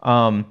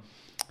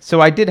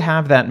 So I did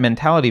have that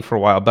mentality for a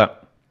while,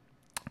 but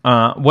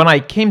what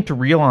I came to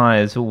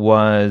realize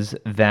was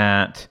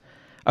that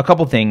a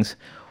couple things.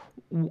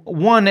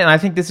 One, and I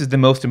think this is the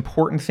most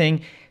important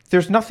thing,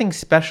 there's nothing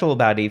special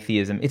about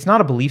atheism. It's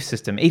not a belief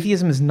system.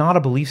 Atheism is not a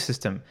belief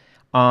system.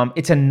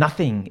 It's a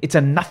nothing. It's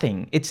a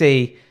nothing. It's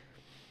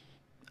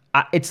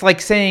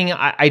like saying,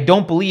 I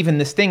don't believe in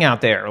this thing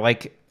out there.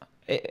 Like,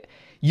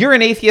 you're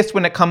an atheist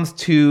when it comes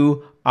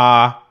to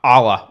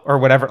Allah or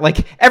whatever.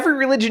 Like, every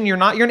religion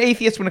you're an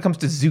atheist when it comes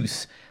to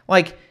Zeus.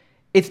 Like,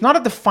 it's not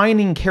a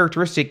defining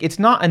characteristic. It's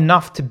not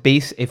enough to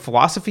base a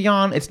philosophy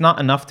on. It's not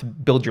enough to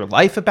build your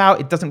life about.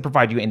 It doesn't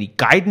provide you any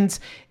guidance.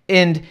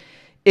 And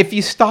if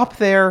you stop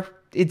there,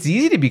 it's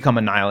easy to become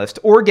a nihilist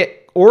or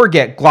get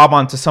get glob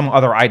onto some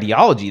other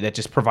ideology that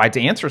just provides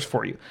answers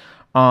for you.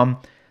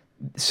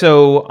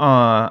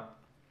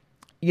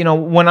 You know,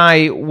 when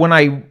I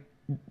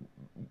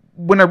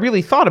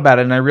really thought about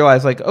it and I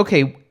realized, like,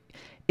 okay,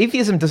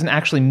 atheism doesn't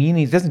actually mean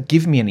it doesn't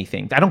give me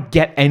anything. I don't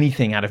get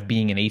anything out of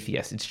being an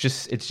atheist. It's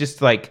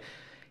just like,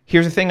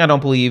 here's a thing I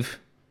don't believe.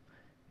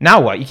 Now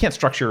what? You can't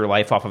structure your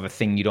life off of a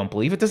thing you don't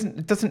believe.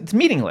 It's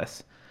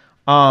meaningless.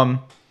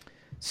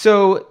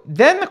 So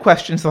then the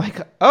question's like,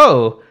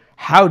 oh,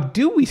 how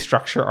do we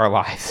structure our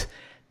lives?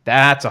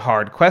 That's a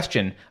hard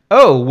question.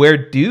 Oh, where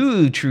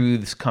do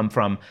truths come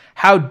from?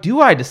 How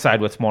do I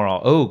decide what's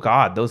moral? Oh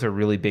God, those are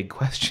really big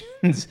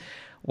questions.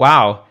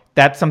 Wow,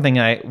 that's something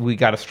we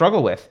got to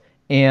struggle with.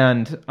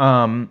 And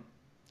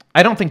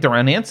I don't think they're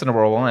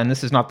unanswerable, and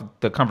this is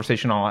not the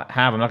conversation I'll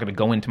have. I'm not going to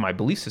go into my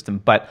belief system,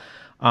 but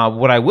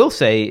what I will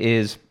say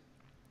is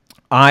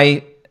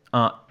a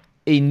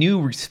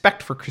new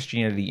respect for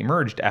Christianity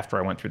emerged after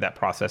I went through that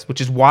process,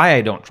 which is why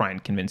I don't try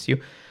and convince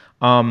you.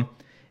 And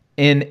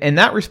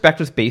that respect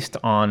was based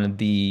on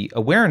the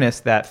awareness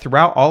that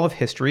throughout all of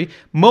history,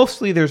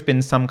 mostly there's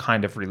been some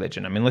kind of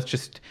religion. I mean, let's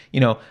just,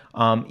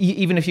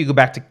 even if you go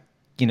back to,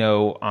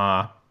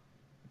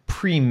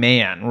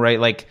 pre-man,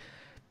 right? Like,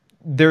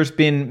 there's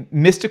been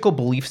mystical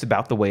beliefs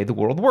about the way the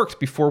world works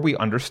before we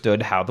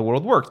understood how the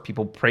world works.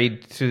 People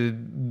prayed to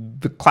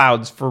the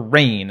clouds for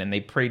rain, and they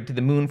prayed to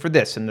the moon for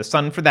this and the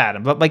sun for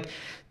that. But like,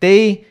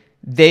 they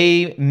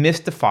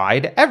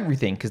mystified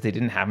everything because they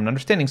didn't have an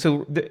understanding.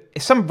 So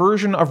some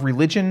version of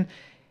religion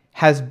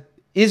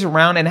is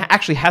around and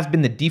actually has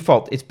been the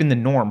default. It's been the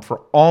norm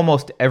for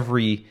almost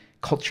every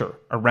culture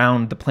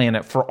around the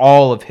planet for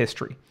all of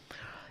history.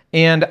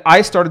 And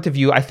I started to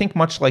view, I think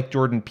much like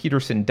Jordan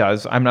Peterson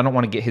does, I don't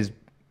want to get his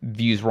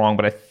views wrong,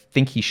 but I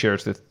think he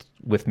shares this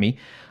with me.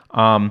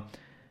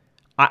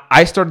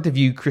 I started to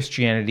view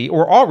Christianity,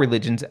 or all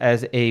religions,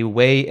 as a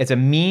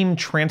meme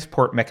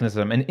transport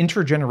mechanism, an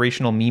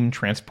intergenerational meme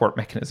transport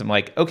mechanism.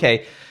 Like,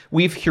 okay,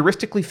 we've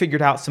heuristically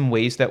figured out some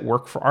ways that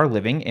work for our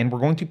living, and we're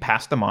going to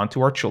pass them on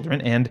to our children,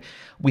 and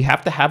we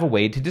have to have a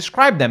way to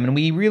describe them. And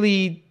we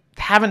really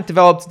haven't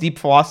developed deep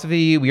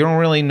philosophy. We don't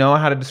really know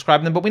how to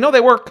describe them, but we know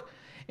they work.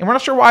 And we're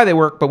not sure why they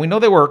work, but we know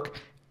they work.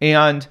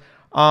 And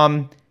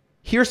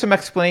here's some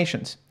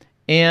explanations.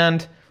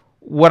 And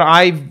what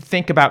I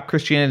think about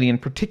Christianity in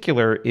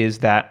particular is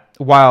that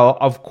while,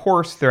 of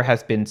course, there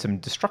has been some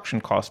destruction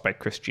caused by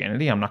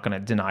Christianity, I'm not going to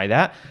deny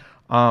that.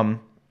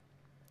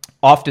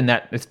 Often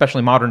that,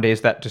 especially modern days,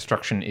 that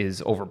destruction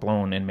is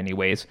overblown in many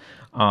ways.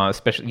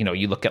 Especially,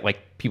 you look at,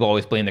 like, people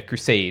always blame the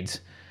Crusades,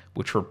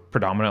 which were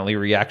predominantly a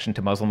reaction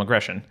to Muslim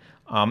aggression.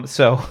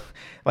 So,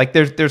 like,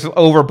 there's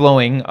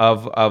overblowing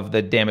of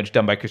the damage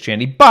done by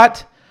Christianity,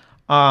 but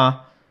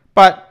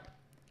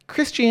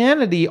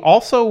Christianity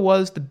also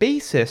was the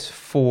basis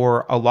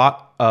for a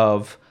lot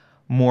of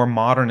more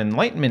modern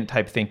Enlightenment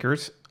type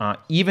thinkers,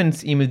 even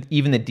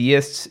the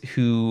deists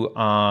who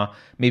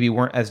maybe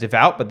weren't as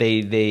devout, but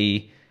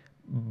they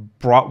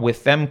brought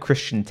with them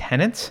Christian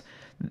tenets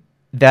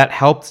that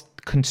helped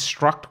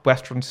construct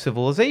Western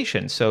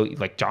civilization. So,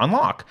 like John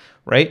Locke,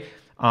 right?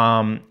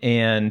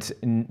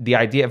 And the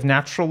idea of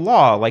natural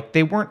law, like,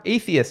 they weren't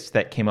atheists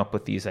that came up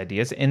with these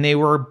ideas, and they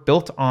were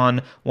built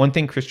on one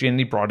thing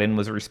Christianity brought in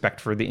was a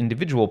respect for the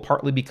individual,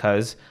 partly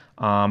because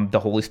the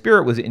Holy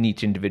Spirit was in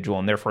each individual,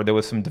 and therefore there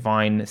was some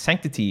divine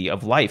sanctity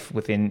of life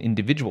within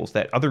individuals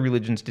that other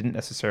religions didn't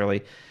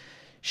necessarily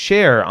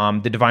share.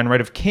 The divine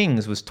right of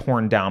kings was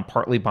torn down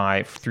partly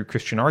through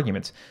Christian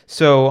arguments.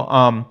 So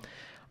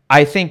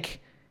I think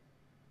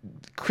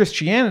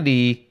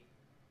Christianity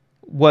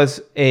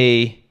was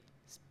a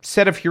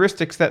set of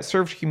heuristics that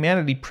served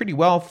humanity pretty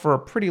well for a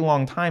pretty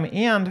long time.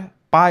 And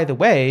by the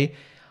way,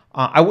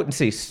 I wouldn't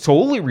say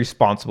solely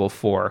responsible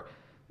for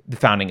the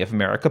founding of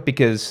America,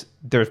 because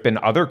there's been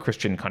other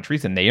Christian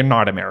countries and they are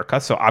not America.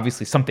 So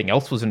obviously something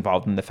else was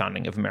involved in the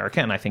founding of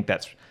America. And I think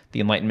that's the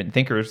Enlightenment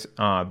thinkers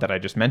that I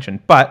just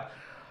mentioned, but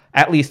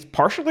at least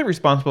partially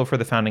responsible for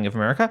the founding of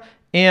America.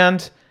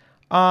 And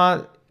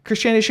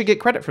Christianity should get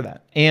credit for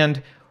that.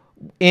 And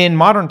in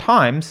modern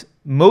times,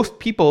 most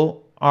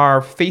people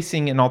are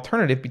facing an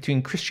alternative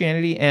between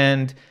Christianity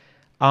and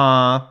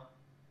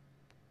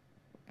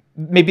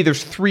maybe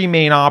there's three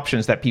main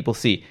options that people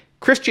see.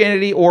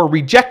 Christianity, or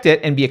reject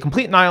it and be a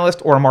complete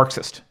nihilist, or a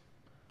Marxist.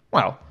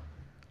 Well,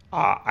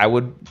 I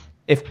would,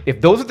 if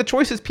those are the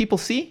choices people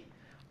see,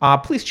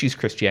 please choose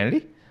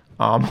Christianity.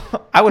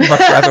 I would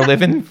much rather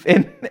live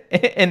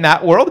in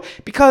that world,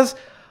 because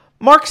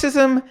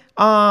Marxism,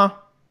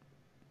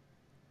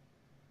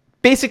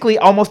 basically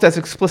almost as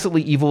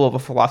explicitly evil of a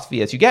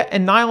philosophy as you get,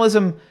 and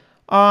nihilism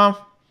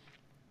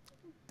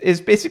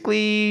is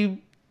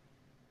basically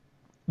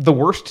the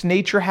worst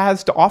nature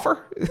has to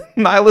offer.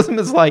 Nihilism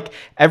is like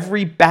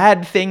every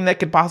bad thing that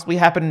could possibly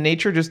happen in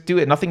nature, just do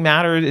it. Nothing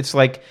matters. It's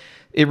like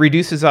it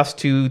reduces us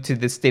to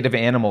the state of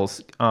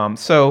animals.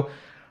 So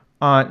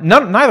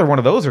neither one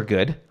of those are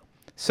good.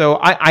 So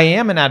I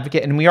am an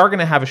advocate, and we are going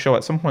to have a show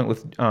at some point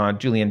with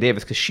Julianne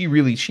Davis, because she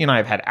and I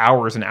have had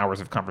hours and hours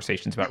of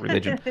conversations about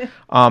religion.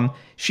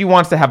 She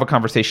wants to have a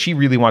conversation. She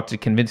really wants to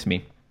convince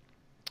me.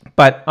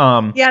 But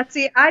yeah,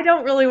 see, I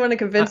don't really want to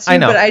convince you, I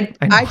know, but I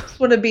just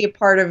want to be a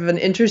part of an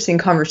interesting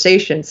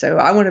conversation. So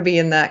I want to be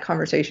in that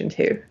conversation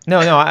too. No,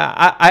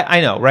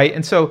 I know, right?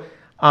 And so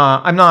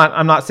I'm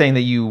not saying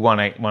that you want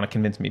to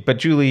convince me, but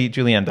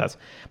Julianne does.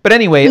 But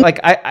anyway,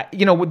 like I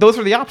those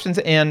are the options,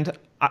 and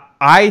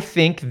I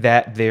think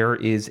that there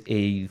is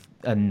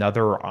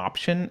another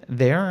option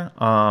there.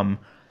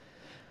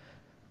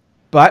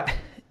 But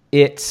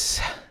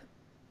it's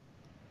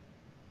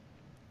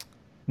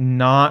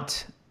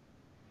not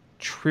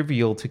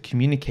trivial to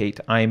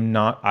communicate.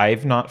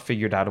 I've not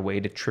figured out a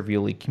way to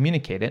trivially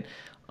communicate it.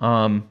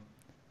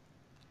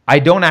 I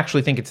don't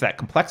actually think it's that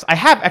complex.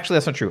 Actually,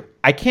 that's not true.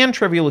 I can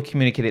trivially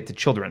communicate it to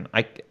children.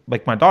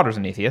 Like my daughter's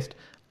an atheist,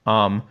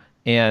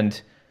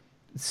 and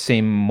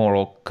same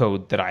moral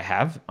code that I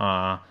have,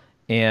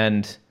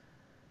 and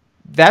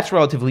that's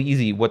relatively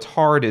easy. What's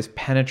hard is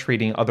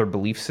penetrating other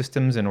belief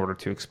systems in order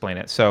to explain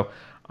it. So,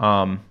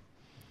 but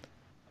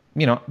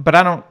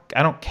I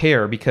don't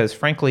care, because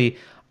frankly,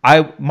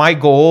 my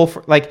goal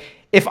for, like,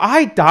 if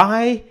I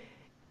die,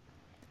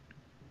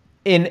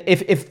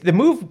 if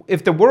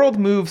the world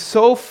moves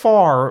so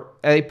far,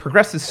 it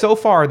progresses so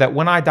far that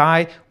when I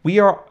die,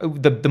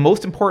 the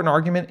most important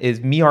argument is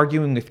me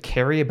arguing with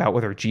Carrie about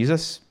whether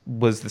Jesus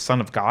was the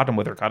Son of God and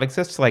whether God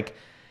exists. Like,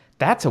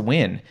 that's a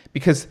win,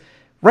 because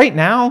right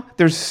now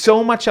there's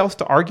so much else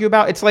to argue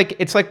about. It's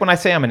like when I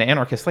say I'm an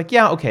anarchist. Like,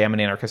 yeah, okay, I'm an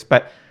anarchist,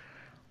 but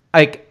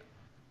like,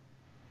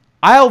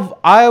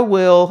 I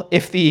will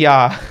if the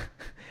I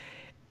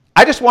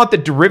just want the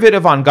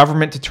derivative on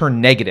government to turn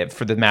negative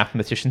for the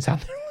mathematicians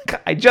out there.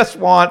 I just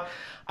want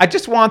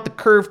the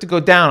curve to go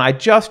down. I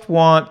just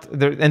want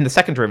and the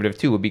second derivative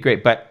too would be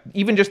great, but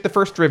even just the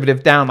first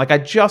derivative down. Like, I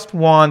just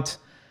want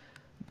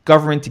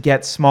government to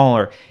get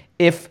smaller.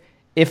 If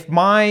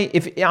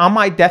on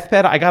my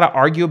deathbed I got to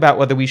argue about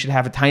whether we should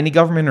have a tiny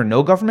government or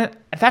no government,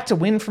 that's a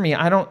win for me.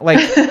 I don't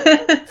like.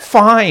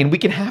 Fine, we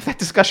can have that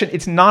discussion.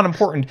 It's not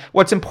important.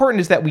 What's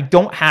important is that we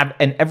don't have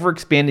an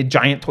ever-expanded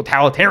giant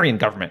totalitarian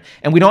government,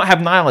 and we don't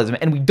have nihilism,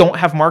 and we don't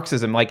have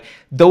Marxism. Like,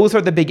 those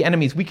are the big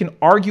enemies. We can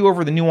argue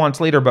over the nuance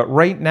later, but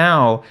right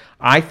now,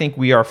 I think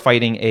we are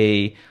fighting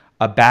a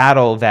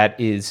battle that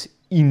is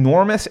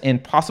enormous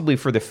and possibly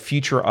for the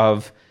future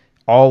of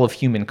all of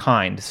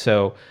humankind.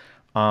 So,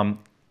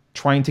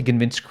 trying to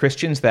convince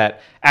Christians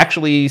that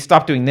actually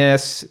stop doing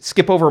this,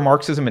 skip over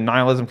Marxism and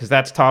nihilism because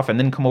that's tough, and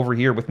then come over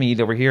here with me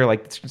over here,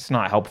 like, it's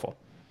not helpful.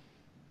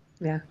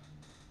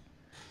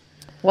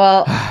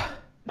 Well,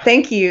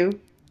 thank you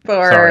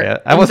for Sorry,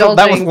 that was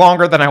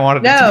longer than I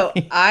wanted it to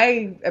be. No,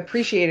 I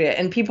appreciate it,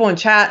 and people in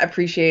chat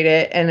appreciate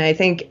it, and I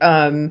think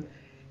some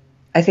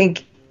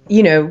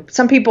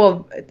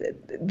people,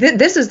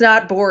 this is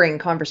not boring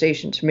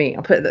conversation to me.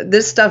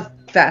 This stuff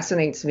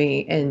fascinates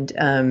me,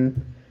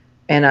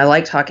 and I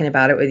like talking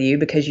about it with you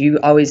because you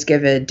always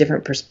give a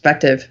different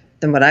perspective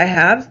than what I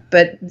have.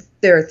 But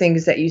there are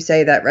things that you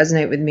say that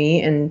resonate with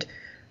me, and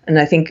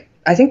I think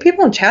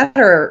people in chat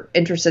are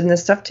interested in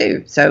this stuff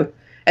too. So,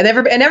 and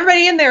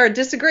everybody in there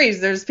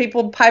disagrees. There's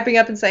people piping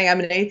up and saying, "I'm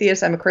an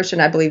atheist. I'm a Christian.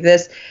 I believe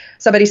this."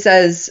 Somebody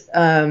says,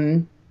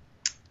 "Did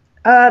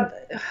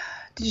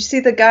you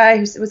see the guy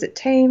who was it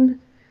Tame?"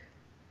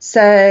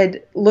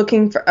 Said,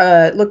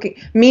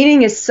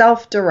 meaning is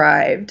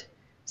self-derived.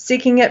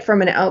 Seeking it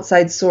from an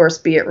outside source,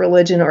 be it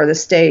religion or the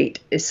state,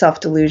 is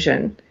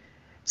self-delusion.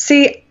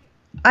 See,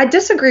 I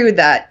disagree with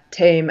that,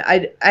 Tame.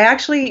 I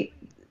actually,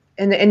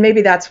 and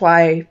maybe that's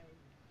why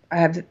I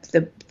have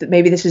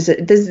maybe this is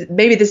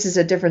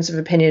a difference of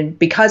opinion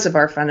because of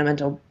our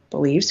fundamental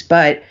beliefs,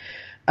 but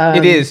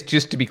it is,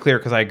 just to be clear,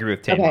 because I agree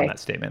with Tame on that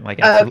statement. Like,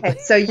 okay,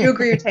 so you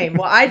agree with Tame.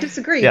 Well, I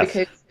disagree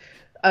because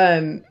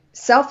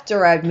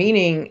self-derived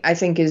meaning, I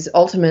think, is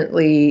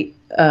ultimately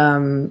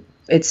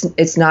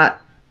it's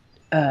not.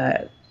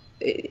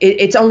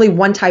 It's only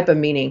one type of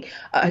meaning.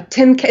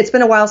 It's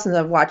been a while since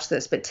I've watched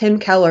this, but Tim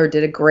Keller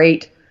did a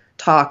great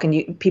talk,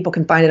 and people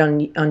can find it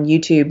on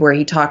YouTube, where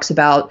he talks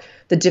about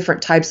the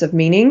different types of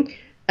meaning.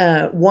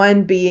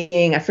 One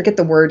being, I forget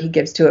the word he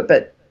gives to it,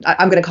 but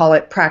I'm going to call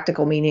it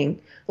practical meaning,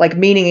 like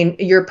meaning in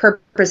your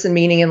purpose and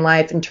meaning in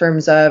life in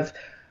terms of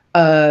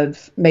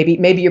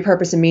maybe your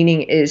purpose and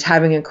meaning is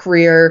having a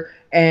career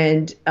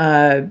and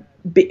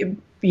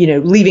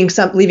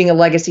leaving a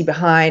legacy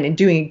behind and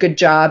doing a good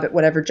job at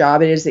whatever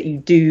job it is that you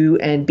do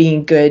and being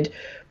a good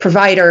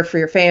provider for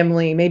your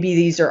family. Maybe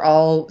these are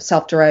all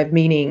self-derived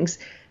meanings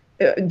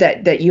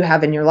that you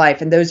have in your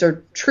life, and those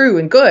are true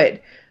and good.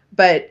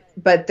 But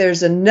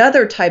there's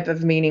another type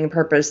of meaning and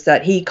purpose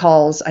that he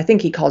calls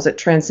it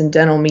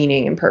transcendental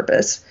meaning and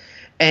purpose.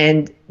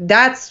 And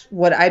that's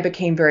what I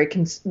became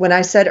when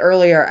I said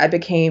earlier, I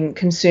became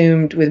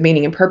consumed with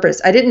meaning and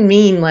purpose. I didn't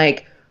mean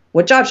like,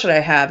 what job should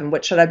I have and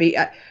what should I be,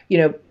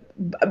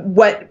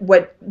 what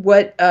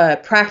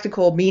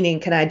practical meaning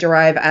can I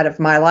derive out of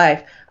my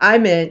life? I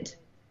meant,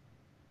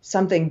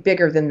 something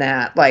bigger than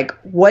that. Like,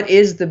 what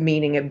is the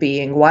meaning of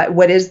being?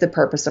 What is the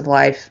purpose of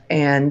life?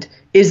 And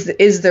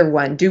is there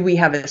one? Do we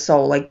have a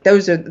soul? Like,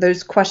 those are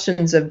those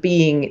questions of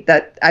being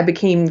that I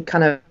became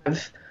kind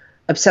of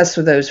obsessed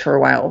with those for a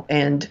while.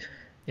 And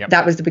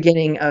that was the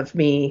beginning of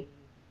me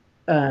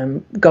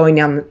going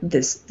down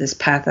this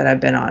path that I've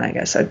been on, I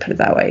guess I'd put it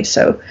that way.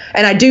 So,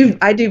 and I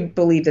do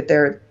believe that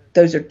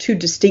those are two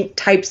distinct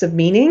types of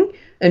meaning,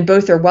 and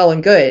both are well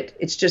and good.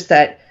 It's just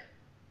that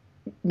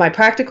my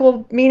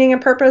practical meaning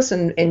and purpose,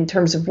 and in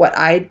terms of what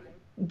I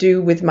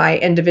do with my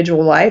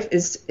individual life,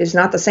 is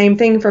not the same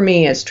thing for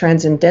me as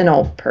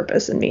transcendental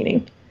purpose and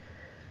meaning.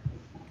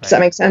 Does that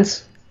make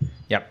sense?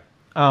 Yep.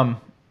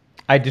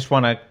 I just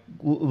want to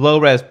low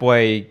res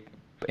boy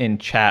in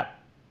chat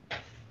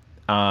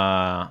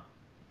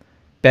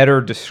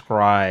better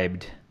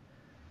described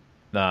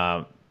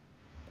my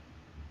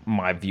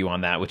view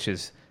on that, which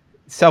is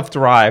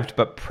self-derived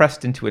but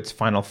pressed into its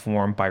final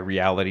form by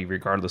reality,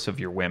 regardless of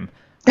your whim.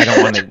 I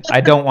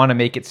don't want to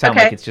make it sound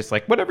like it's just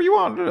like whatever you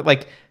want.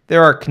 Like,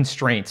 there are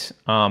constraints,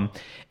 and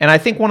I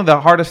think one of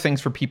the hardest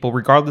things for people,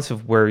 regardless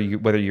of whether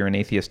you're an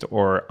atheist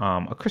or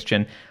a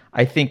Christian,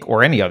 I think,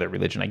 or any other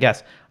religion, I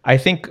guess. I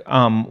think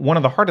one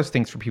of the hardest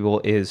things for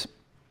people is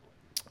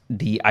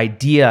the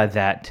idea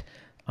that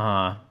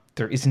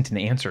there isn't an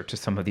answer to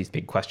some of these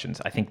big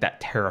questions. I think that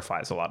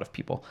terrifies a lot of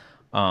people,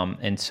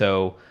 and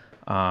so.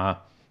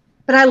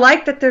 But I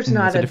like that there's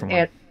not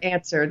an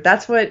answer.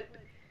 That's what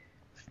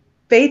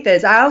faith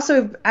is.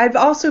 I've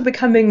also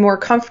becoming more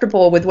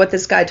comfortable with what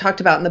this guy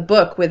talked about in the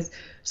book, with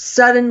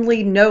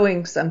suddenly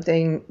knowing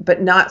something,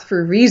 but not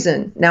through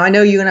reason. Now, I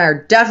know you and I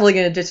are definitely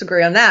going to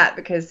disagree on that,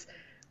 because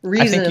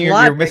reason and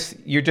logic.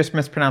 You're just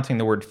mispronouncing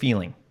the word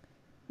feeling.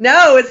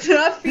 No, it's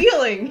not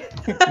feeling.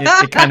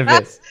 it kind of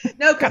is.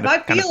 No, because my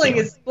feeling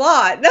is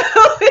flawed. No,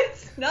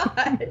 it's not.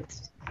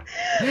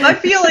 My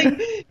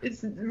feeling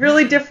is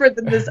really different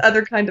than this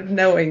other kind of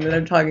knowing that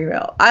I'm talking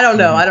about. I don't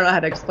know. Mm-hmm. I don't know how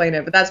to explain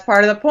it, but that's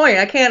part of the point.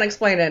 I can't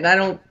explain it, and I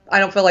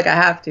don't feel like I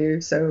have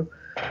to. So,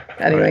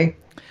 anyway. Right.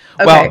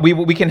 Okay.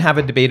 Well, we can have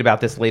a debate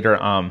about this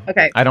later.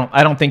 Okay. I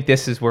don't think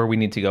this is where we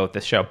need to go with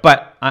this show,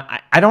 but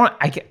I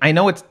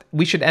know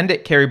we should end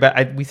it, Carrie,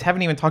 but we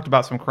haven't even talked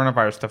about some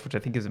coronavirus stuff, which I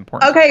think is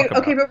important. Okay,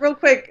 but real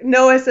quick,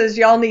 Noah says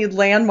y'all need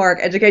landmark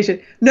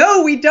education.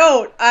 No, we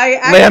don't.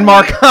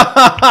 Landmark.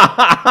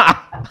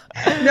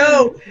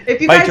 No, if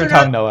you bite guys your are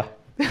tongue, not,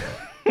 Noah.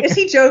 Is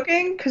he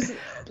joking? Because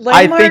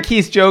I think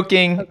he's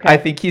joking. Okay.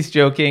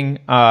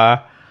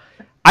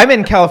 I'm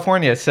in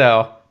California,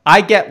 so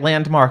I get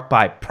landmark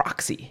by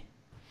proxy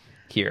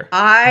here.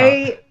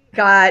 I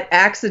got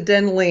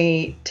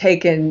accidentally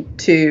taken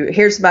to.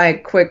 Here's my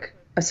quick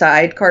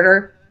aside,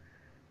 Carter.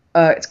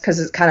 It's because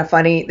it's kind of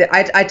funny.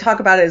 I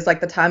talk about it as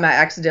like the time I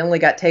accidentally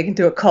got taken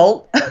to a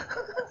cult.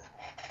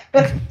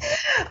 I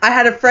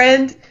had a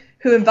friend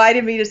who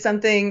invited me to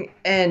something,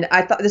 and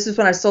I thought, this is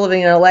when I was still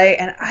living in LA,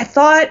 and I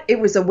thought it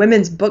was a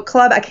women's book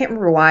club. I can't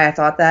remember why I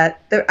thought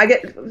that. I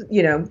get,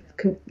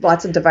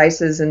 lots of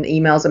devices and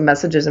emails and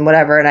messages and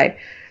whatever, and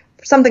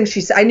something she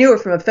said, I knew her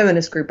from a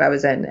feminist group I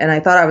was in, and I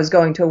thought I was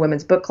going to a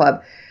women's book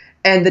club.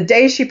 And the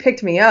day she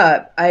picked me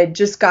up, I had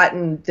just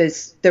gotten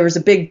there was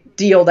a big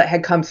deal that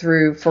had come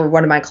through for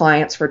one of my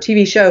clients for a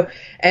TV show.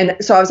 And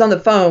so I was on the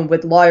phone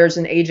with lawyers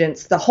and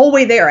agents the whole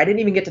way there. I didn't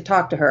even get to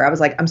talk to her. I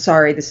was like, I'm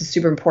sorry, this is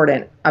super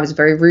important. I was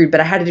very rude, but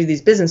I had to do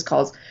these business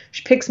calls.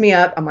 She picks me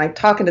up. I'm like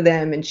talking to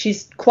them, and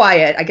she's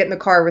quiet. I get in the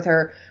car with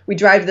her. We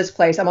drive to this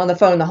place. I'm on the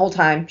phone the whole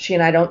time. She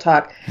and I don't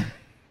talk.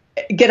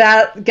 Get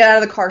out of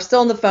the car, still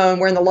on the phone.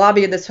 We're in the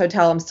lobby of this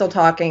hotel. I'm still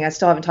talking. I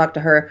still haven't talked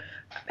to her.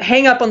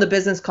 Hang up on the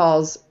business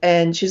calls,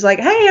 and she's like,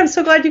 hey, I'm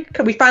so glad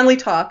we finally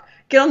talk.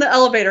 Get on the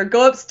elevator,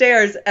 go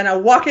upstairs, and I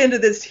walk into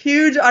this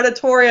huge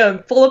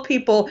auditorium full of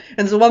people, and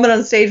there's a woman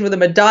on stage with a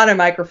Madonna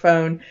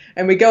microphone,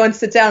 and we go and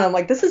sit down. I'm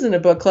like, this isn't a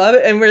book club,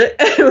 and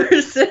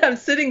I'm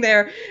sitting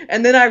there,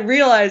 and then I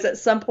realize at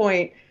some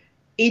point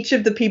each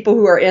of the people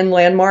who are in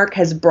Landmark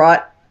has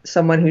brought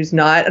someone who's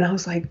not, and I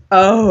was like,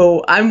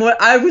 oh,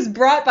 I was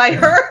brought by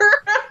her.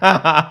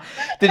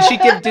 Did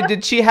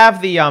she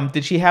have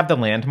the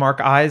landmark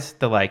eyes,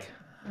 the like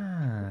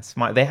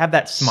smile? They have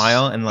that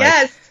smile and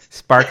like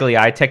sparkly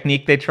eye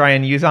technique they try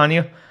and use on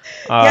you.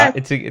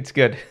 It's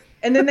good.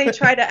 And then they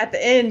try to at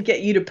the end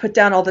get you to put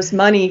down all this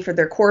money for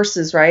their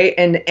courses, right?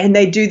 And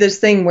they do this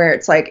thing where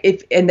it's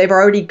like and they've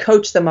already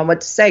coached them on what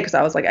to say, because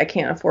I was like, I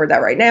can't afford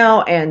that right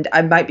now, and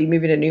I might be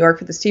moving to New York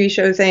for this TV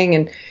show thing,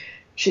 and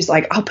she's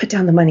like, I'll put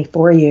down the money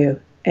for you.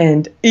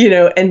 And,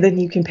 and then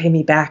you can pay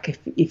me back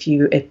if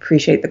you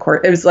appreciate the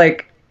course. It was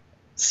like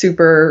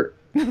super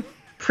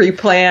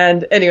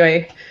pre-planned.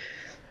 Anyway.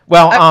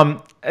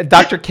 Well,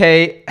 Dr.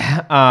 K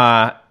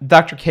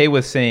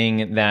was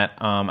saying that,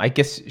 I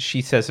guess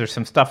she says there's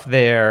some stuff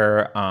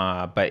there,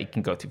 but it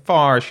can go too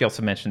far. She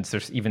also mentions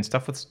there's even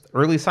stuff with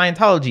early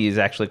Scientology is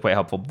actually quite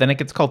helpful. Then it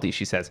gets culty,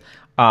 she says.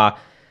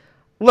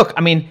 Look,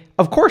 I mean,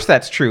 of course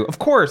that's true. Of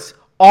course.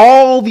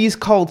 All these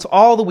cults,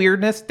 all the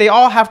weirdness, they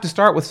all have to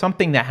start with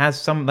something that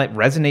has that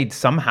resonates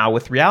somehow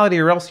with reality,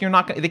 or else you're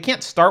not gonna. They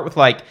can't start with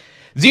like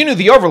Xenu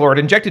the Overlord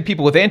injected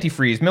people with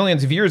antifreeze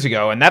millions of years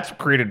ago, and that's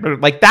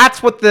created, like,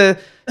 that's what the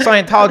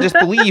Scientologists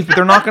believe, but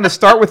they're not going to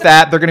start with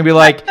that. They're going to be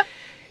like,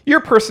 your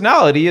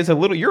personality is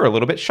you're a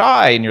little bit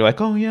shy, and you're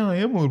like, oh yeah, I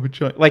am a little bit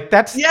shy. Like,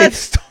 they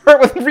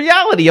start with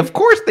reality. Of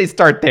course they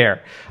start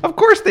there.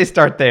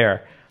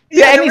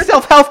 Yeah, any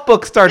self-help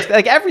book starts,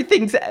 like,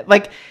 everything's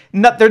like,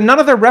 none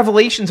of their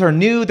revelations are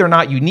new. They're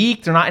not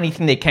unique. They're not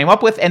anything they came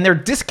up with, and they're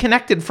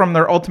disconnected from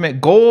their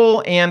ultimate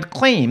goal and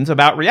claims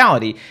about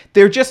reality.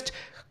 They're just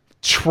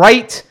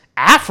trite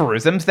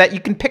aphorisms that you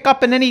can pick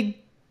up in any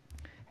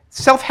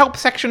self-help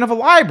section of a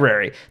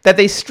library that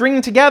they string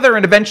together,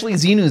 and eventually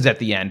Xenu's at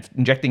the end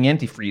injecting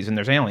antifreeze, and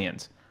there's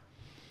aliens.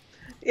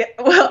 Yeah,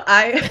 well,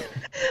 I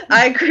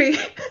agree.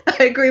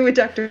 I agree with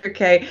Dr.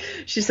 K.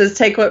 She says,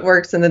 take what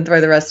works and then throw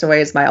the rest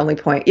away is my only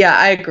point. Yeah,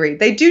 I agree.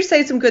 They do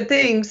say some good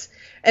things.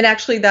 And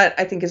actually, that,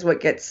 I think, is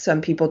what gets some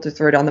people to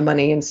throw down the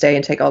money and stay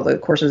and take all the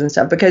courses and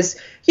stuff. Because,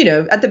 you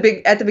know, at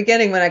the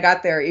beginning when I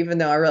got there, even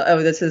though I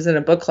realized, this isn't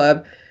a book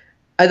club,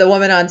 the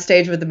woman on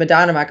stage with the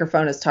Madonna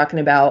microphone is talking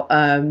about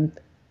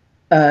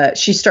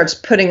she starts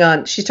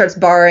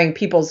borrowing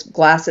people's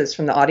glasses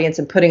from the audience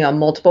and putting on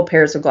multiple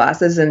pairs of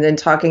glasses, and then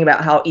talking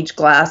about how each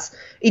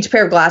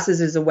pair of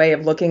glasses is a way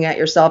of looking at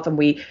yourself, and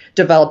we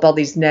develop all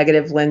these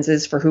negative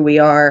lenses for who we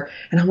are.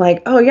 And I'm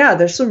like, oh yeah,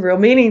 there's some real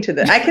meaning to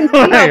this. I can see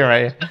how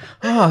right.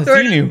 Oh,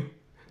 Xenu.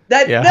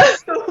 That, yeah.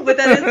 No, but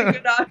that is a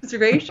good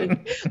observation.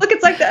 Look,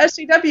 it's like the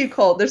SJW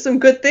cult. There's some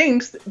good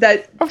things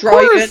that draw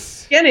you in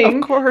the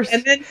beginning. Of course.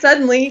 And then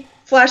suddenly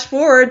flash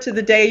forward to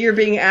the day you're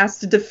being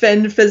asked to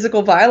defend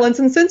physical violence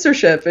and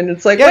censorship. And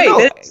it's like, they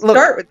didn't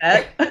start with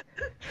that.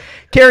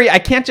 Carrie, I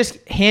can't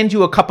just hand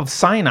you a cup of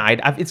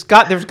cyanide. There's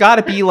got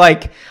to be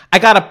like, I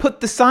got to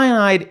put the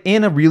cyanide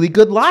in a really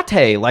good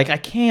latte. Like,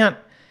 you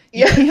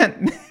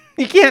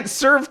can't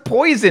serve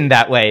poison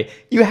that way.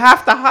 You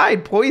have to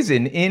hide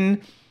poison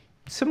in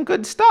some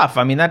good stuff.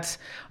 I mean, that's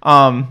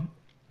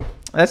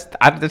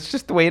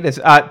just the way it is.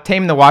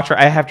 Tame the Watcher.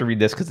 I have to read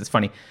this because it's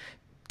funny.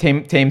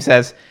 Tame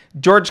says,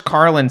 George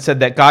Carlin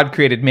said that God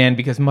created man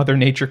because Mother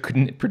Nature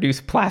couldn't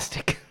produce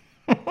plastic.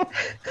 I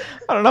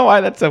don't know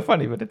why that's so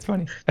funny, but it's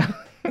funny.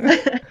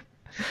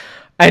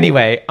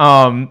 Anyway,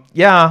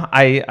 yeah,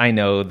 I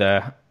know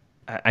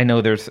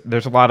there's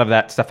a lot of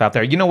that stuff out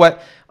there. You know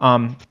what?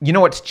 You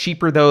know what's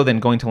cheaper though than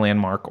going to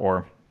Landmark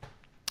or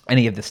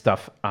any of this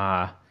stuff?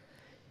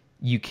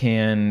 You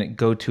can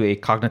go to a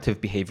cognitive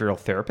behavioral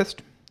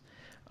therapist.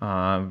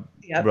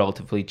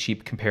 Relatively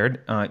cheap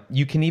compared.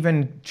 You can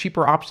even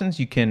cheaper options.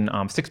 You can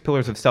 6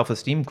 Pillars of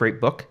Self-Esteem,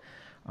 great book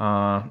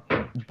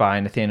by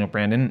Nathaniel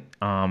Branden.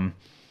 I'm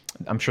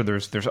sure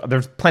there's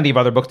plenty of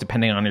other books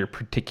depending on your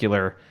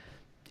particular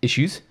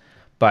issues,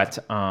 but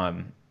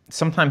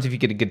sometimes if you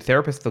get a good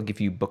therapist, they'll give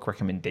you book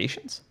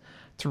recommendations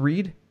to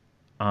read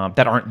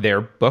that aren't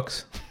their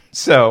books.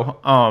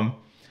 So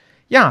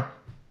yeah,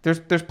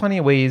 there's plenty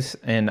of ways,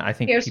 and I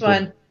think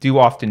people do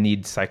often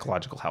need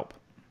psychological help.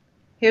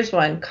 Here's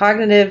one: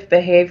 Cognitive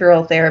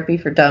Behavioral Therapy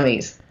for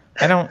Dummies.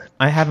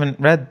 I haven't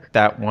read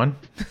that one.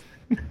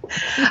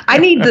 I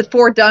need the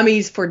For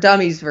Dummies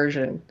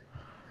version.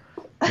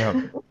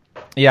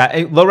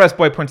 Yeah, Low Res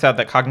Boy points out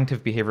that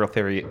cognitive behavioral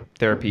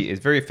therapy is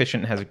very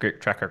efficient and has a great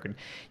track record.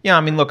 Yeah,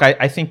 I mean, look,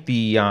 I think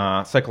the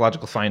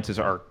psychological sciences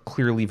are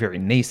clearly very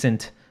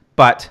nascent,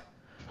 but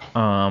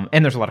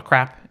and there's a lot of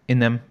crap in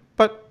them.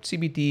 But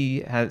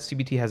CBT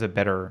has a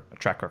better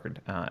track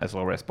record, as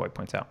Low Res Boy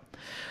points out.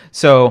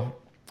 So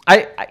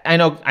I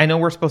know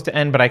we're supposed to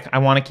end, but I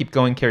want to keep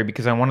going, Carrie,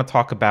 because I want to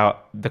talk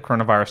about the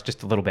coronavirus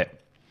just a little bit.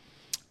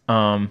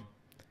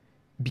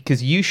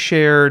 Because you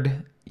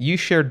shared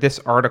this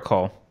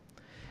article,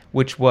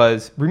 which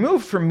was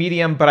removed from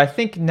Medium, but I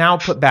think now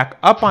put back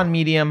up on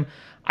Medium.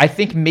 I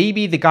think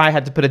maybe the guy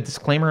had to put a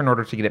disclaimer in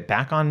order to get it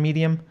back on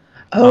Medium.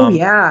 Oh,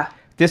 yeah.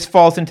 This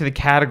falls into the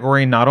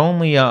category not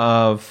only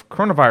of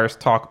coronavirus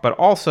talk, but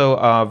also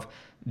of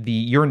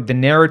the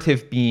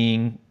narrative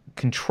being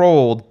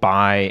controlled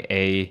by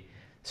a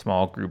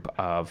small group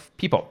of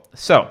people.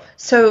 So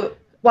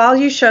while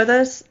you show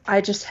this,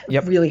 I just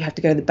really have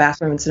to go to the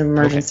bathroom. It's an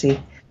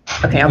emergency.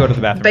 Okay, I'll go to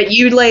the bathroom. But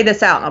you lay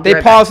this out. And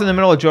they pause in the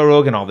middle of Joe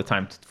Rogan all the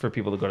time for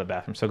people to go to the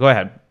bathroom. So go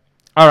ahead.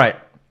 All right.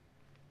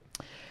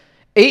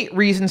 8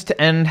 reasons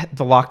to end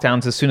the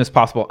lockdowns as soon as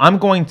possible. I'm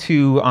going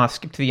to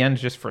skip to the end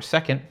just for a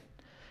second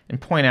and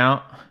point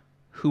out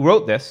who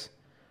wrote this.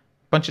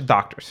 A bunch of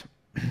doctors.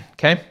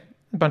 Okay?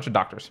 A bunch of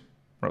doctors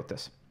wrote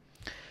this.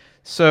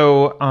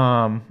 So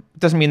it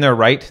doesn't mean they're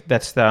right.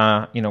 That's we're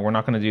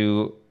not going to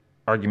do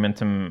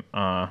argumentum,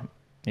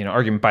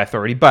 argument by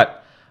authority,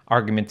 but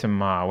argumentum,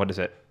 what is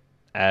it?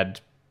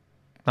 Ad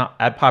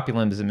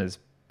populum is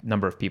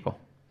number of people.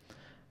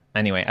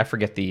 Anyway, I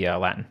forget the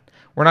Latin.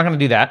 We're not going to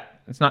do that.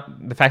 It's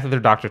not the fact that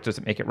they're doctors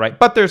doesn't make it right,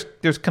 but there's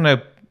kind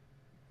of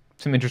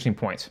some interesting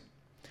points.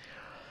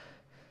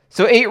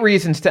 So 8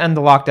 reasons to end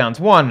the lockdowns.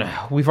 1,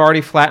 we've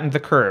already flattened the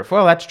curve.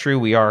 Well, that's true.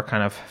 We are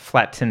kind of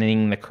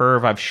flattening the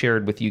curve. I've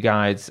shared with you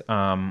guys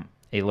a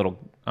little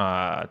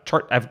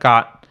chart I've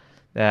got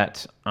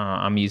that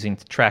I'm using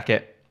to track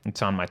it.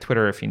 It's on my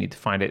Twitter if you need to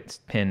find it. It's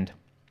pinned.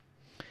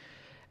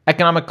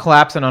 Economic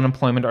collapse and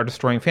unemployment are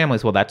destroying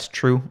families. Well, that's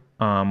true.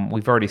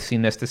 We've already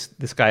seen this.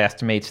 This guy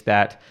estimates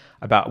that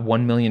about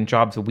 1 million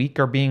jobs a week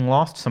are being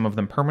lost, some of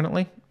them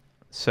permanently.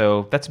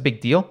 So that's a big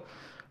deal.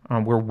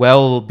 We're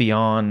well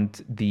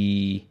beyond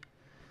the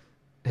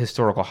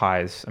historical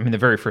highs. I mean, the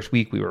very first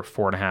week we were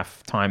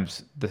 4.5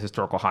 times the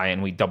historical high,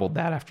 and we doubled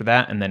that after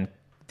that, and then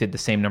did the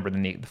same number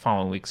the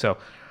following week. So,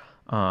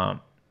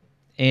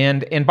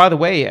 and by the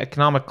way,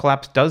 economic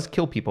collapse does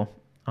kill people.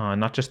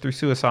 Not just through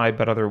suicide,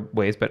 but other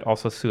ways, but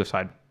also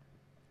suicide.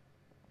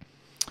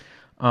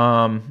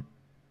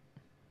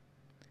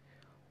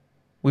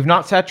 We've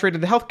not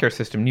saturated the healthcare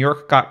system. New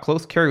York got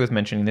close. Carrie was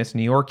mentioning this.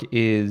 New York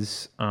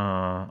is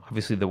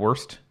obviously the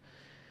worst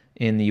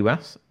in the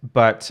U.S.,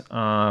 but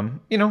we're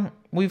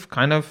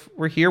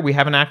here. We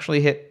haven't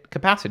actually hit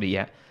capacity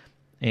yet,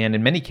 and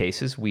in many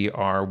cases, we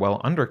are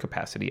well under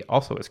capacity.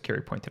 Also, as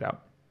Carrie pointed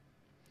out.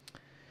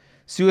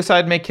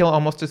 Suicide may kill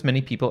almost as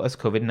many people as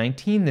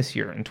COVID-19 this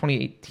year. In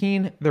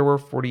 2018, there were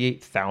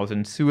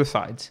 48,000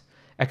 suicides.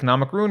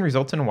 Economic ruin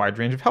results in a wide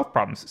range of health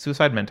problems.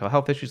 Suicide, mental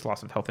health issues,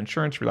 loss of health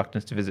insurance,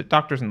 reluctance to visit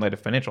doctors in light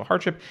of financial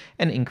hardship,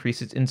 and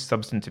increases in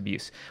substance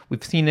abuse.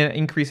 We've seen an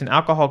increase in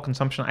alcohol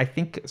consumption, I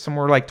think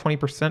somewhere like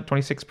 20%,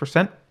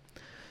 26%.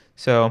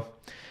 So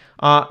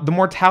the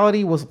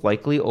mortality was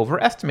likely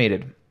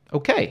overestimated.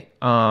 Okay.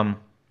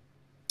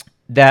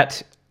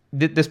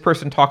 This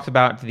person talks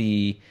about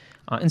the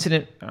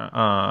incident,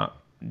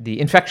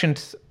 the infection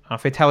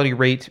fatality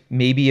rate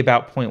maybe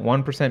about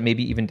 0.1%,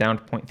 maybe even down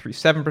to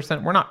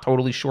 0.37%. We're not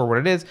totally sure what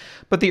it is,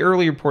 but the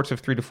early reports of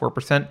 3 to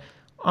 4%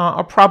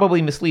 are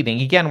probably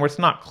misleading. Again, where it's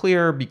not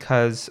clear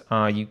because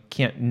you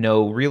can't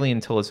know really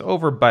until it's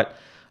over, but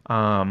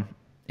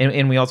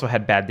and we also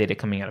had bad data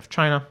coming out of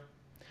China.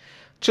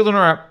 Children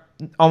are at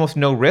almost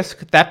no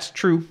risk. That's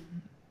true.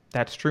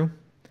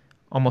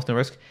 Almost no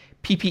risk.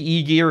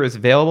 PPE gear is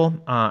available.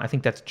 I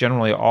think that's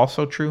generally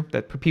also true.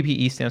 That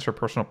PPE stands for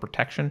personal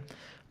protection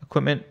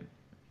equipment.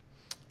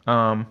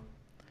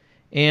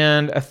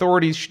 And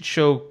authorities should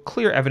show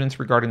clear evidence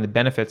regarding the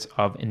benefits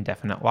of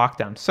indefinite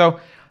lockdown.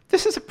 So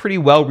this is a pretty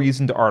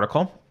well-reasoned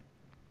article,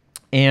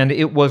 and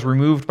it was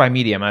removed by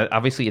Medium.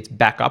 Obviously, it's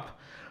back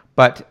up,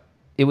 but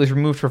it was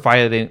removed for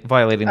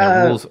violating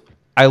their rules.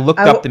 I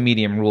looked up the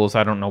Medium rules.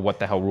 I don't know what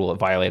the hell rule it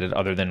violated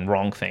other than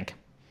wrongthink.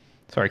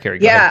 Sorry, Carrie.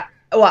 Go ahead.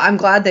 Well, I'm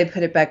glad they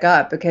put it back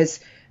up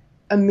because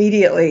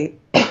immediately,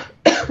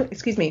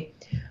 excuse me,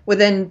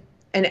 within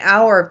an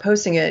hour of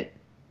posting it,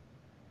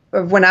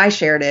 or when I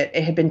shared it,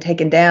 it had been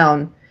taken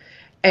down,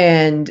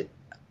 and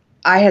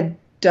I had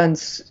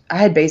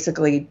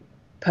basically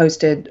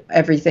posted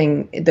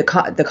everything,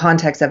 the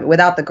context of it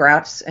without the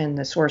graphs and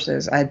the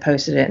sources. I had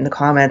posted it in the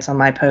comments on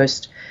my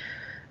post,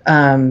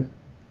 and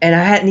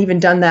I hadn't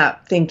even done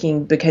that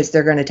thinking because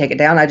they're going to take it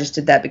down. I just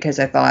did that because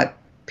I thought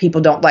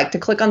people don't like to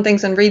click on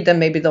things and read them.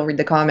 Maybe they'll read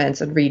the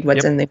comments and read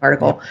what's in the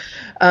article.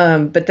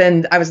 But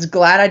then I was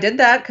glad I did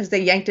that because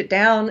they yanked it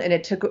down, and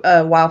it took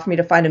a while for me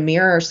to find a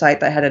Mirror site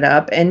that had it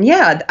up. And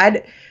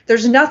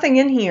there's nothing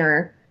in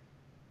here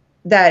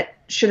that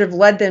should have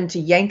led them to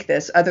yank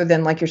this other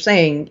than, like you're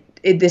saying,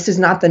 this is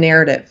not the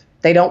narrative.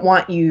 They don't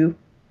want you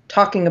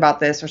talking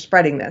about this or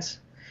spreading this.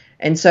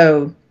 And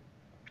so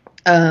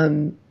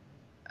anybody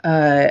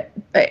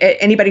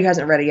who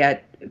hasn't read it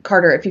yet,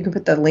 Carter, if you can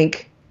put the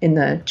link in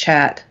the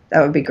chat,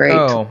 that would be great.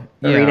 Oh,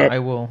 yeah, read it. I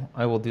will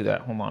do that.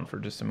 Hold on for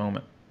just a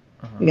moment.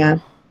 Yeah.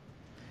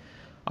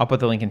 I'll put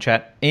the link in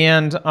chat.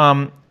 And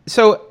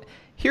so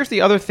here's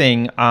the other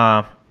thing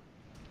I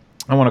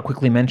want to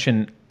quickly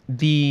mention.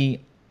 I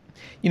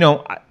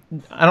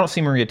don't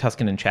see Maria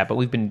Tuscan in chat, but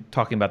we've been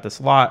talking about this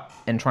a lot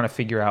and trying to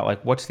figure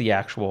out what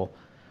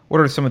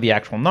are some of the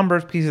actual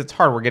numbers, because it's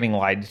hard. We're getting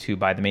lied to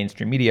by the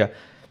mainstream media.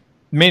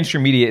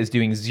 Mainstream media is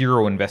doing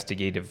zero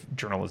investigative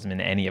journalism in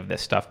any of this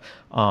stuff.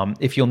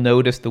 If you'll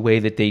notice the way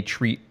that they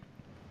treat,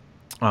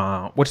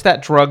 what's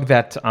that drug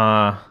that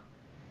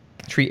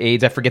treat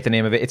AIDS? I forget the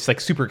name of it. It's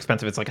super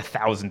expensive. It's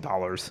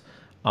 $1,000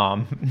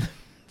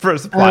 for a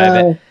supply of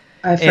it.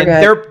 I forget.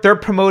 And they're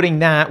promoting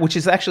that, which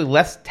is actually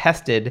less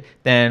tested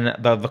than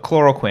the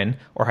chloroquine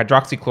or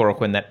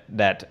hydroxychloroquine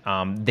that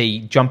they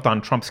jumped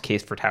on Trump's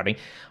case for touting.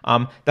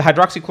 The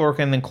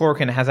hydroxychloroquine and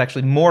chloroquine has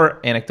actually more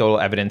anecdotal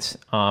evidence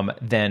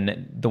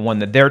than the one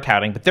that they're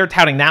touting, but they're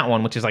touting that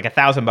one, which is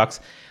 $1,000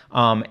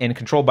 and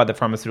controlled by the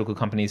pharmaceutical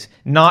companies,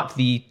 not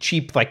the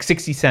cheap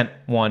 60-cent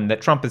one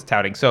that Trump is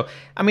touting. So,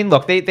 I mean,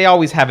 look, they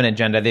always have an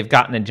agenda. They've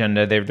got an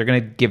agenda. They're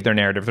going to give their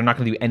narrative. They're not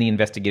going to do any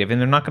investigative,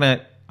 and they're not going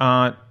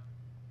to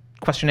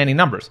question any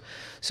numbers.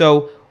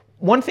 So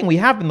one thing we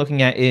have been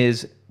looking at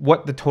is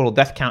what the total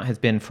death count has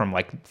been from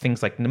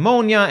things like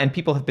pneumonia, and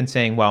people have been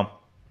saying, well,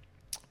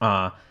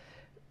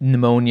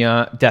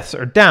 pneumonia deaths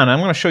are down. I'm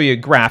going to show you a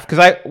graph because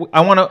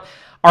I want to.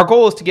 Our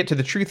goal is to get to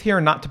the truth here,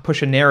 and not to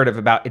push a narrative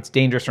about it's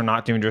dangerous or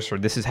not dangerous, or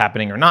this is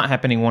happening or not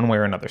happening one way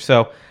or another.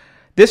 So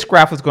this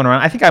graph was going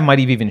around. I think I might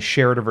have even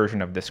shared a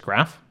version of this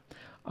graph,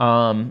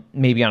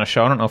 maybe on a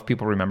show. I don't know if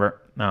people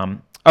remember.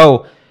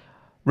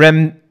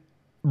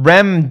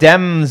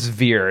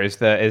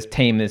 Remdesivir is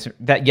tame.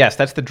 Yes,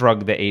 that's the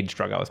drug, the AIDS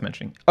drug I was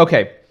mentioning.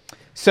 Okay,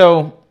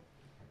 So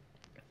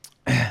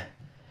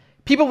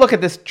people look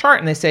at this chart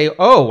and they say,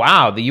 oh,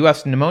 wow, the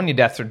U.S. pneumonia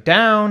deaths are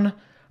down.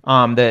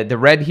 The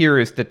red here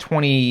is the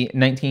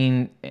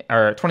 2019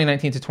 to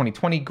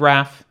 2020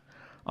 graph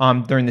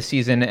during the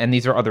season, and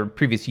these are other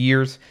previous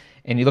years.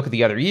 And you look at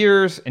the other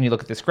years, and you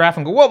look at this graph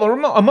and go, well, the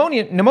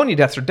pneumonia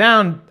deaths are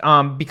down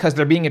because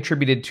they're being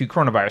attributed to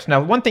coronavirus.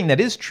 Now, one thing that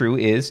is true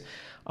is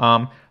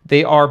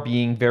they are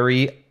being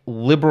very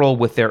liberal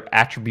with their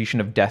attribution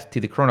of death to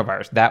the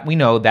coronavirus. That we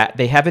know, that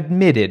they have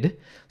admitted.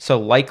 So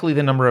likely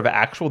the number of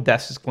actual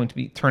deaths is going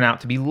to turn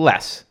out to be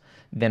less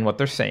than what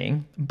they're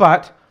saying.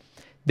 But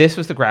this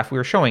was the graph we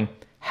were showing.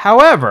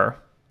 However,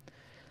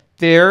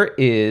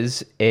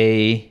 there's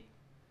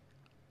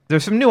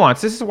some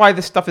nuance. This is why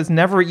this stuff is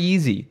never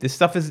easy.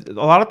 A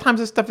lot of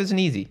times this stuff isn't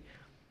easy.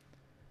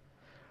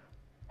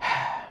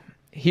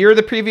 Here are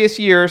the previous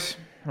years,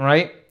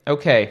 right?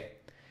 Okay.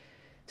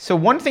 So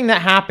one thing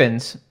that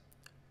happens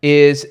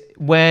is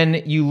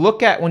when you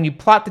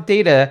plot the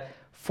data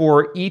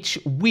for each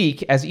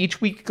week, as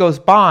each week goes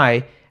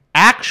by,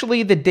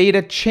 actually the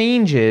data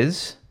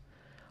changes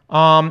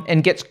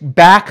and gets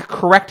back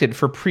corrected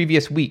for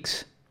previous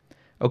weeks.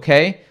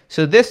 Okay?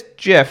 So this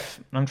GIF,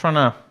 let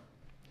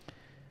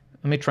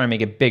me try and make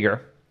it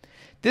bigger.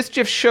 This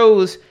GIF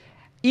shows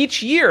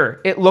each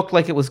year it looked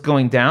like it was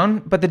going down,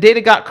 but the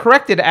data got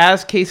corrected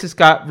as cases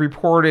got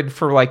reported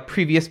for like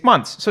previous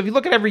months. So if you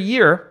look at every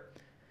year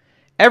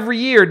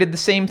did the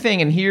same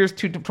thing, and here's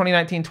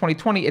 2019,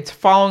 2020, it's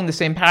following the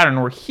same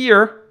pattern. We're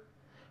here,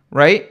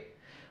 right?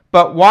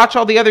 But watch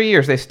all the other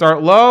years. They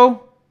start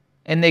low,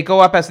 and they go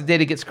up as the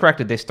data gets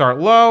corrected. They start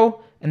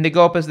low, and they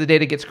go up as the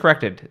data gets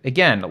corrected.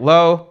 Again,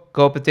 low,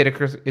 go up as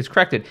data is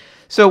corrected.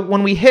 So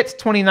when we hit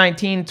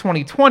 2019,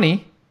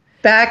 2020...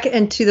 Back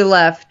and to the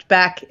left,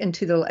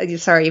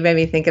 sorry, you made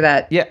me think of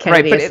that. Yeah,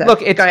 Kennedy, right, but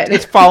look,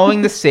 it's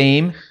following the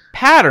same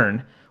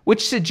pattern,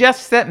 which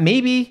suggests that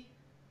maybe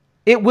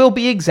it will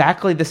be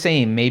exactly the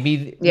same.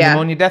 Maybe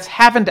pneumonia deaths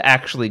haven't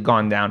actually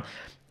gone down.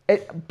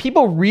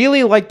 People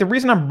really like, the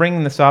reason I'm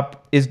bringing this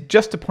up is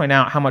just to point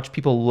out how much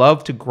people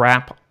love to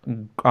grab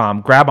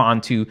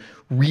onto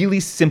really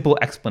simple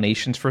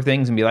explanations for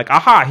things and be like,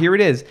 aha, here it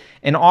is.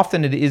 And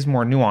often it is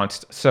more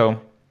nuanced. So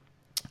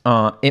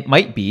it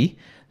might be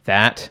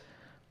that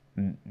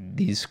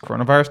these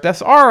coronavirus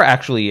deaths are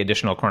actually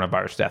additional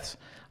coronavirus deaths.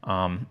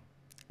 None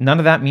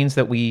of that means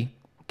that we,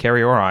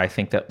 Carrie or I,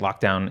 think that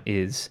lockdown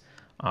is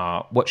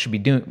what should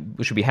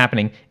be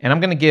happening. And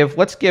I'm going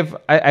to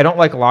I don't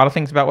like a lot of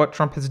things about what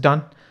Trump has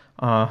done,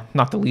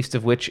 not the least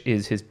of which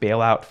is his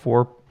bailout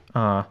for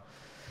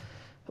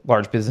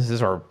large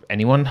businesses or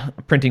anyone.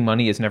 Printing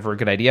money is never a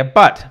good idea.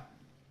 But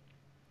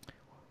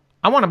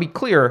I want to be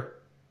clear,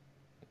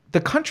 the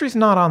country's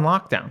not on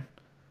lockdown.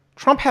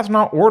 Trump has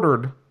not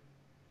ordered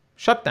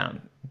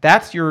shutdown.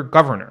 That's your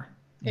governor.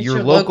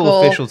 Your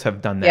local officials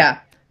have done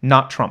that,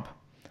 not Trump.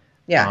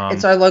 Yeah,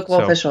 it's our local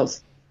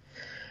officials.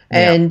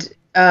 And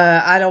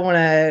I don't want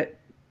to...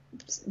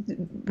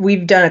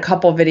 We've done a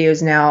couple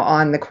videos now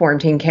on the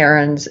quarantine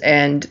Karens,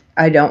 and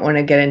I don't want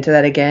to get into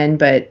that again,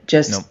 but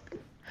just...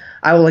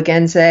 I will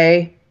again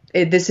say,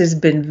 this has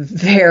been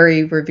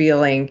very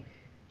revealing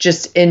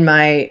just in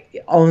my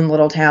own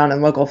little town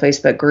and local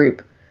Facebook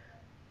group,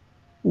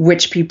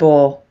 which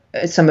people,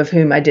 some of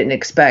whom I didn't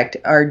expect,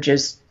 are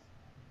just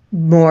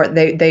more...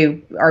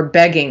 They are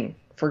begging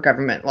for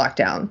government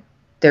lockdown.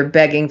 They're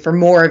begging for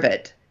more of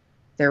it.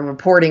 They're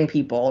reporting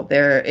people.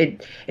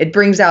 It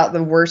brings out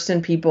the worst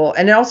in people,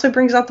 and it also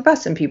brings out the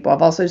best in people.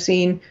 I've also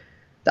seen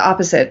the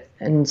opposite.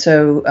 And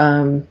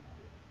so,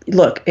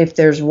 look, if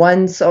there's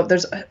one, so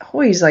there's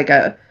always like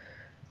a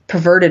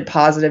perverted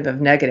positive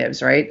of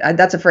negatives, right?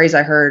 That's a phrase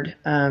I heard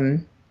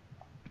in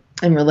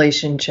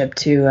relationship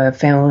to a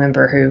family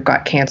member who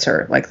got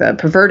cancer, like the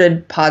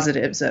perverted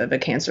positives of a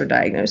cancer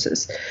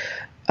diagnosis.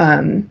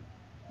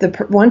 The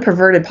one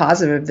perverted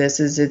positive of this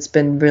is it's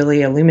been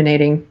really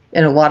illuminating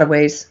in a lot of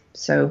ways.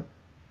 So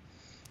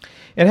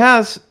it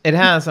has,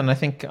 and I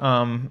think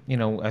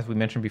as we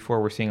mentioned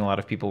before, we're seeing a lot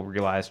of people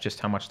realize just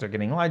how much they're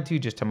getting lied to,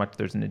 just how much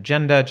there's an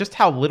agenda, just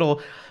how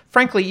little,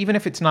 frankly, even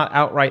if it's not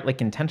outright like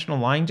intentional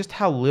lying, just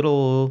how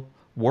little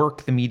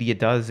work the media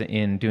does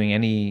in doing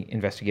any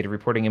investigative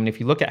reporting. I mean, if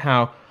you look at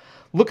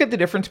the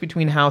difference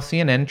between how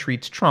CNN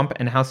treats Trump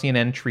and how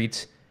CNN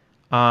treats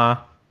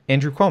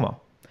Andrew Cuomo,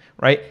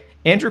 right?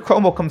 Andrew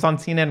Cuomo comes on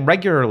CNN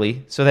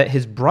regularly so that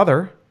his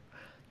brother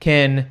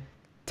can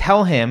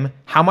tell him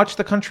how much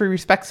the country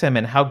respects him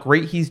and how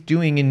great he's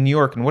doing in New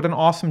York and what an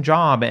awesome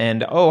job,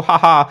 and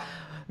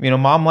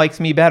mom likes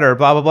me better,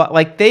 blah, blah, blah.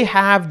 Like, they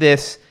have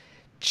this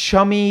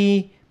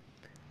chummy,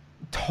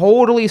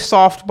 totally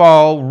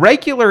softball,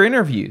 regular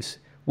interviews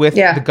with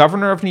the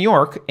governor of New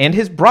York and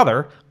his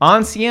brother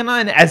on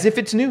CNN as if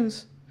it's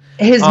news.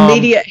 His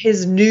media,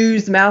 his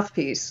news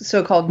mouthpiece,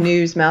 so-called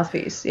news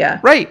mouthpiece. Yeah.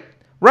 Right.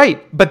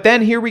 But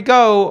then here we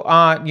go.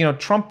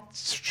 Trump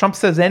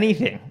says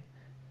anything,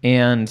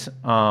 and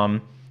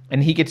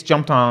he gets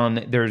jumped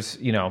on. There's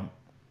the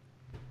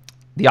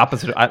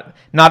opposite.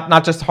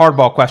 Not just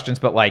hardball questions,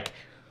 but like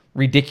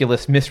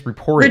ridiculous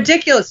misreporting.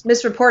 Ridiculous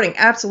misreporting,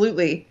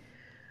 absolutely.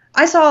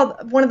 I saw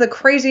one of the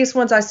craziest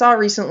ones I saw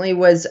recently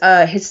was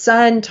his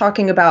son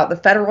talking about the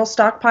federal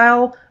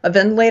stockpile of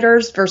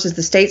ventilators versus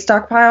the state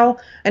stockpile.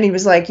 And he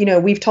was like,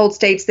 we've told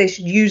states they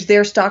should use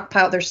their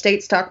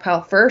state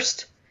stockpile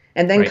first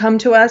and then come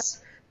to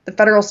us. The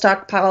federal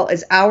stockpile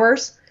is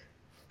ours.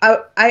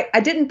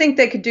 I didn't think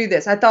they could do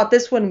this. I thought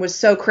this one was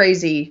so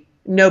crazy,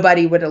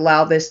 nobody would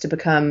allow this to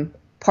become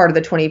part of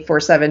the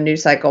 24/7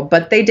 news cycle,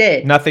 but they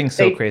did. Nothing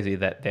so crazy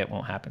that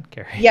won't happen,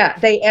 Carrie. Yeah,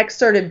 they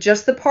excerpted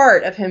just the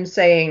part of him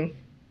saying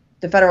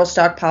the federal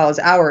stockpile is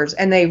ours,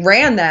 and they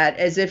ran that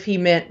as if he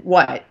meant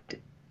what?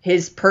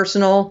 His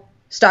personal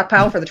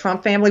stockpile for the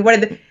Trump family?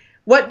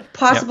 What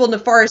possible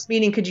nefarious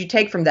meaning could you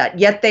take from that?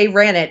 Yet they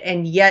ran it,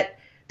 and yet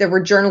there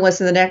were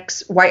journalists in the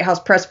next White House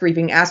press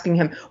briefing asking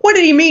him, what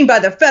did he mean by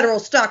the federal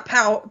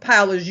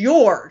stockpile is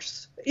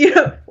yours?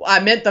 I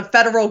meant the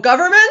federal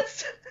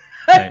government's.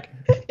 Right.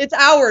 It's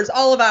ours,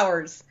 all of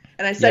ours.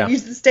 And I said,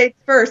 use the states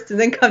first and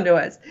then come to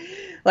us.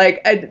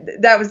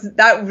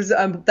 That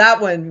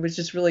one was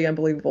just really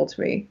unbelievable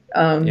to me.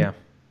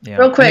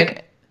 Real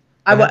quick,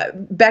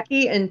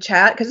 Becky in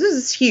chat, because this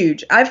is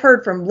huge. I've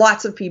heard from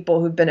lots of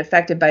people who've been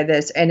affected by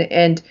this,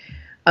 and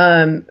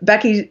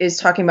Becky is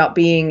talking about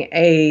being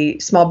a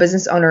small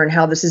business owner and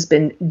how this has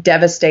been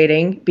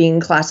devastating, being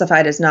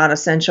classified as not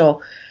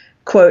essential.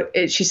 Quote,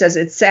 she says,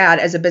 it's sad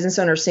as a business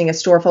owner seeing a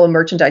store full of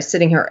merchandise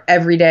sitting here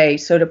every day.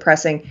 So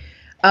depressing.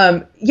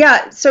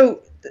 So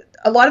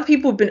a lot of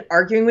people have been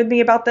arguing with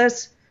me about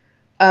this.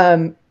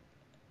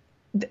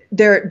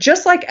 They're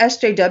just like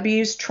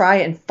SJWs try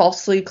and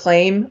falsely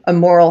claim a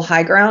moral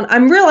high ground.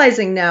 I'm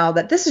realizing now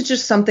that this is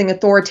just something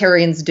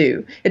authoritarians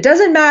do. It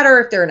doesn't matter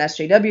if they're an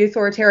SJW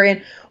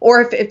authoritarian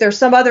or if there's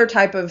some other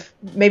type of,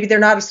 maybe they're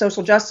not a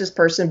social justice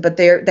person, but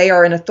they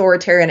are an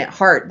authoritarian at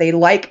heart. They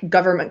like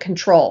government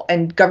control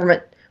and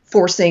government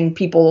forcing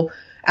people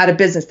out of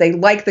business. They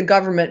like the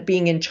government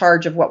being in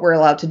charge of what we're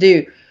allowed to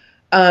do.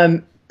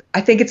 I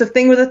think it's a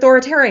thing with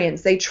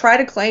authoritarians. They try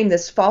to claim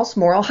this false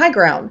moral high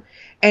ground.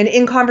 And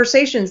in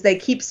conversations, they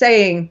keep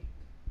saying,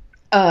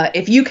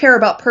 if you care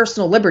about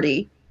personal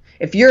liberty,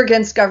 if you're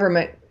against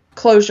government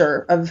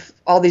closure of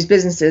all these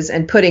businesses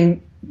and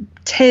putting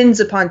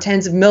tens upon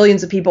tens of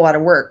millions of people out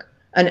of work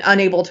and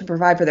unable to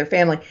provide for their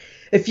family,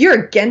 if you're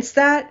against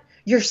that,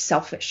 you're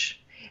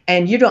selfish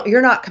and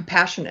you're not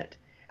compassionate.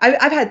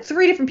 I've had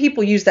 3 different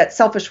people use that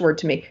selfish word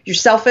to me. You're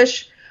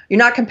selfish, you're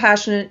not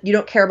compassionate, you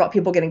don't care about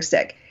people getting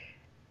sick.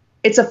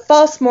 It's a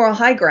false moral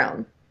high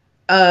ground.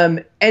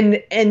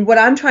 And what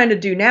I'm trying to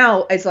do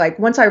now is like,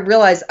 once I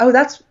realize,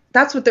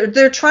 that's what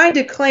they're trying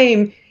to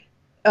claim,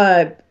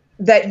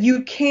 that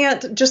you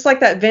can't, just like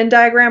that Venn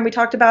diagram we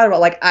talked about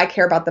like, I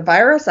care about the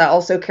virus. I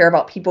also care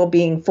about people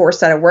being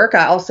forced out of work.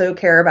 I also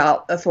care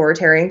about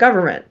authoritarian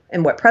government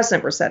and what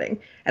precedent we're setting.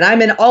 And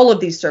I'm in all of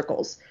these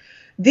circles.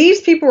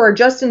 These people are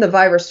just in the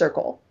virus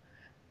circle.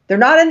 They're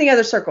not in the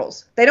other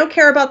circles. They don't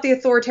care about the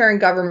authoritarian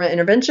government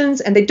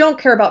interventions, and they don't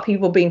care about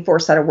people being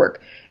forced out of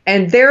work.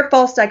 And their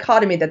false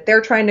dichotomy that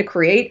they're trying to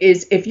create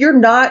is if you're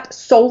not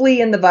solely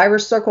in the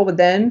virus circle with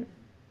them,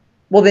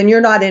 well, then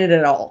you're not in it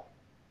at all.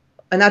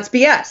 And that's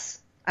BS.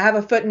 I have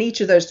a foot in each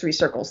of those 3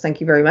 circles.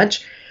 Thank you very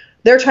much.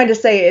 They're trying to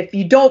say if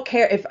you don't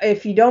care,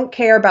 if you don't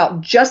care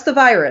about just the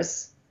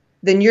virus,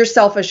 then you're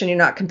selfish and you're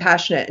not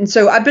compassionate. And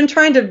so I've been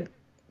trying to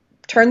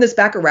turn this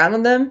back around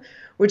on them,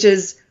 which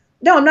is,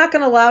 no, I'm not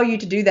going to allow you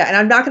to do that. And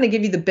I'm not going to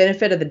give you the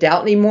benefit of the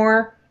doubt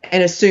anymore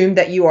and assume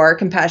that you are a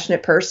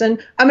compassionate person.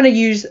 I'm going to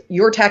use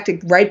your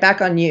tactic right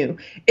back on you.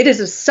 It is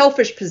a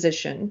selfish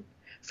position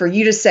for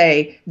you to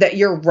say that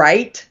your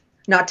right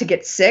not to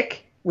get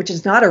sick, which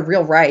is not a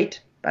real right,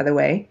 by the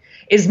way,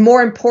 is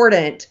more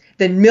important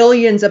than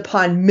millions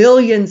upon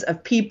millions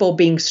of people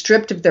being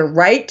stripped of their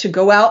right to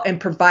go out and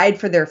provide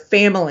for their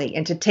family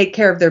and to take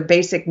care of their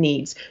basic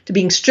needs, to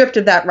being stripped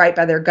of that right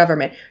by their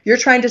government. You're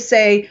trying to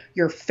say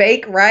your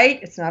fake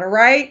right, it's not a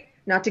right,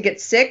 not to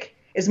get sick,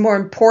 is more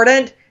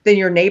important than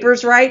your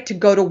neighbor's right to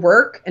go to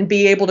work and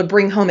be able to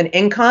bring home an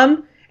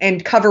income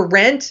and cover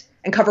rent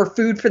and cover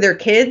food for their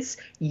kids.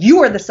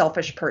 You are the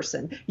selfish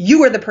person.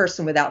 You are the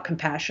person without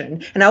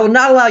compassion. And I will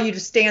not allow you to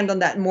stand on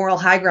that moral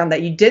high ground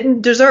that you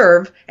didn't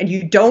deserve and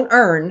you don't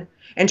earn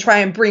and try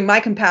and bring my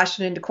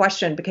compassion into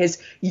question, because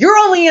you're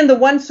only in the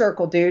one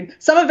circle, dude.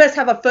 Some of us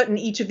have a foot in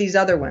each of these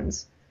other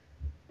ones.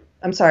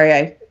 I'm sorry,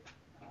 I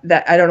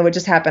don't know what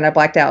just happened. I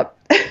blacked out.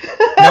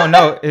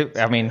 No.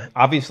 I mean,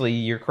 obviously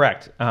you're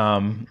correct.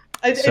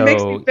 It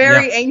makes me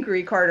very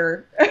angry,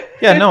 Carter.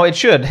 Yeah, no, it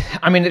should.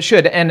 I mean, it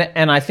should.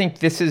 And I think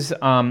this is,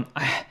 the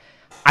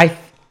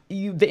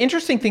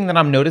interesting thing that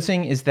I'm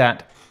noticing is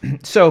that,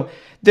 so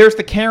there's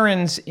the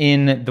Karens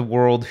in the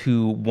world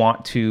who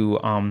want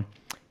to,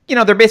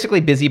 they're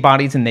basically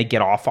busybodies and they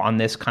get off on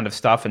this kind of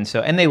stuff. And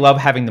they love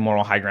having the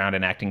moral high ground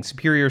and acting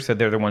superior. So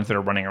they're the ones that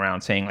are running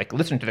around saying like,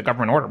 listen to the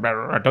government order, blah,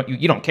 blah, blah,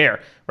 you don't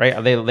care,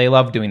 right? They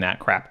love doing that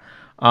crap.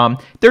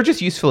 They're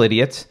just useful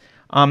idiots.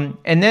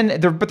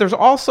 But there's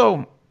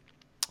also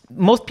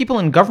most people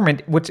in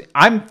government, what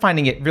I'm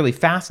finding it really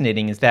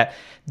fascinating is that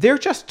they're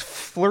just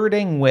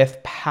flirting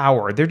with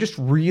power. They're just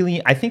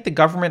really, I think the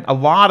government, a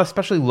lot,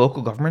 especially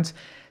local governments,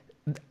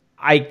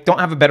 I don't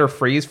have a better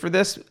phrase for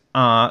this,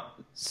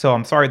 so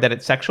I'm sorry that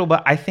it's sexual,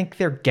 but I think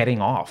they're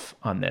getting off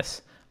on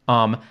this.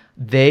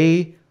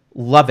 They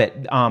love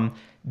it.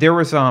 There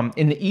was,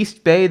 in the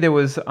East Bay, there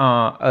was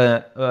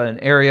an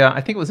area,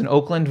 I think it was in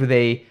Oakland, where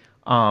they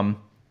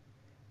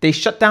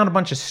shut down a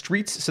bunch of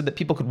streets so that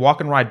people could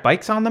walk and ride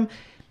bikes on them.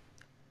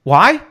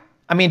 Why?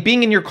 I mean,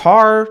 being in your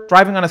car,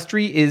 driving on a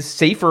street is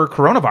safer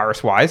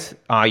coronavirus-wise.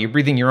 You're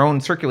breathing your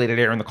own circulated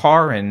air in the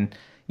car, and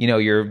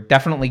you're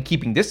definitely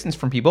keeping distance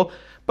from people.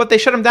 But they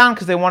shut them down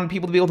because they wanted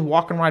people to be able to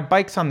walk and ride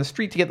bikes on the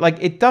street to get,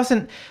 it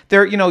doesn't,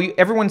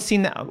 everyone's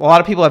seen that. A lot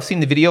of people have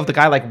seen the video of the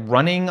guy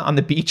running on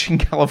the beach in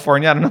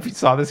California. I don't know if you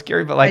saw this,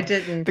 Gary, but I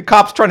didn't. The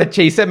cops trying to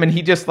chase him and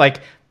he just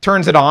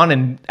turns it on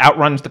and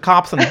outruns the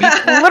cops on the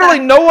beach. Literally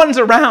no one's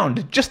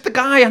around, just the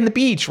guy on the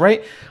beach,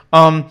 right?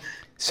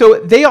 So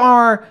they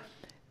are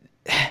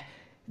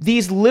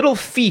these little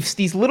fiefs,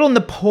 these little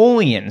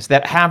Napoleons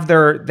that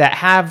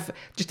have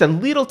just a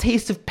little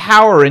taste of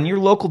power in your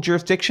local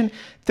jurisdiction.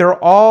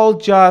 They're all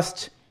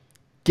just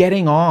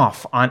getting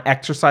off on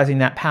exercising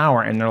that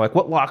power, and they're like,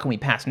 "What law can we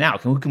pass now?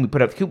 Who can we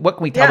put up? What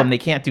can we tell them they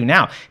can't do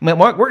now? We're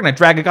going to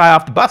drag a guy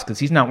off the bus because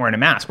he's not wearing a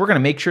mask. We're going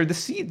to make sure the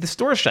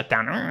store's shut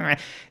down."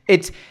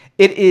 It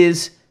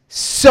is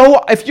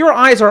so. If your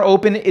eyes are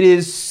open, it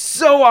is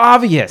so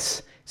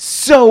obvious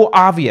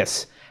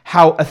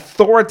how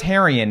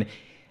authoritarian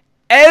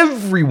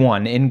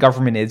everyone in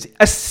government is,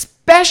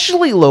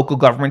 especially local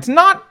governments,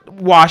 not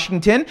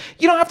Washington.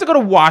 You don't have to go to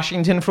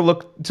Washington to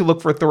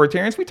look for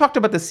authoritarians. We talked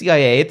about the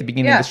CIA at the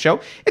beginning of the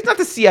show. It's not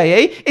the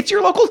CIA. It's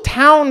your local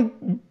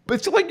town.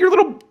 It's like your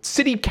little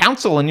city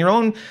council and your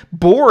own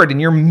board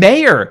and your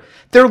mayor.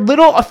 They're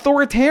little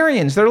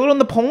authoritarians. They're little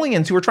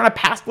Napoleons who are trying to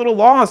pass little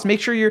laws to make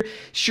sure your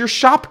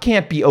shop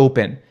can't be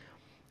open.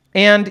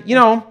 And,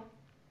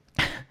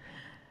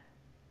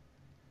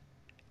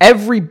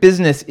 every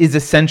business is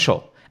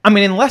essential. I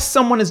mean, unless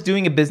someone is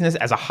doing a business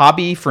as a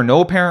hobby for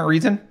no apparent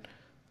reason,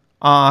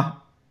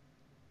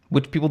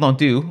 which people don't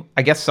do.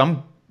 I guess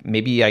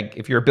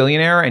if you're a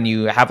billionaire and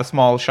you have a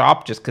small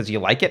shop just because you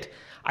like it,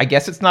 I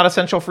guess it's not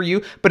essential for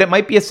you, but it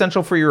might be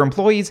essential for your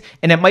employees,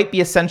 and it might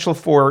be essential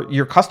for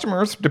your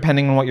customers,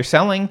 depending on what you're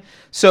selling.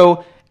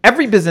 So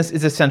every business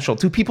is essential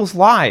to people's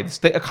lives.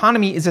 The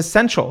economy is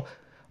essential.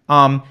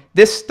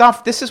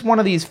 This is one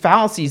of these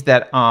fallacies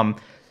that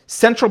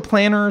central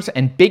planners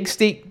and big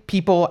state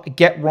people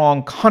get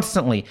wrong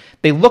constantly.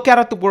 They look out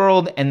at the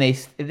world and they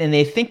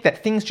think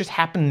that things just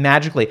happen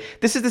magically.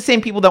 This is the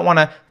same people that want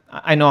to,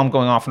 I know I'm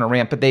going off on a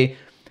rant, but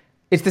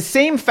it's the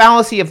same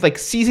fallacy of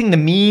seizing the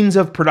means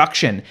of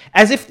production,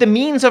 as if the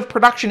means of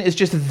production is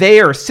just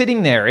there,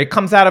 sitting there. It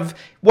comes out of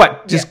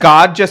what? Just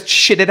God just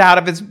shit it out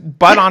of his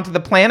butt onto the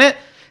planet?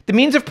 The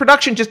means of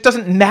production just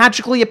doesn't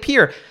magically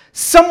appear.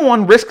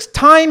 Someone risks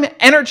time,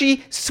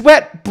 energy,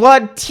 sweat,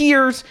 blood,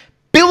 tears,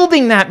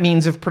 building that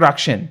means of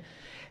production.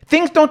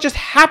 Things don't just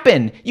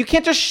happen. You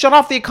can't just shut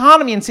off the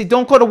economy and say,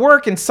 don't go to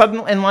work, and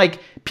suddenly,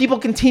 people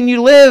continue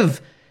to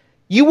live.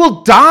 You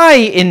will die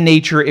in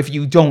nature if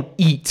you don't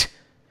eat.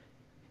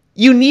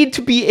 You need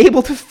to be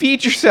able to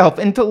feed yourself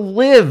and to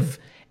live.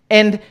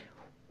 And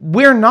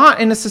we're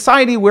not in a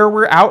society where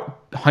we're out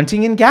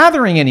hunting and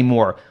gathering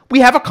anymore.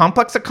 We have a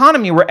complex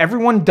economy where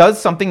everyone does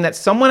something that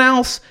someone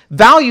else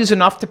values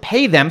enough to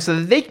pay them so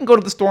that they can go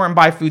to the store and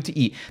buy food to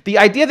eat. The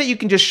idea that you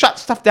can just shut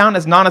stuff down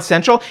as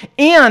non-essential,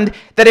 and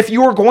that if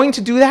you were going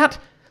to do that,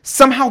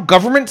 somehow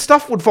government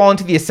stuff would fall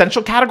into the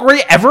essential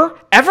category ever,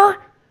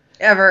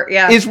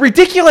 yeah, is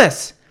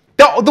ridiculous.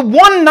 The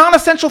one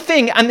non-essential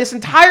thing on this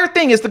entire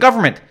thing is the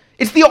government.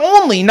 It's the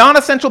only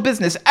non-essential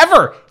business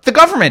ever. It's the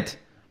government.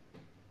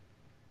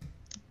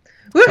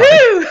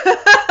 Woohoo!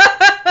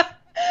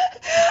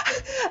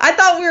 I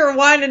thought we were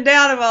winding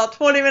down about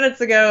 20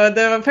 minutes ago, and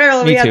then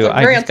apparently we had some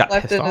rants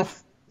left in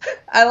us.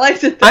 I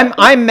liked it.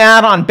 I'm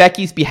mad on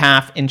Becky's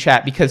behalf in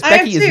chat because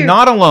Becky is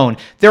not alone.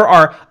 There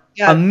are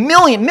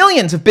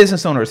millions of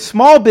business owners,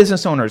 small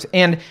business owners,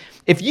 and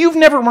if you've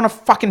never run a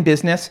fucking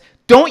business,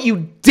 don't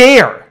you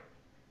dare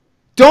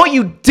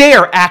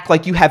act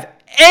like you have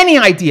any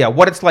idea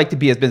what it's like to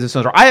be a business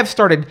owner. I have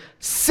started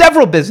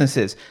several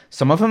businesses.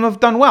 Some of them have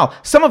done well.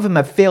 Some of them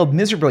have failed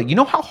miserably. You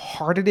know how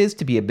hard it is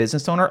to be a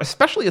business owner,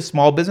 especially a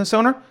small business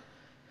owner?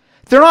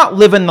 They're not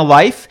living the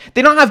life.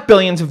 They don't have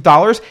billions of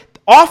dollars.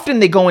 Often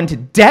they go into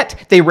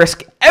debt. They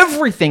risk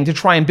everything to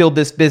try and build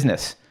this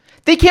business.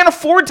 They can't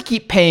afford to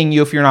keep paying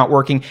you if you're not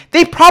working.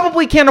 They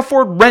probably can't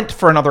afford rent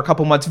for another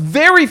couple months.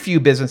 Very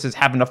few businesses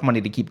have enough money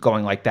to keep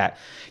going like that.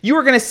 You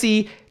are going to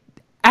see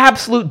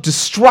absolute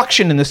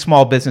destruction in the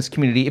small business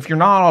community if you're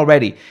not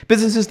already.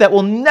 Businesses that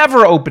will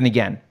never open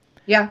again.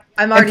 Yeah,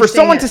 I'm already. And for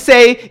someone to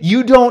say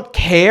you don't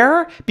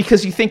care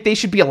because you think they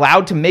should be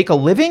allowed to make a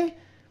living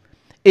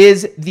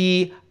is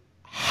the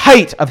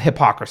height of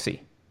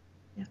hypocrisy.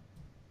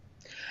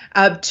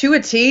 Yeah. To a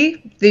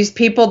T, these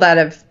people that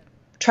have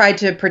tried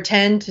to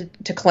pretend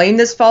to claim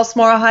this false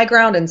moral high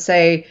ground and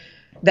say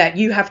that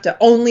you have to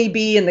only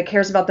be in the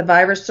cares about the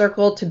virus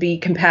circle to be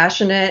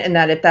compassionate, and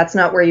that if that's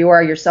not where you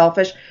are, you're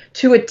selfish.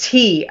 To a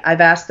T,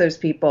 I've asked those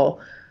people.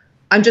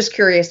 I'm just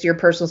curious, your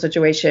personal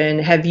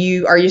situation.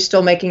 Are you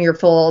still making your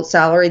full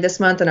salary this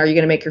month, and are you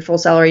going to make your full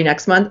salary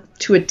next month?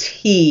 To a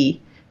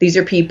T, these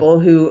are people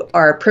who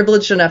are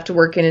privileged enough to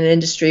work in an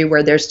industry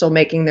where they're still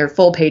making their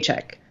full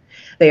paycheck.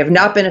 They have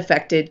not been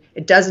affected.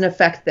 It doesn't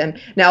affect them.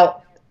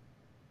 Now,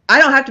 I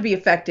don't have to be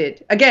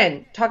affected.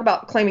 Again, talk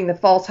about claiming the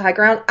false high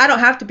ground. I don't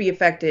have to be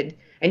affected,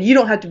 and you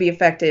don't have to be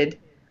affected,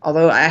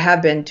 although I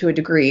have been to a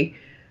degree,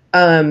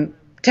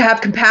 to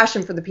have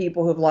compassion for the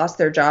people who've lost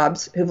their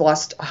jobs, who've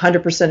lost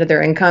 100% of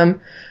their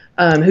income,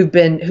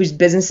 whose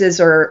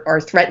businesses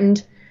are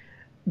threatened.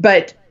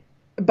 But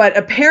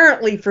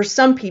apparently for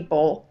some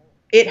people,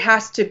 it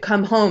has to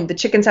come home. The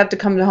chickens have to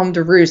come home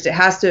to roost. It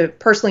has to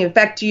personally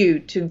affect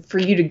you for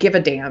you to give a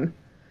damn.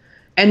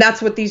 And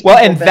that's what these people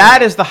and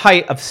that is the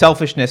height of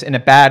selfishness in a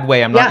bad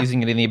way. I'm not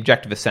using it in the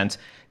objectivist sense.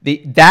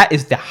 That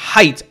is the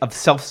height of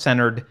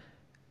self-centered,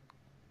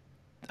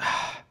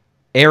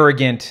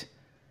 arrogant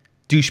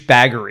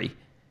douchebaggery,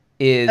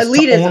 is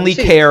elitism, to only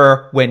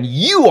care when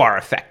you are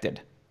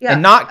affected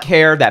and not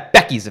care that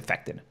Becky's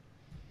affected.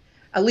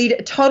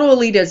 Total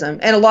elitism.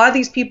 And a lot of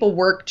these people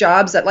work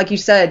jobs that, like you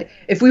said,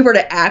 if we were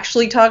to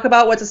actually talk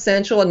about what's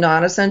essential and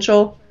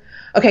non-essential,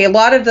 okay, a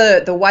lot of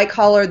the white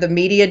collar, the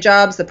media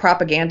jobs, the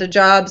propaganda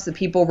jobs, the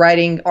people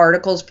writing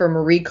articles for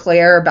Marie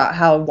Claire about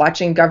how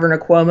watching Governor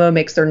Cuomo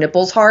makes their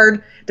nipples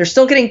hard, they're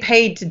still getting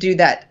paid to do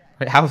that.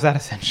 Wait, how is that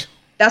essential?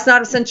 That's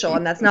not essential,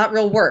 and that's not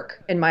real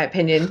work, in my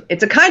opinion.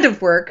 It's a kind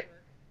of work.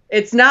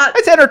 It's not.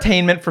 It's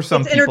entertainment for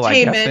some people, I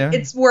guess. Entertainment.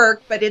 It's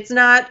work, but it's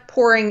not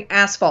pouring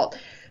asphalt.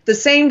 The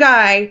same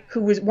guy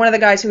who was one of the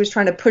guys who was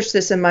trying to push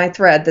this in my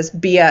thread, this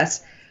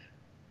BS,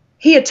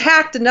 he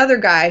attacked another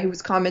guy who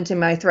was commenting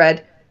my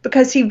thread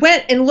because he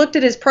went and looked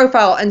at his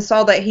profile and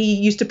saw that he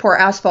used to pour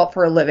asphalt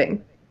for a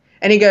living.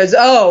 And he goes,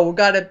 oh,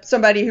 got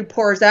somebody who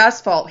pours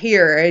asphalt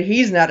here, and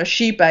he's not a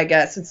sheep, I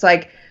guess. It's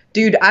like,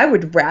 dude, I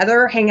would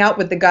rather hang out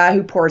with the guy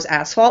who pours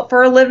asphalt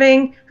for a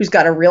living, who's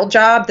got a real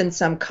job, than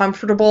some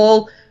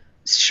comfortable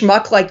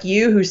schmuck like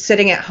you who's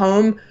sitting at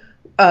home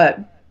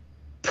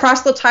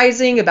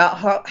proselytizing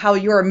about how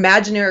your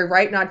imaginary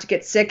right not to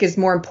get sick is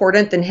more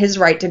important than his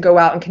right to go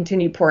out and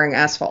continue pouring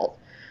asphalt.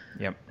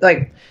 Yep.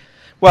 Like,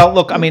 well,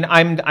 look, I mean,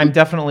 I'm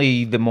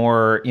definitely the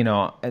more,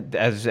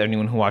 as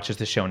anyone who watches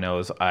the show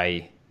knows,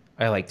 I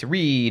like to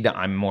read.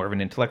 I'm more of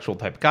an intellectual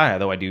type of guy,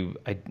 although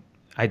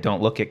I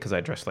don't look it because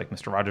I dress like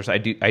Mr. Rogers. I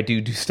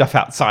do stuff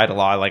outside a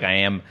lot, like I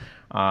am.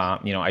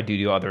 I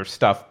do other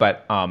stuff,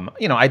 but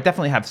I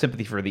definitely have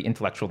sympathy for the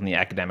intellectuals and the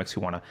academics who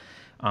want to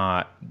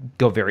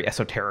go very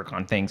esoteric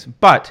on things.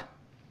 But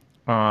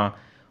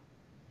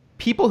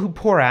people who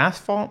pour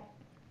asphalt,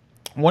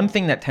 one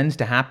thing that tends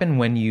to happen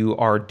when you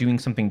are doing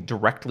something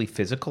directly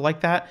physical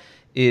like that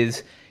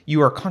is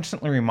you are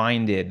constantly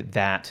reminded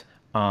that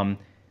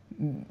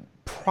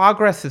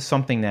progress is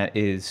something that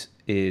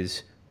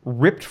is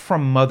ripped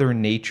from Mother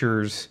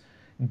Nature's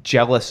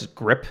jealous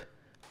grip,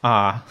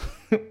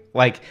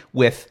 like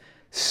with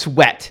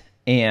sweat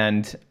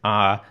and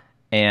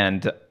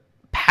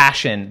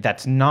passion.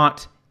 That's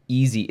not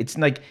easy.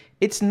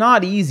 It's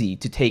not easy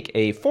to take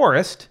a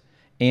forest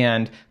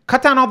and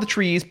cut down all the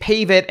trees,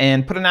 pave it,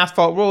 and put an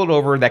asphalt road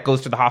over that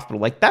goes to the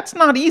hospital. Like, that's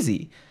not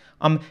easy.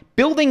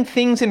 Building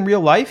things in real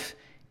life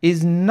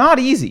is not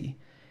easy.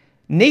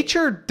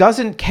 Nature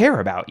doesn't care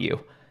about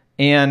you,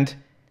 and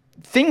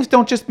things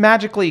don't just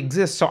magically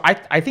exist. So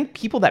I think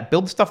people that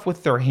build stuff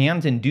with their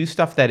hands and do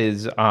stuff that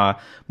is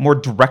more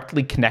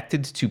directly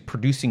connected to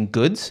producing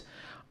goods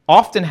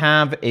often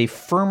have a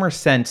firmer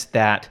sense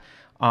that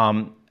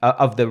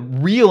of the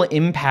real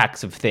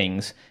impacts of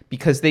things,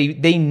 because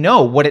they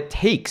know what it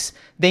takes.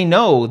 They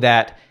know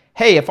that,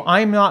 hey, if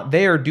I'm not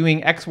there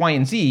doing X, Y,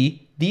 and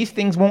Z, these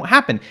things won't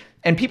happen.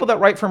 And people that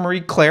write for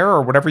Marie Claire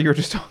or whatever you were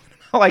just talking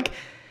about, like,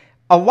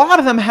 a lot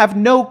of them have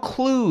no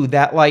clue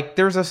that, like,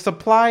 there's a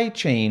supply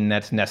chain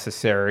that's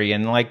necessary,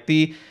 and, like,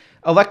 the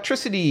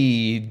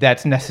electricity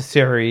that's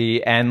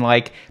necessary, and,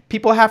 like,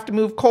 people have to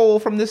move coal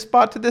from this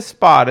spot to this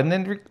spot, and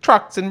then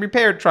trucks and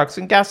repair trucks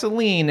and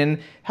gasoline and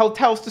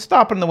hotels to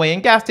stop on the way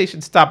and gas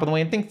stations stop on the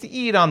way and things to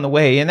eat on the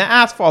way, and the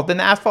asphalt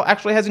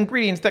actually has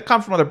ingredients that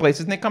come from other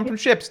places, and they come from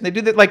ships, and they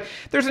do that. Like,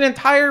 there's an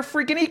entire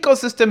freaking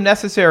ecosystem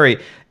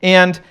necessary,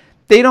 and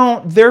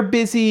they're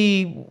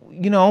busy,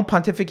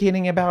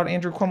 pontificating about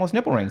Andrew Cuomo's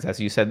nipple rings, as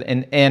you said,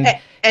 and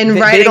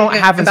they don't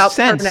have a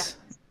sense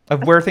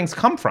of where things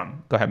come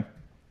from. Go ahead.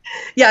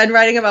 Yeah, and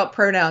writing about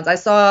pronouns. I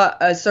saw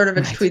a sort of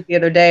a tweet the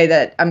other day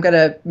that I'm going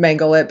to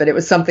mangle it, but it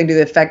was something to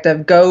the effect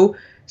of, go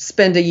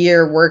spend a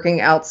year working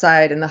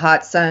outside in the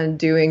hot sun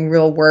doing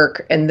real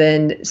work, and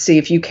then see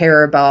if you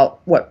care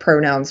about what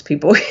pronouns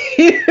people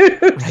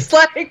use.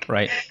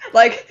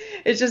 Like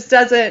it just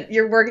doesn't.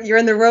 You're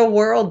in the real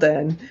world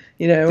then.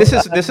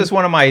 This is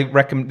one of my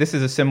this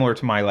is similar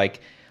to my,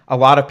 like, a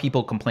lot of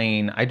people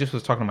complain. I just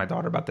was talking to my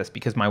daughter about this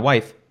because my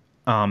wife,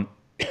 my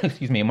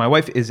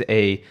wife is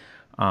a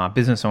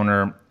business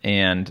owner,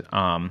 and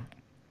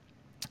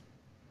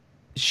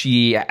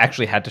she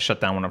actually had to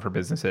shut down one of her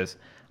businesses,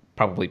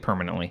 probably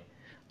permanently.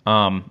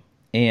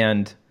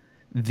 And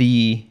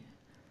the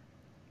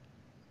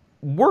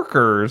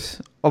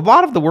workers, a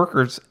lot of the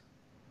workers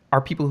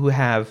are people who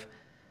have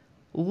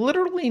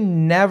literally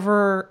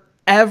never,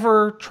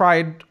 ever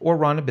tried or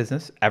run a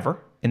business ever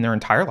in their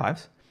entire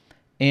lives.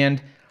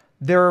 And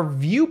their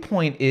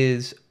viewpoint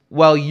is,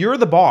 well, you're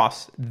the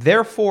boss,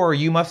 therefore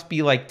you must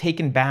be like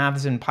taking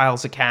baths in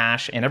piles of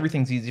cash and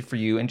everything's easy for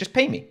you and just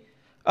pay me.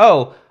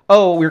 Oh,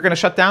 we're going to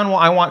shut down? Well,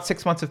 I want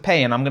 6 months of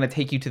pay and I'm going to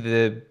take you to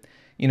the,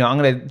 I'm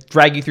going to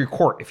drag you through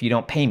court if you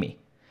don't pay me.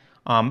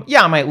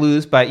 Yeah, I might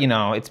lose, but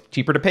it's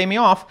cheaper to pay me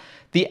off.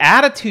 The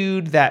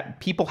attitude that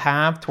people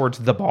have towards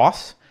the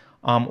boss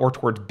or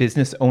towards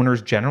business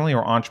owners generally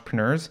or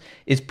entrepreneurs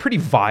is pretty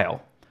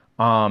vile.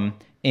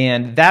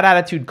 And that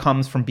attitude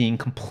comes from being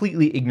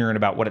completely ignorant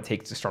about what it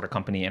takes to start a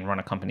company and run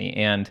a company.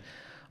 And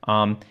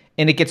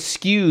it gets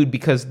skewed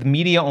because the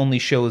media only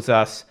shows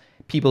us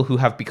people who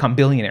have become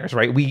billionaires,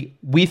 right?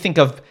 We think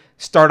of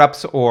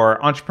startups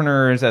or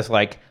entrepreneurs as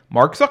like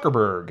Mark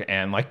Zuckerberg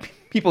and like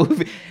people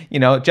who,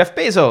 Jeff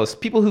Bezos,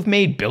 people who've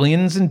made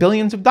billions and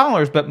billions of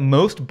dollars. But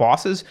most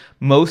bosses,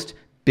 most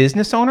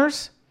business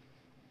owners,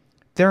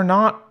 they're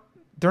not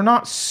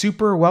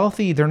super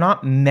wealthy. They're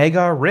not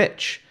mega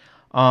rich.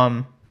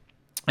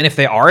 And if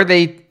they are,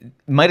 they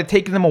might have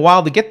taken them a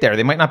while to get there.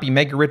 They might not be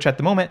mega rich at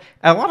the moment.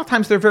 And a lot of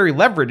times they're very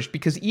leveraged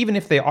because even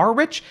if they are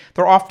rich,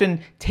 they're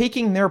often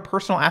taking their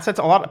personal assets.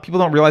 A lot of people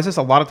don't realize this.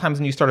 A lot of times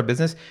when you start a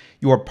business,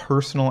 your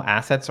personal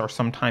assets are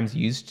sometimes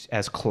used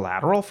as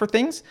collateral for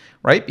things,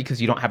 right?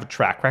 Because you don't have a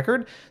track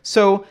record.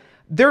 So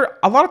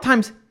a lot of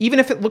times, even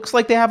if it looks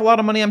like they have a lot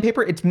of money on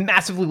paper, it's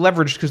massively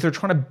leveraged because they're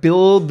trying to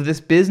build this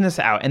business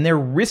out and they're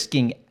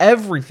risking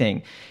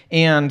everything.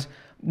 And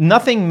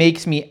nothing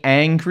makes me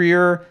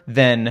angrier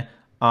than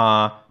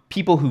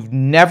people who've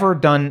never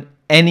done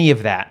any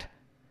of that,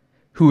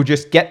 who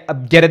just get a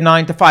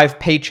 9-to-5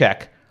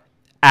 paycheck,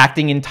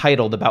 acting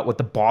entitled about what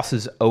the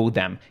bosses owe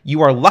them.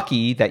 You are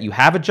lucky that you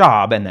have a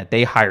job and that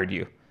they hired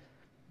you,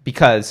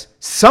 because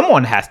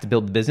someone has to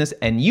build the business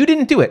and you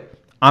didn't do it.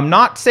 I'm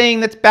not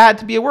saying that's bad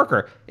to be a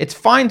worker. It's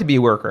fine to be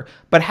a worker,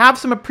 but have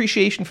some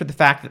appreciation for the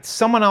fact that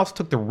someone else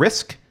took the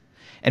risk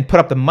and put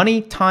up the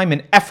money, time,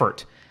 and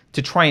effort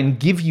to try and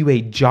give you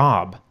a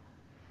job.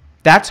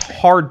 That's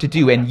hard to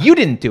do, and you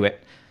didn't do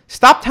it.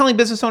 Stop telling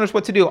business owners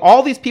what to do.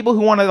 All these people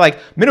who want to like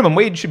minimum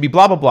wage should be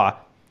blah, blah, blah.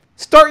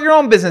 Start your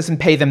own business and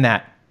pay them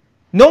that.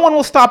 No one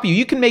will stop you.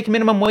 You can make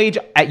minimum wage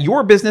at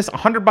your business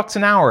 $100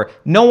 an hour.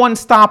 No one's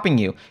stopping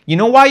you. You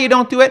know why you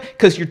don't do it?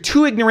 Because you're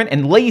too ignorant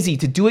and lazy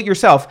to do it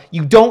yourself.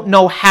 You don't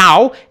know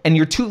how, and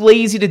you're too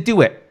lazy to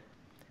do it.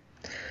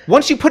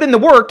 Once you put in the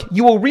work,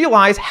 you will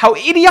realize how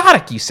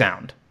idiotic you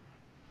sound.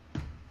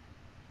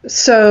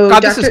 So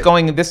God,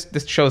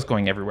 this show is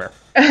going everywhere.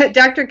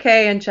 Dr.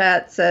 K in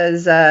chat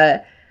says,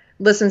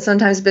 listen,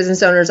 sometimes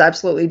business owners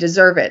absolutely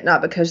deserve it,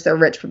 not because they're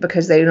rich, but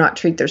because they do not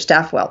treat their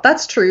staff well.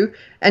 That's true.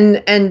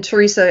 And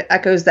Teresa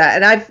echoes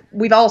that. And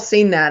we've all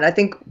seen that. I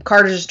think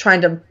Carter's just trying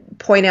to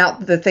point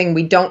out the thing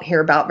we don't hear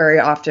about very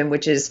often,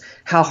 which is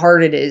how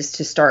hard it is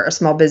to start a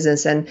small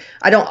business. And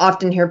I don't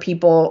often hear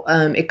people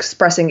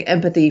expressing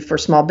empathy for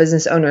small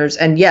business owners.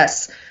 And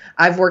yes,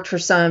 I've worked for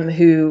some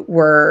who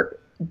were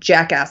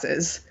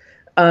jackasses.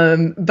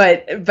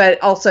 But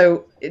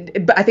also,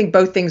 I think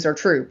both things are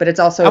true, but it's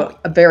also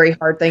a very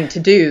hard thing to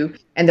do,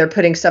 and they're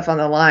putting stuff on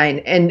the line.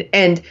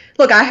 And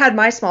look, I had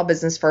my small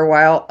business for a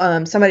while.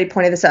 Somebody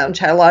pointed this out in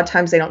chat. A lot of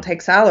times they don't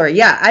take salary.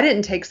 Yeah, I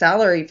didn't take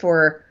salary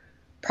for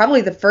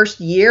probably the first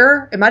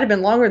year. It might've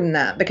been longer than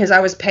that because I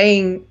was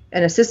paying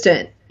an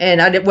assistant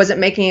and I wasn't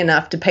making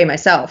enough to pay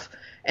myself.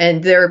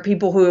 And there are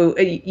people who,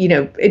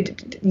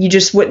 you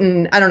just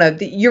wouldn't, I don't know.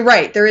 You're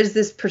right. There is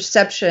this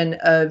perception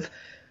of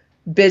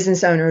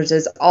business owners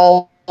as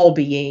all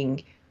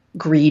being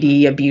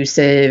greedy,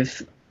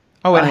 abusive,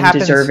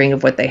 undeserving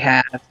of what they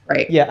have,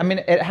 right? Yeah, I mean,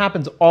 it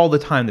happens all the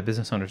time that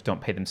business owners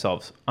don't pay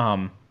themselves.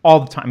 All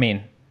the time. I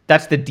mean,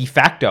 that's the de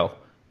facto,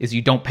 is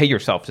you don't pay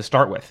yourself to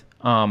start with.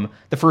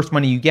 The first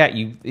money you get,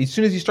 as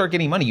soon as you start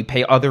getting money, you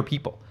pay other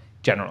people,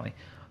 generally.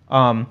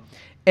 And,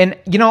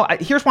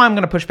 here's why I'm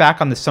going to push back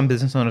on this: some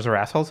business owners are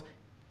assholes.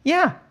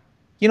 Yeah.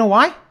 You know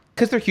why?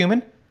 Because they're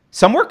human.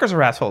 Some workers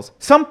are assholes.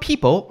 Some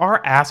people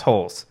are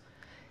assholes.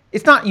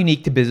 It's not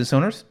unique to business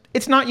owners.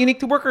 It's not unique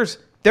to workers.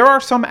 There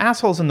are some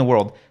assholes in the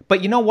world.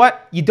 But you know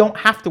what? You don't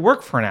have to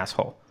work for an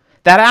asshole.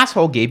 That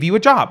asshole gave you a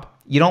job.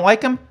 You don't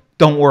like him?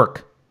 Don't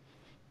work.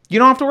 You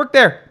don't have to work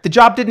there. The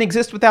job didn't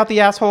exist without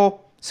the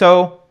asshole.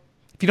 So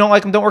if you don't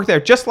like him, don't work there.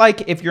 Just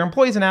like if your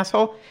employee's an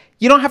asshole,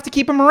 you don't have to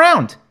keep him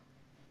around.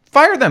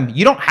 Fire them.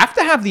 You don't have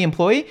to have the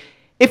employee.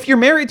 If you're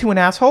married to an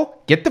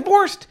asshole, get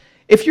divorced.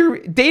 If you're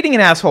dating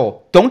an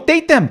asshole, don't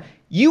date them.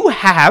 You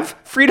have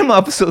freedom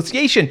of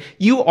association.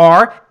 You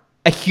are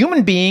a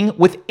human being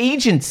with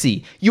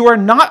agency. You are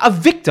not a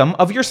victim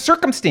of your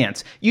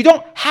circumstance. You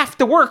don't have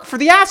to work for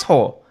the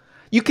asshole.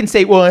 You can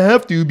say, well, I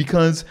have to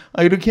because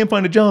I can't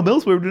find a job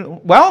elsewhere.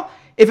 Well,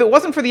 If it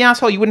wasn't for the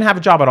asshole, you wouldn't have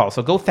a job at all.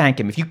 So go thank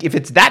him. If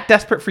it's that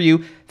desperate for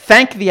you,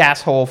 thank the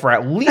asshole for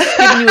at least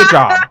giving you a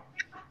job.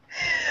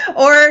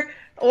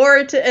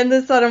 Or to end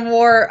this on a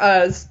more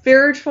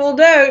spiritual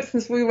note,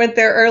 since we went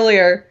there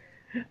earlier,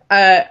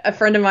 a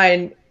friend of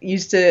mine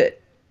used to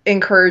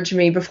encourage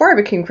me before I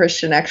became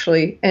Christian,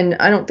 actually, and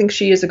I don't think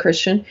she is a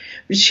Christian.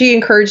 She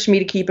encouraged me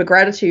to keep a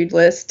gratitude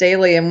list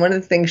daily, and one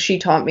of the things she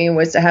taught me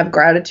was to have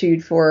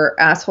gratitude for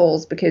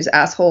assholes, because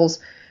assholes,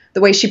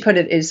 the way she put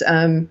it is,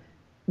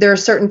 there are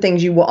certain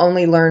things you will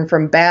only learn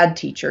from bad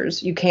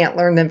teachers. You can't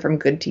learn them from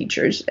good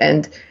teachers,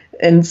 and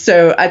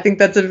so I think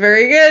that's a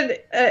very good.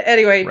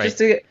 Anyway, right. Just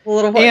a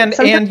little. And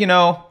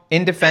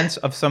in defense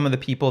of some of the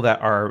people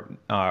that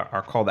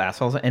are called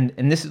assholes, and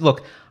this is,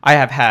 look, I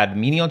have had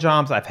menial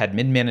jobs, I've had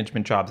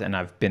mid-management jobs, and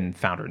I've been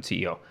founder and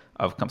CEO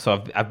of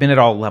so I've been at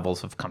all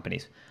levels of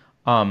companies.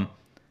 A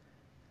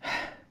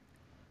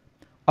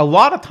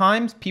lot of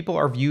times people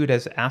are viewed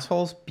as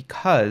assholes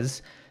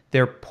because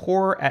they're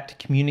poor at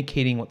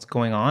communicating what's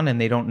going on and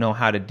they don't know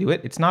how to do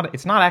it. It's not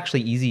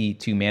actually easy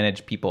to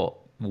manage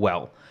people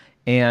well.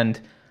 And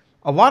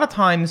a lot of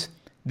times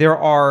there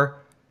are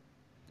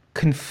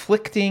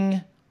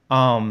conflicting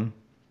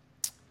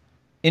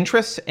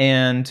interests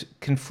and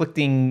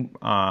conflicting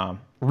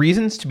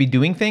reasons to be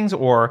doing things,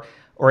 or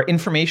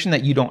information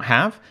that you don't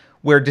have,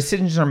 where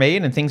decisions are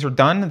made and things are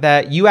done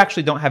that you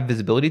actually don't have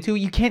visibility to.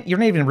 You're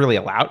not even really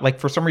allowed. Like,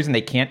 for some reason,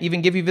 they can't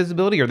even give you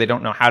visibility, or they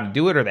don't know how to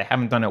do it, or they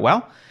haven't done it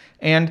well.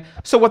 And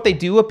so what they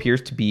do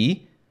appears to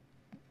be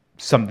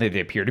something.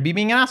 They appear to be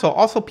being an asshole.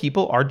 Also,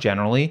 people are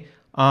generally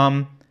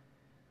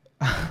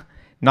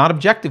not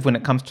objective when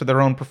it comes to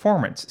their own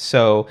performance.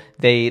 So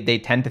they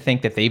tend to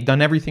think that they've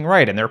done everything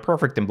right and they're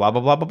perfect and blah,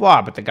 blah, blah, blah,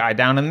 blah. But the guy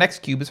down in the next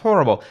cube is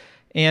horrible.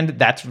 And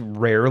that's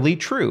rarely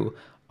true.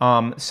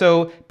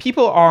 So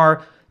people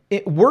are,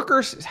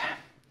 workers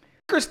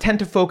tend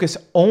to focus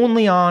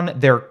only on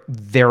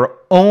their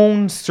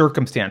own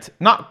circumstance,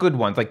 not good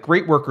ones. Like,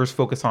 great workers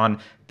focus on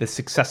the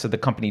success of the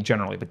company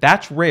generally, but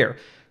that's rare.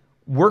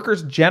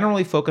 Workers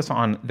generally focus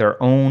on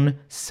their own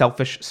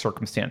selfish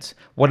circumstance.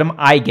 What am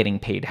I getting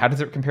paid? How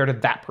does it compare to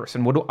that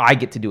person? What do I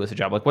get to do as a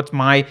job? Like, what's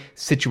my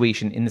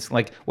situation in this?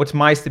 Like, what's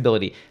my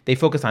stability? They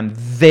focus on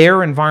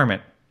their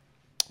environment.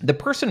 The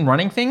person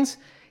running things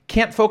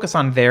can't focus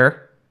on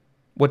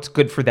what's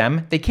good for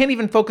them. They can't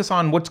even focus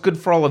on what's good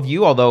for all of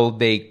you, although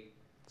they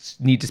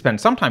need to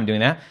spend some time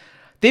doing that.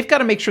 They've got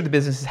to make sure the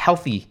business is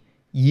healthy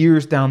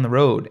years down the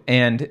road.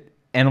 And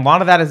a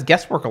lot of that is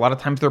guesswork. A lot of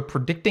times they're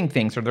predicting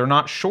things, or they're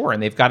not sure,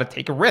 and they've got to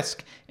take a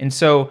risk. And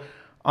so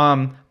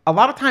a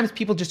lot of times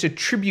people just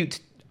attribute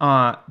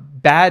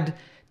bad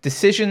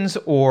decisions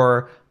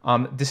or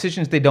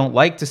decisions they don't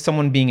like to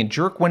someone being a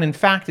jerk, when in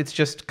fact it's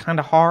just kind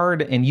of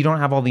hard and you don't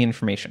have all the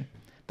information.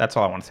 That's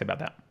all I want to say about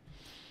that.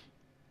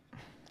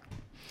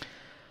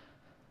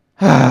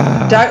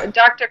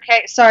 Dr.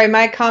 K, sorry,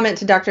 my comment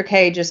to Dr.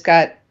 K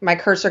my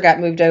cursor got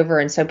moved over,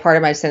 and so part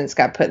of my sentence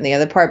got put in the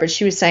other part, but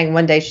she was saying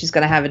one day she's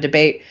going to have a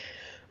debate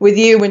with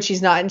you when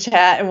she's not in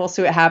chat, and we'll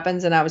see what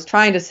happens. And I was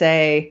trying to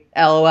say,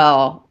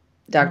 LOL,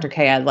 Dr.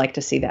 K, I'd like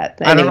to see that.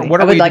 Anyway, I don't know. What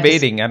are we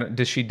debating?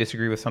 Does she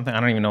disagree with something? I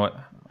don't even know what.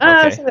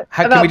 Okay.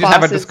 Can we just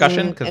have a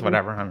discussion? Because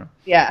whatever. I don't know.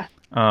 Yeah.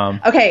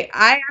 Okay,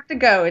 I have to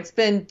go. It's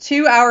been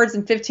 2 hours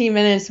and 15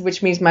 minutes,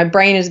 which means my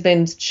brain has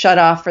been shut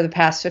off for the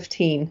past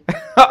 15.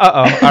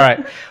 All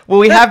right.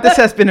 Well, this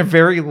has been a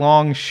very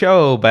long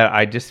show, but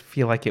I just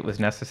feel like it was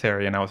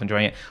necessary and I was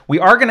enjoying it. We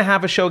are going to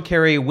have a show,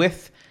 Carrie,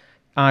 with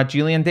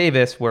Julianne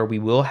Davis, where we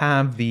will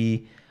have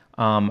the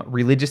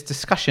religious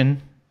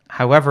discussion.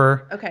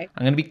 However, okay.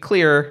 I'm going to be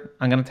clear.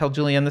 I'm going to tell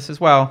Julianne this as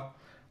well.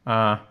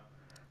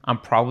 I'm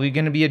probably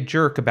going to be a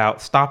jerk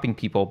about stopping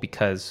people,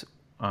 because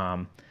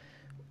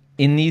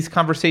in these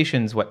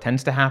conversations, what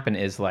tends to happen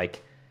is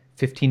like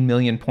 15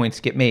 million points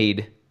get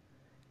made,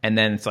 and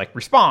then it's like,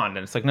 respond.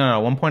 And it's like, no,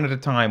 1 point at a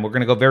time. We're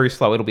going to go very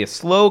slow. It'll be a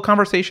slow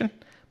conversation,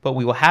 but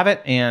we will have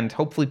it, and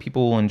hopefully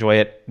people will enjoy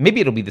it. Maybe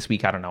it'll be this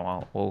week. I don't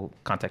know. We'll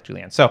contact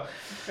Julianne. So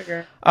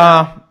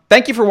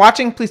thank you for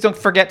watching. Please don't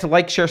forget to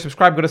like, share,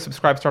 subscribe. Go to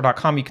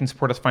subscribestar.com. You can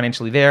support us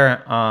financially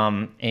there.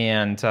 I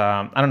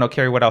don't know,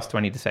 Carrie, what else do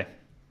I need to say?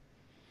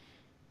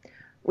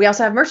 We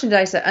also have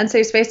merchandise at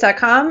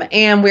unsafespace.com,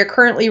 and we're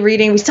currently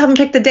reading. We still haven't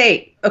picked the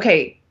date.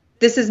 Okay,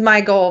 this is my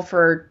goal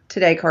for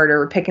today, Carter.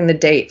 We're picking the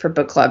date for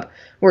book club.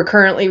 We're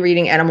currently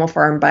reading Animal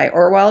Farm by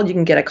Orwell. You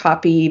can get a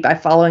copy by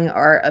following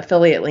our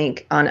affiliate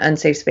link on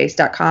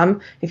unsafespace.com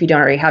if you don't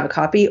already have a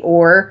copy,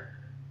 or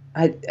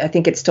I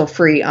think it's still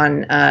free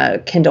on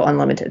Kindle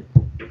Unlimited.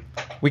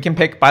 We can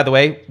pick, by the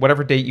way,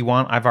 whatever date you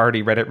want. I've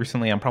already read it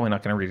recently. I'm probably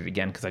not going to read it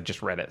again because I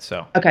just read it.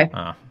 So okay.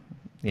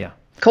 Yeah.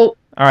 Cool.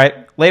 All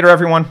right. Later,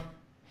 everyone.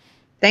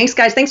 Thanks,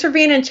 guys. Thanks for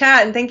being in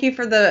chat, and thank you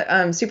for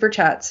the super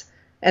chats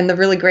and the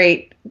really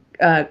great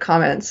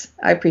comments.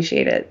 I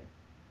appreciate it.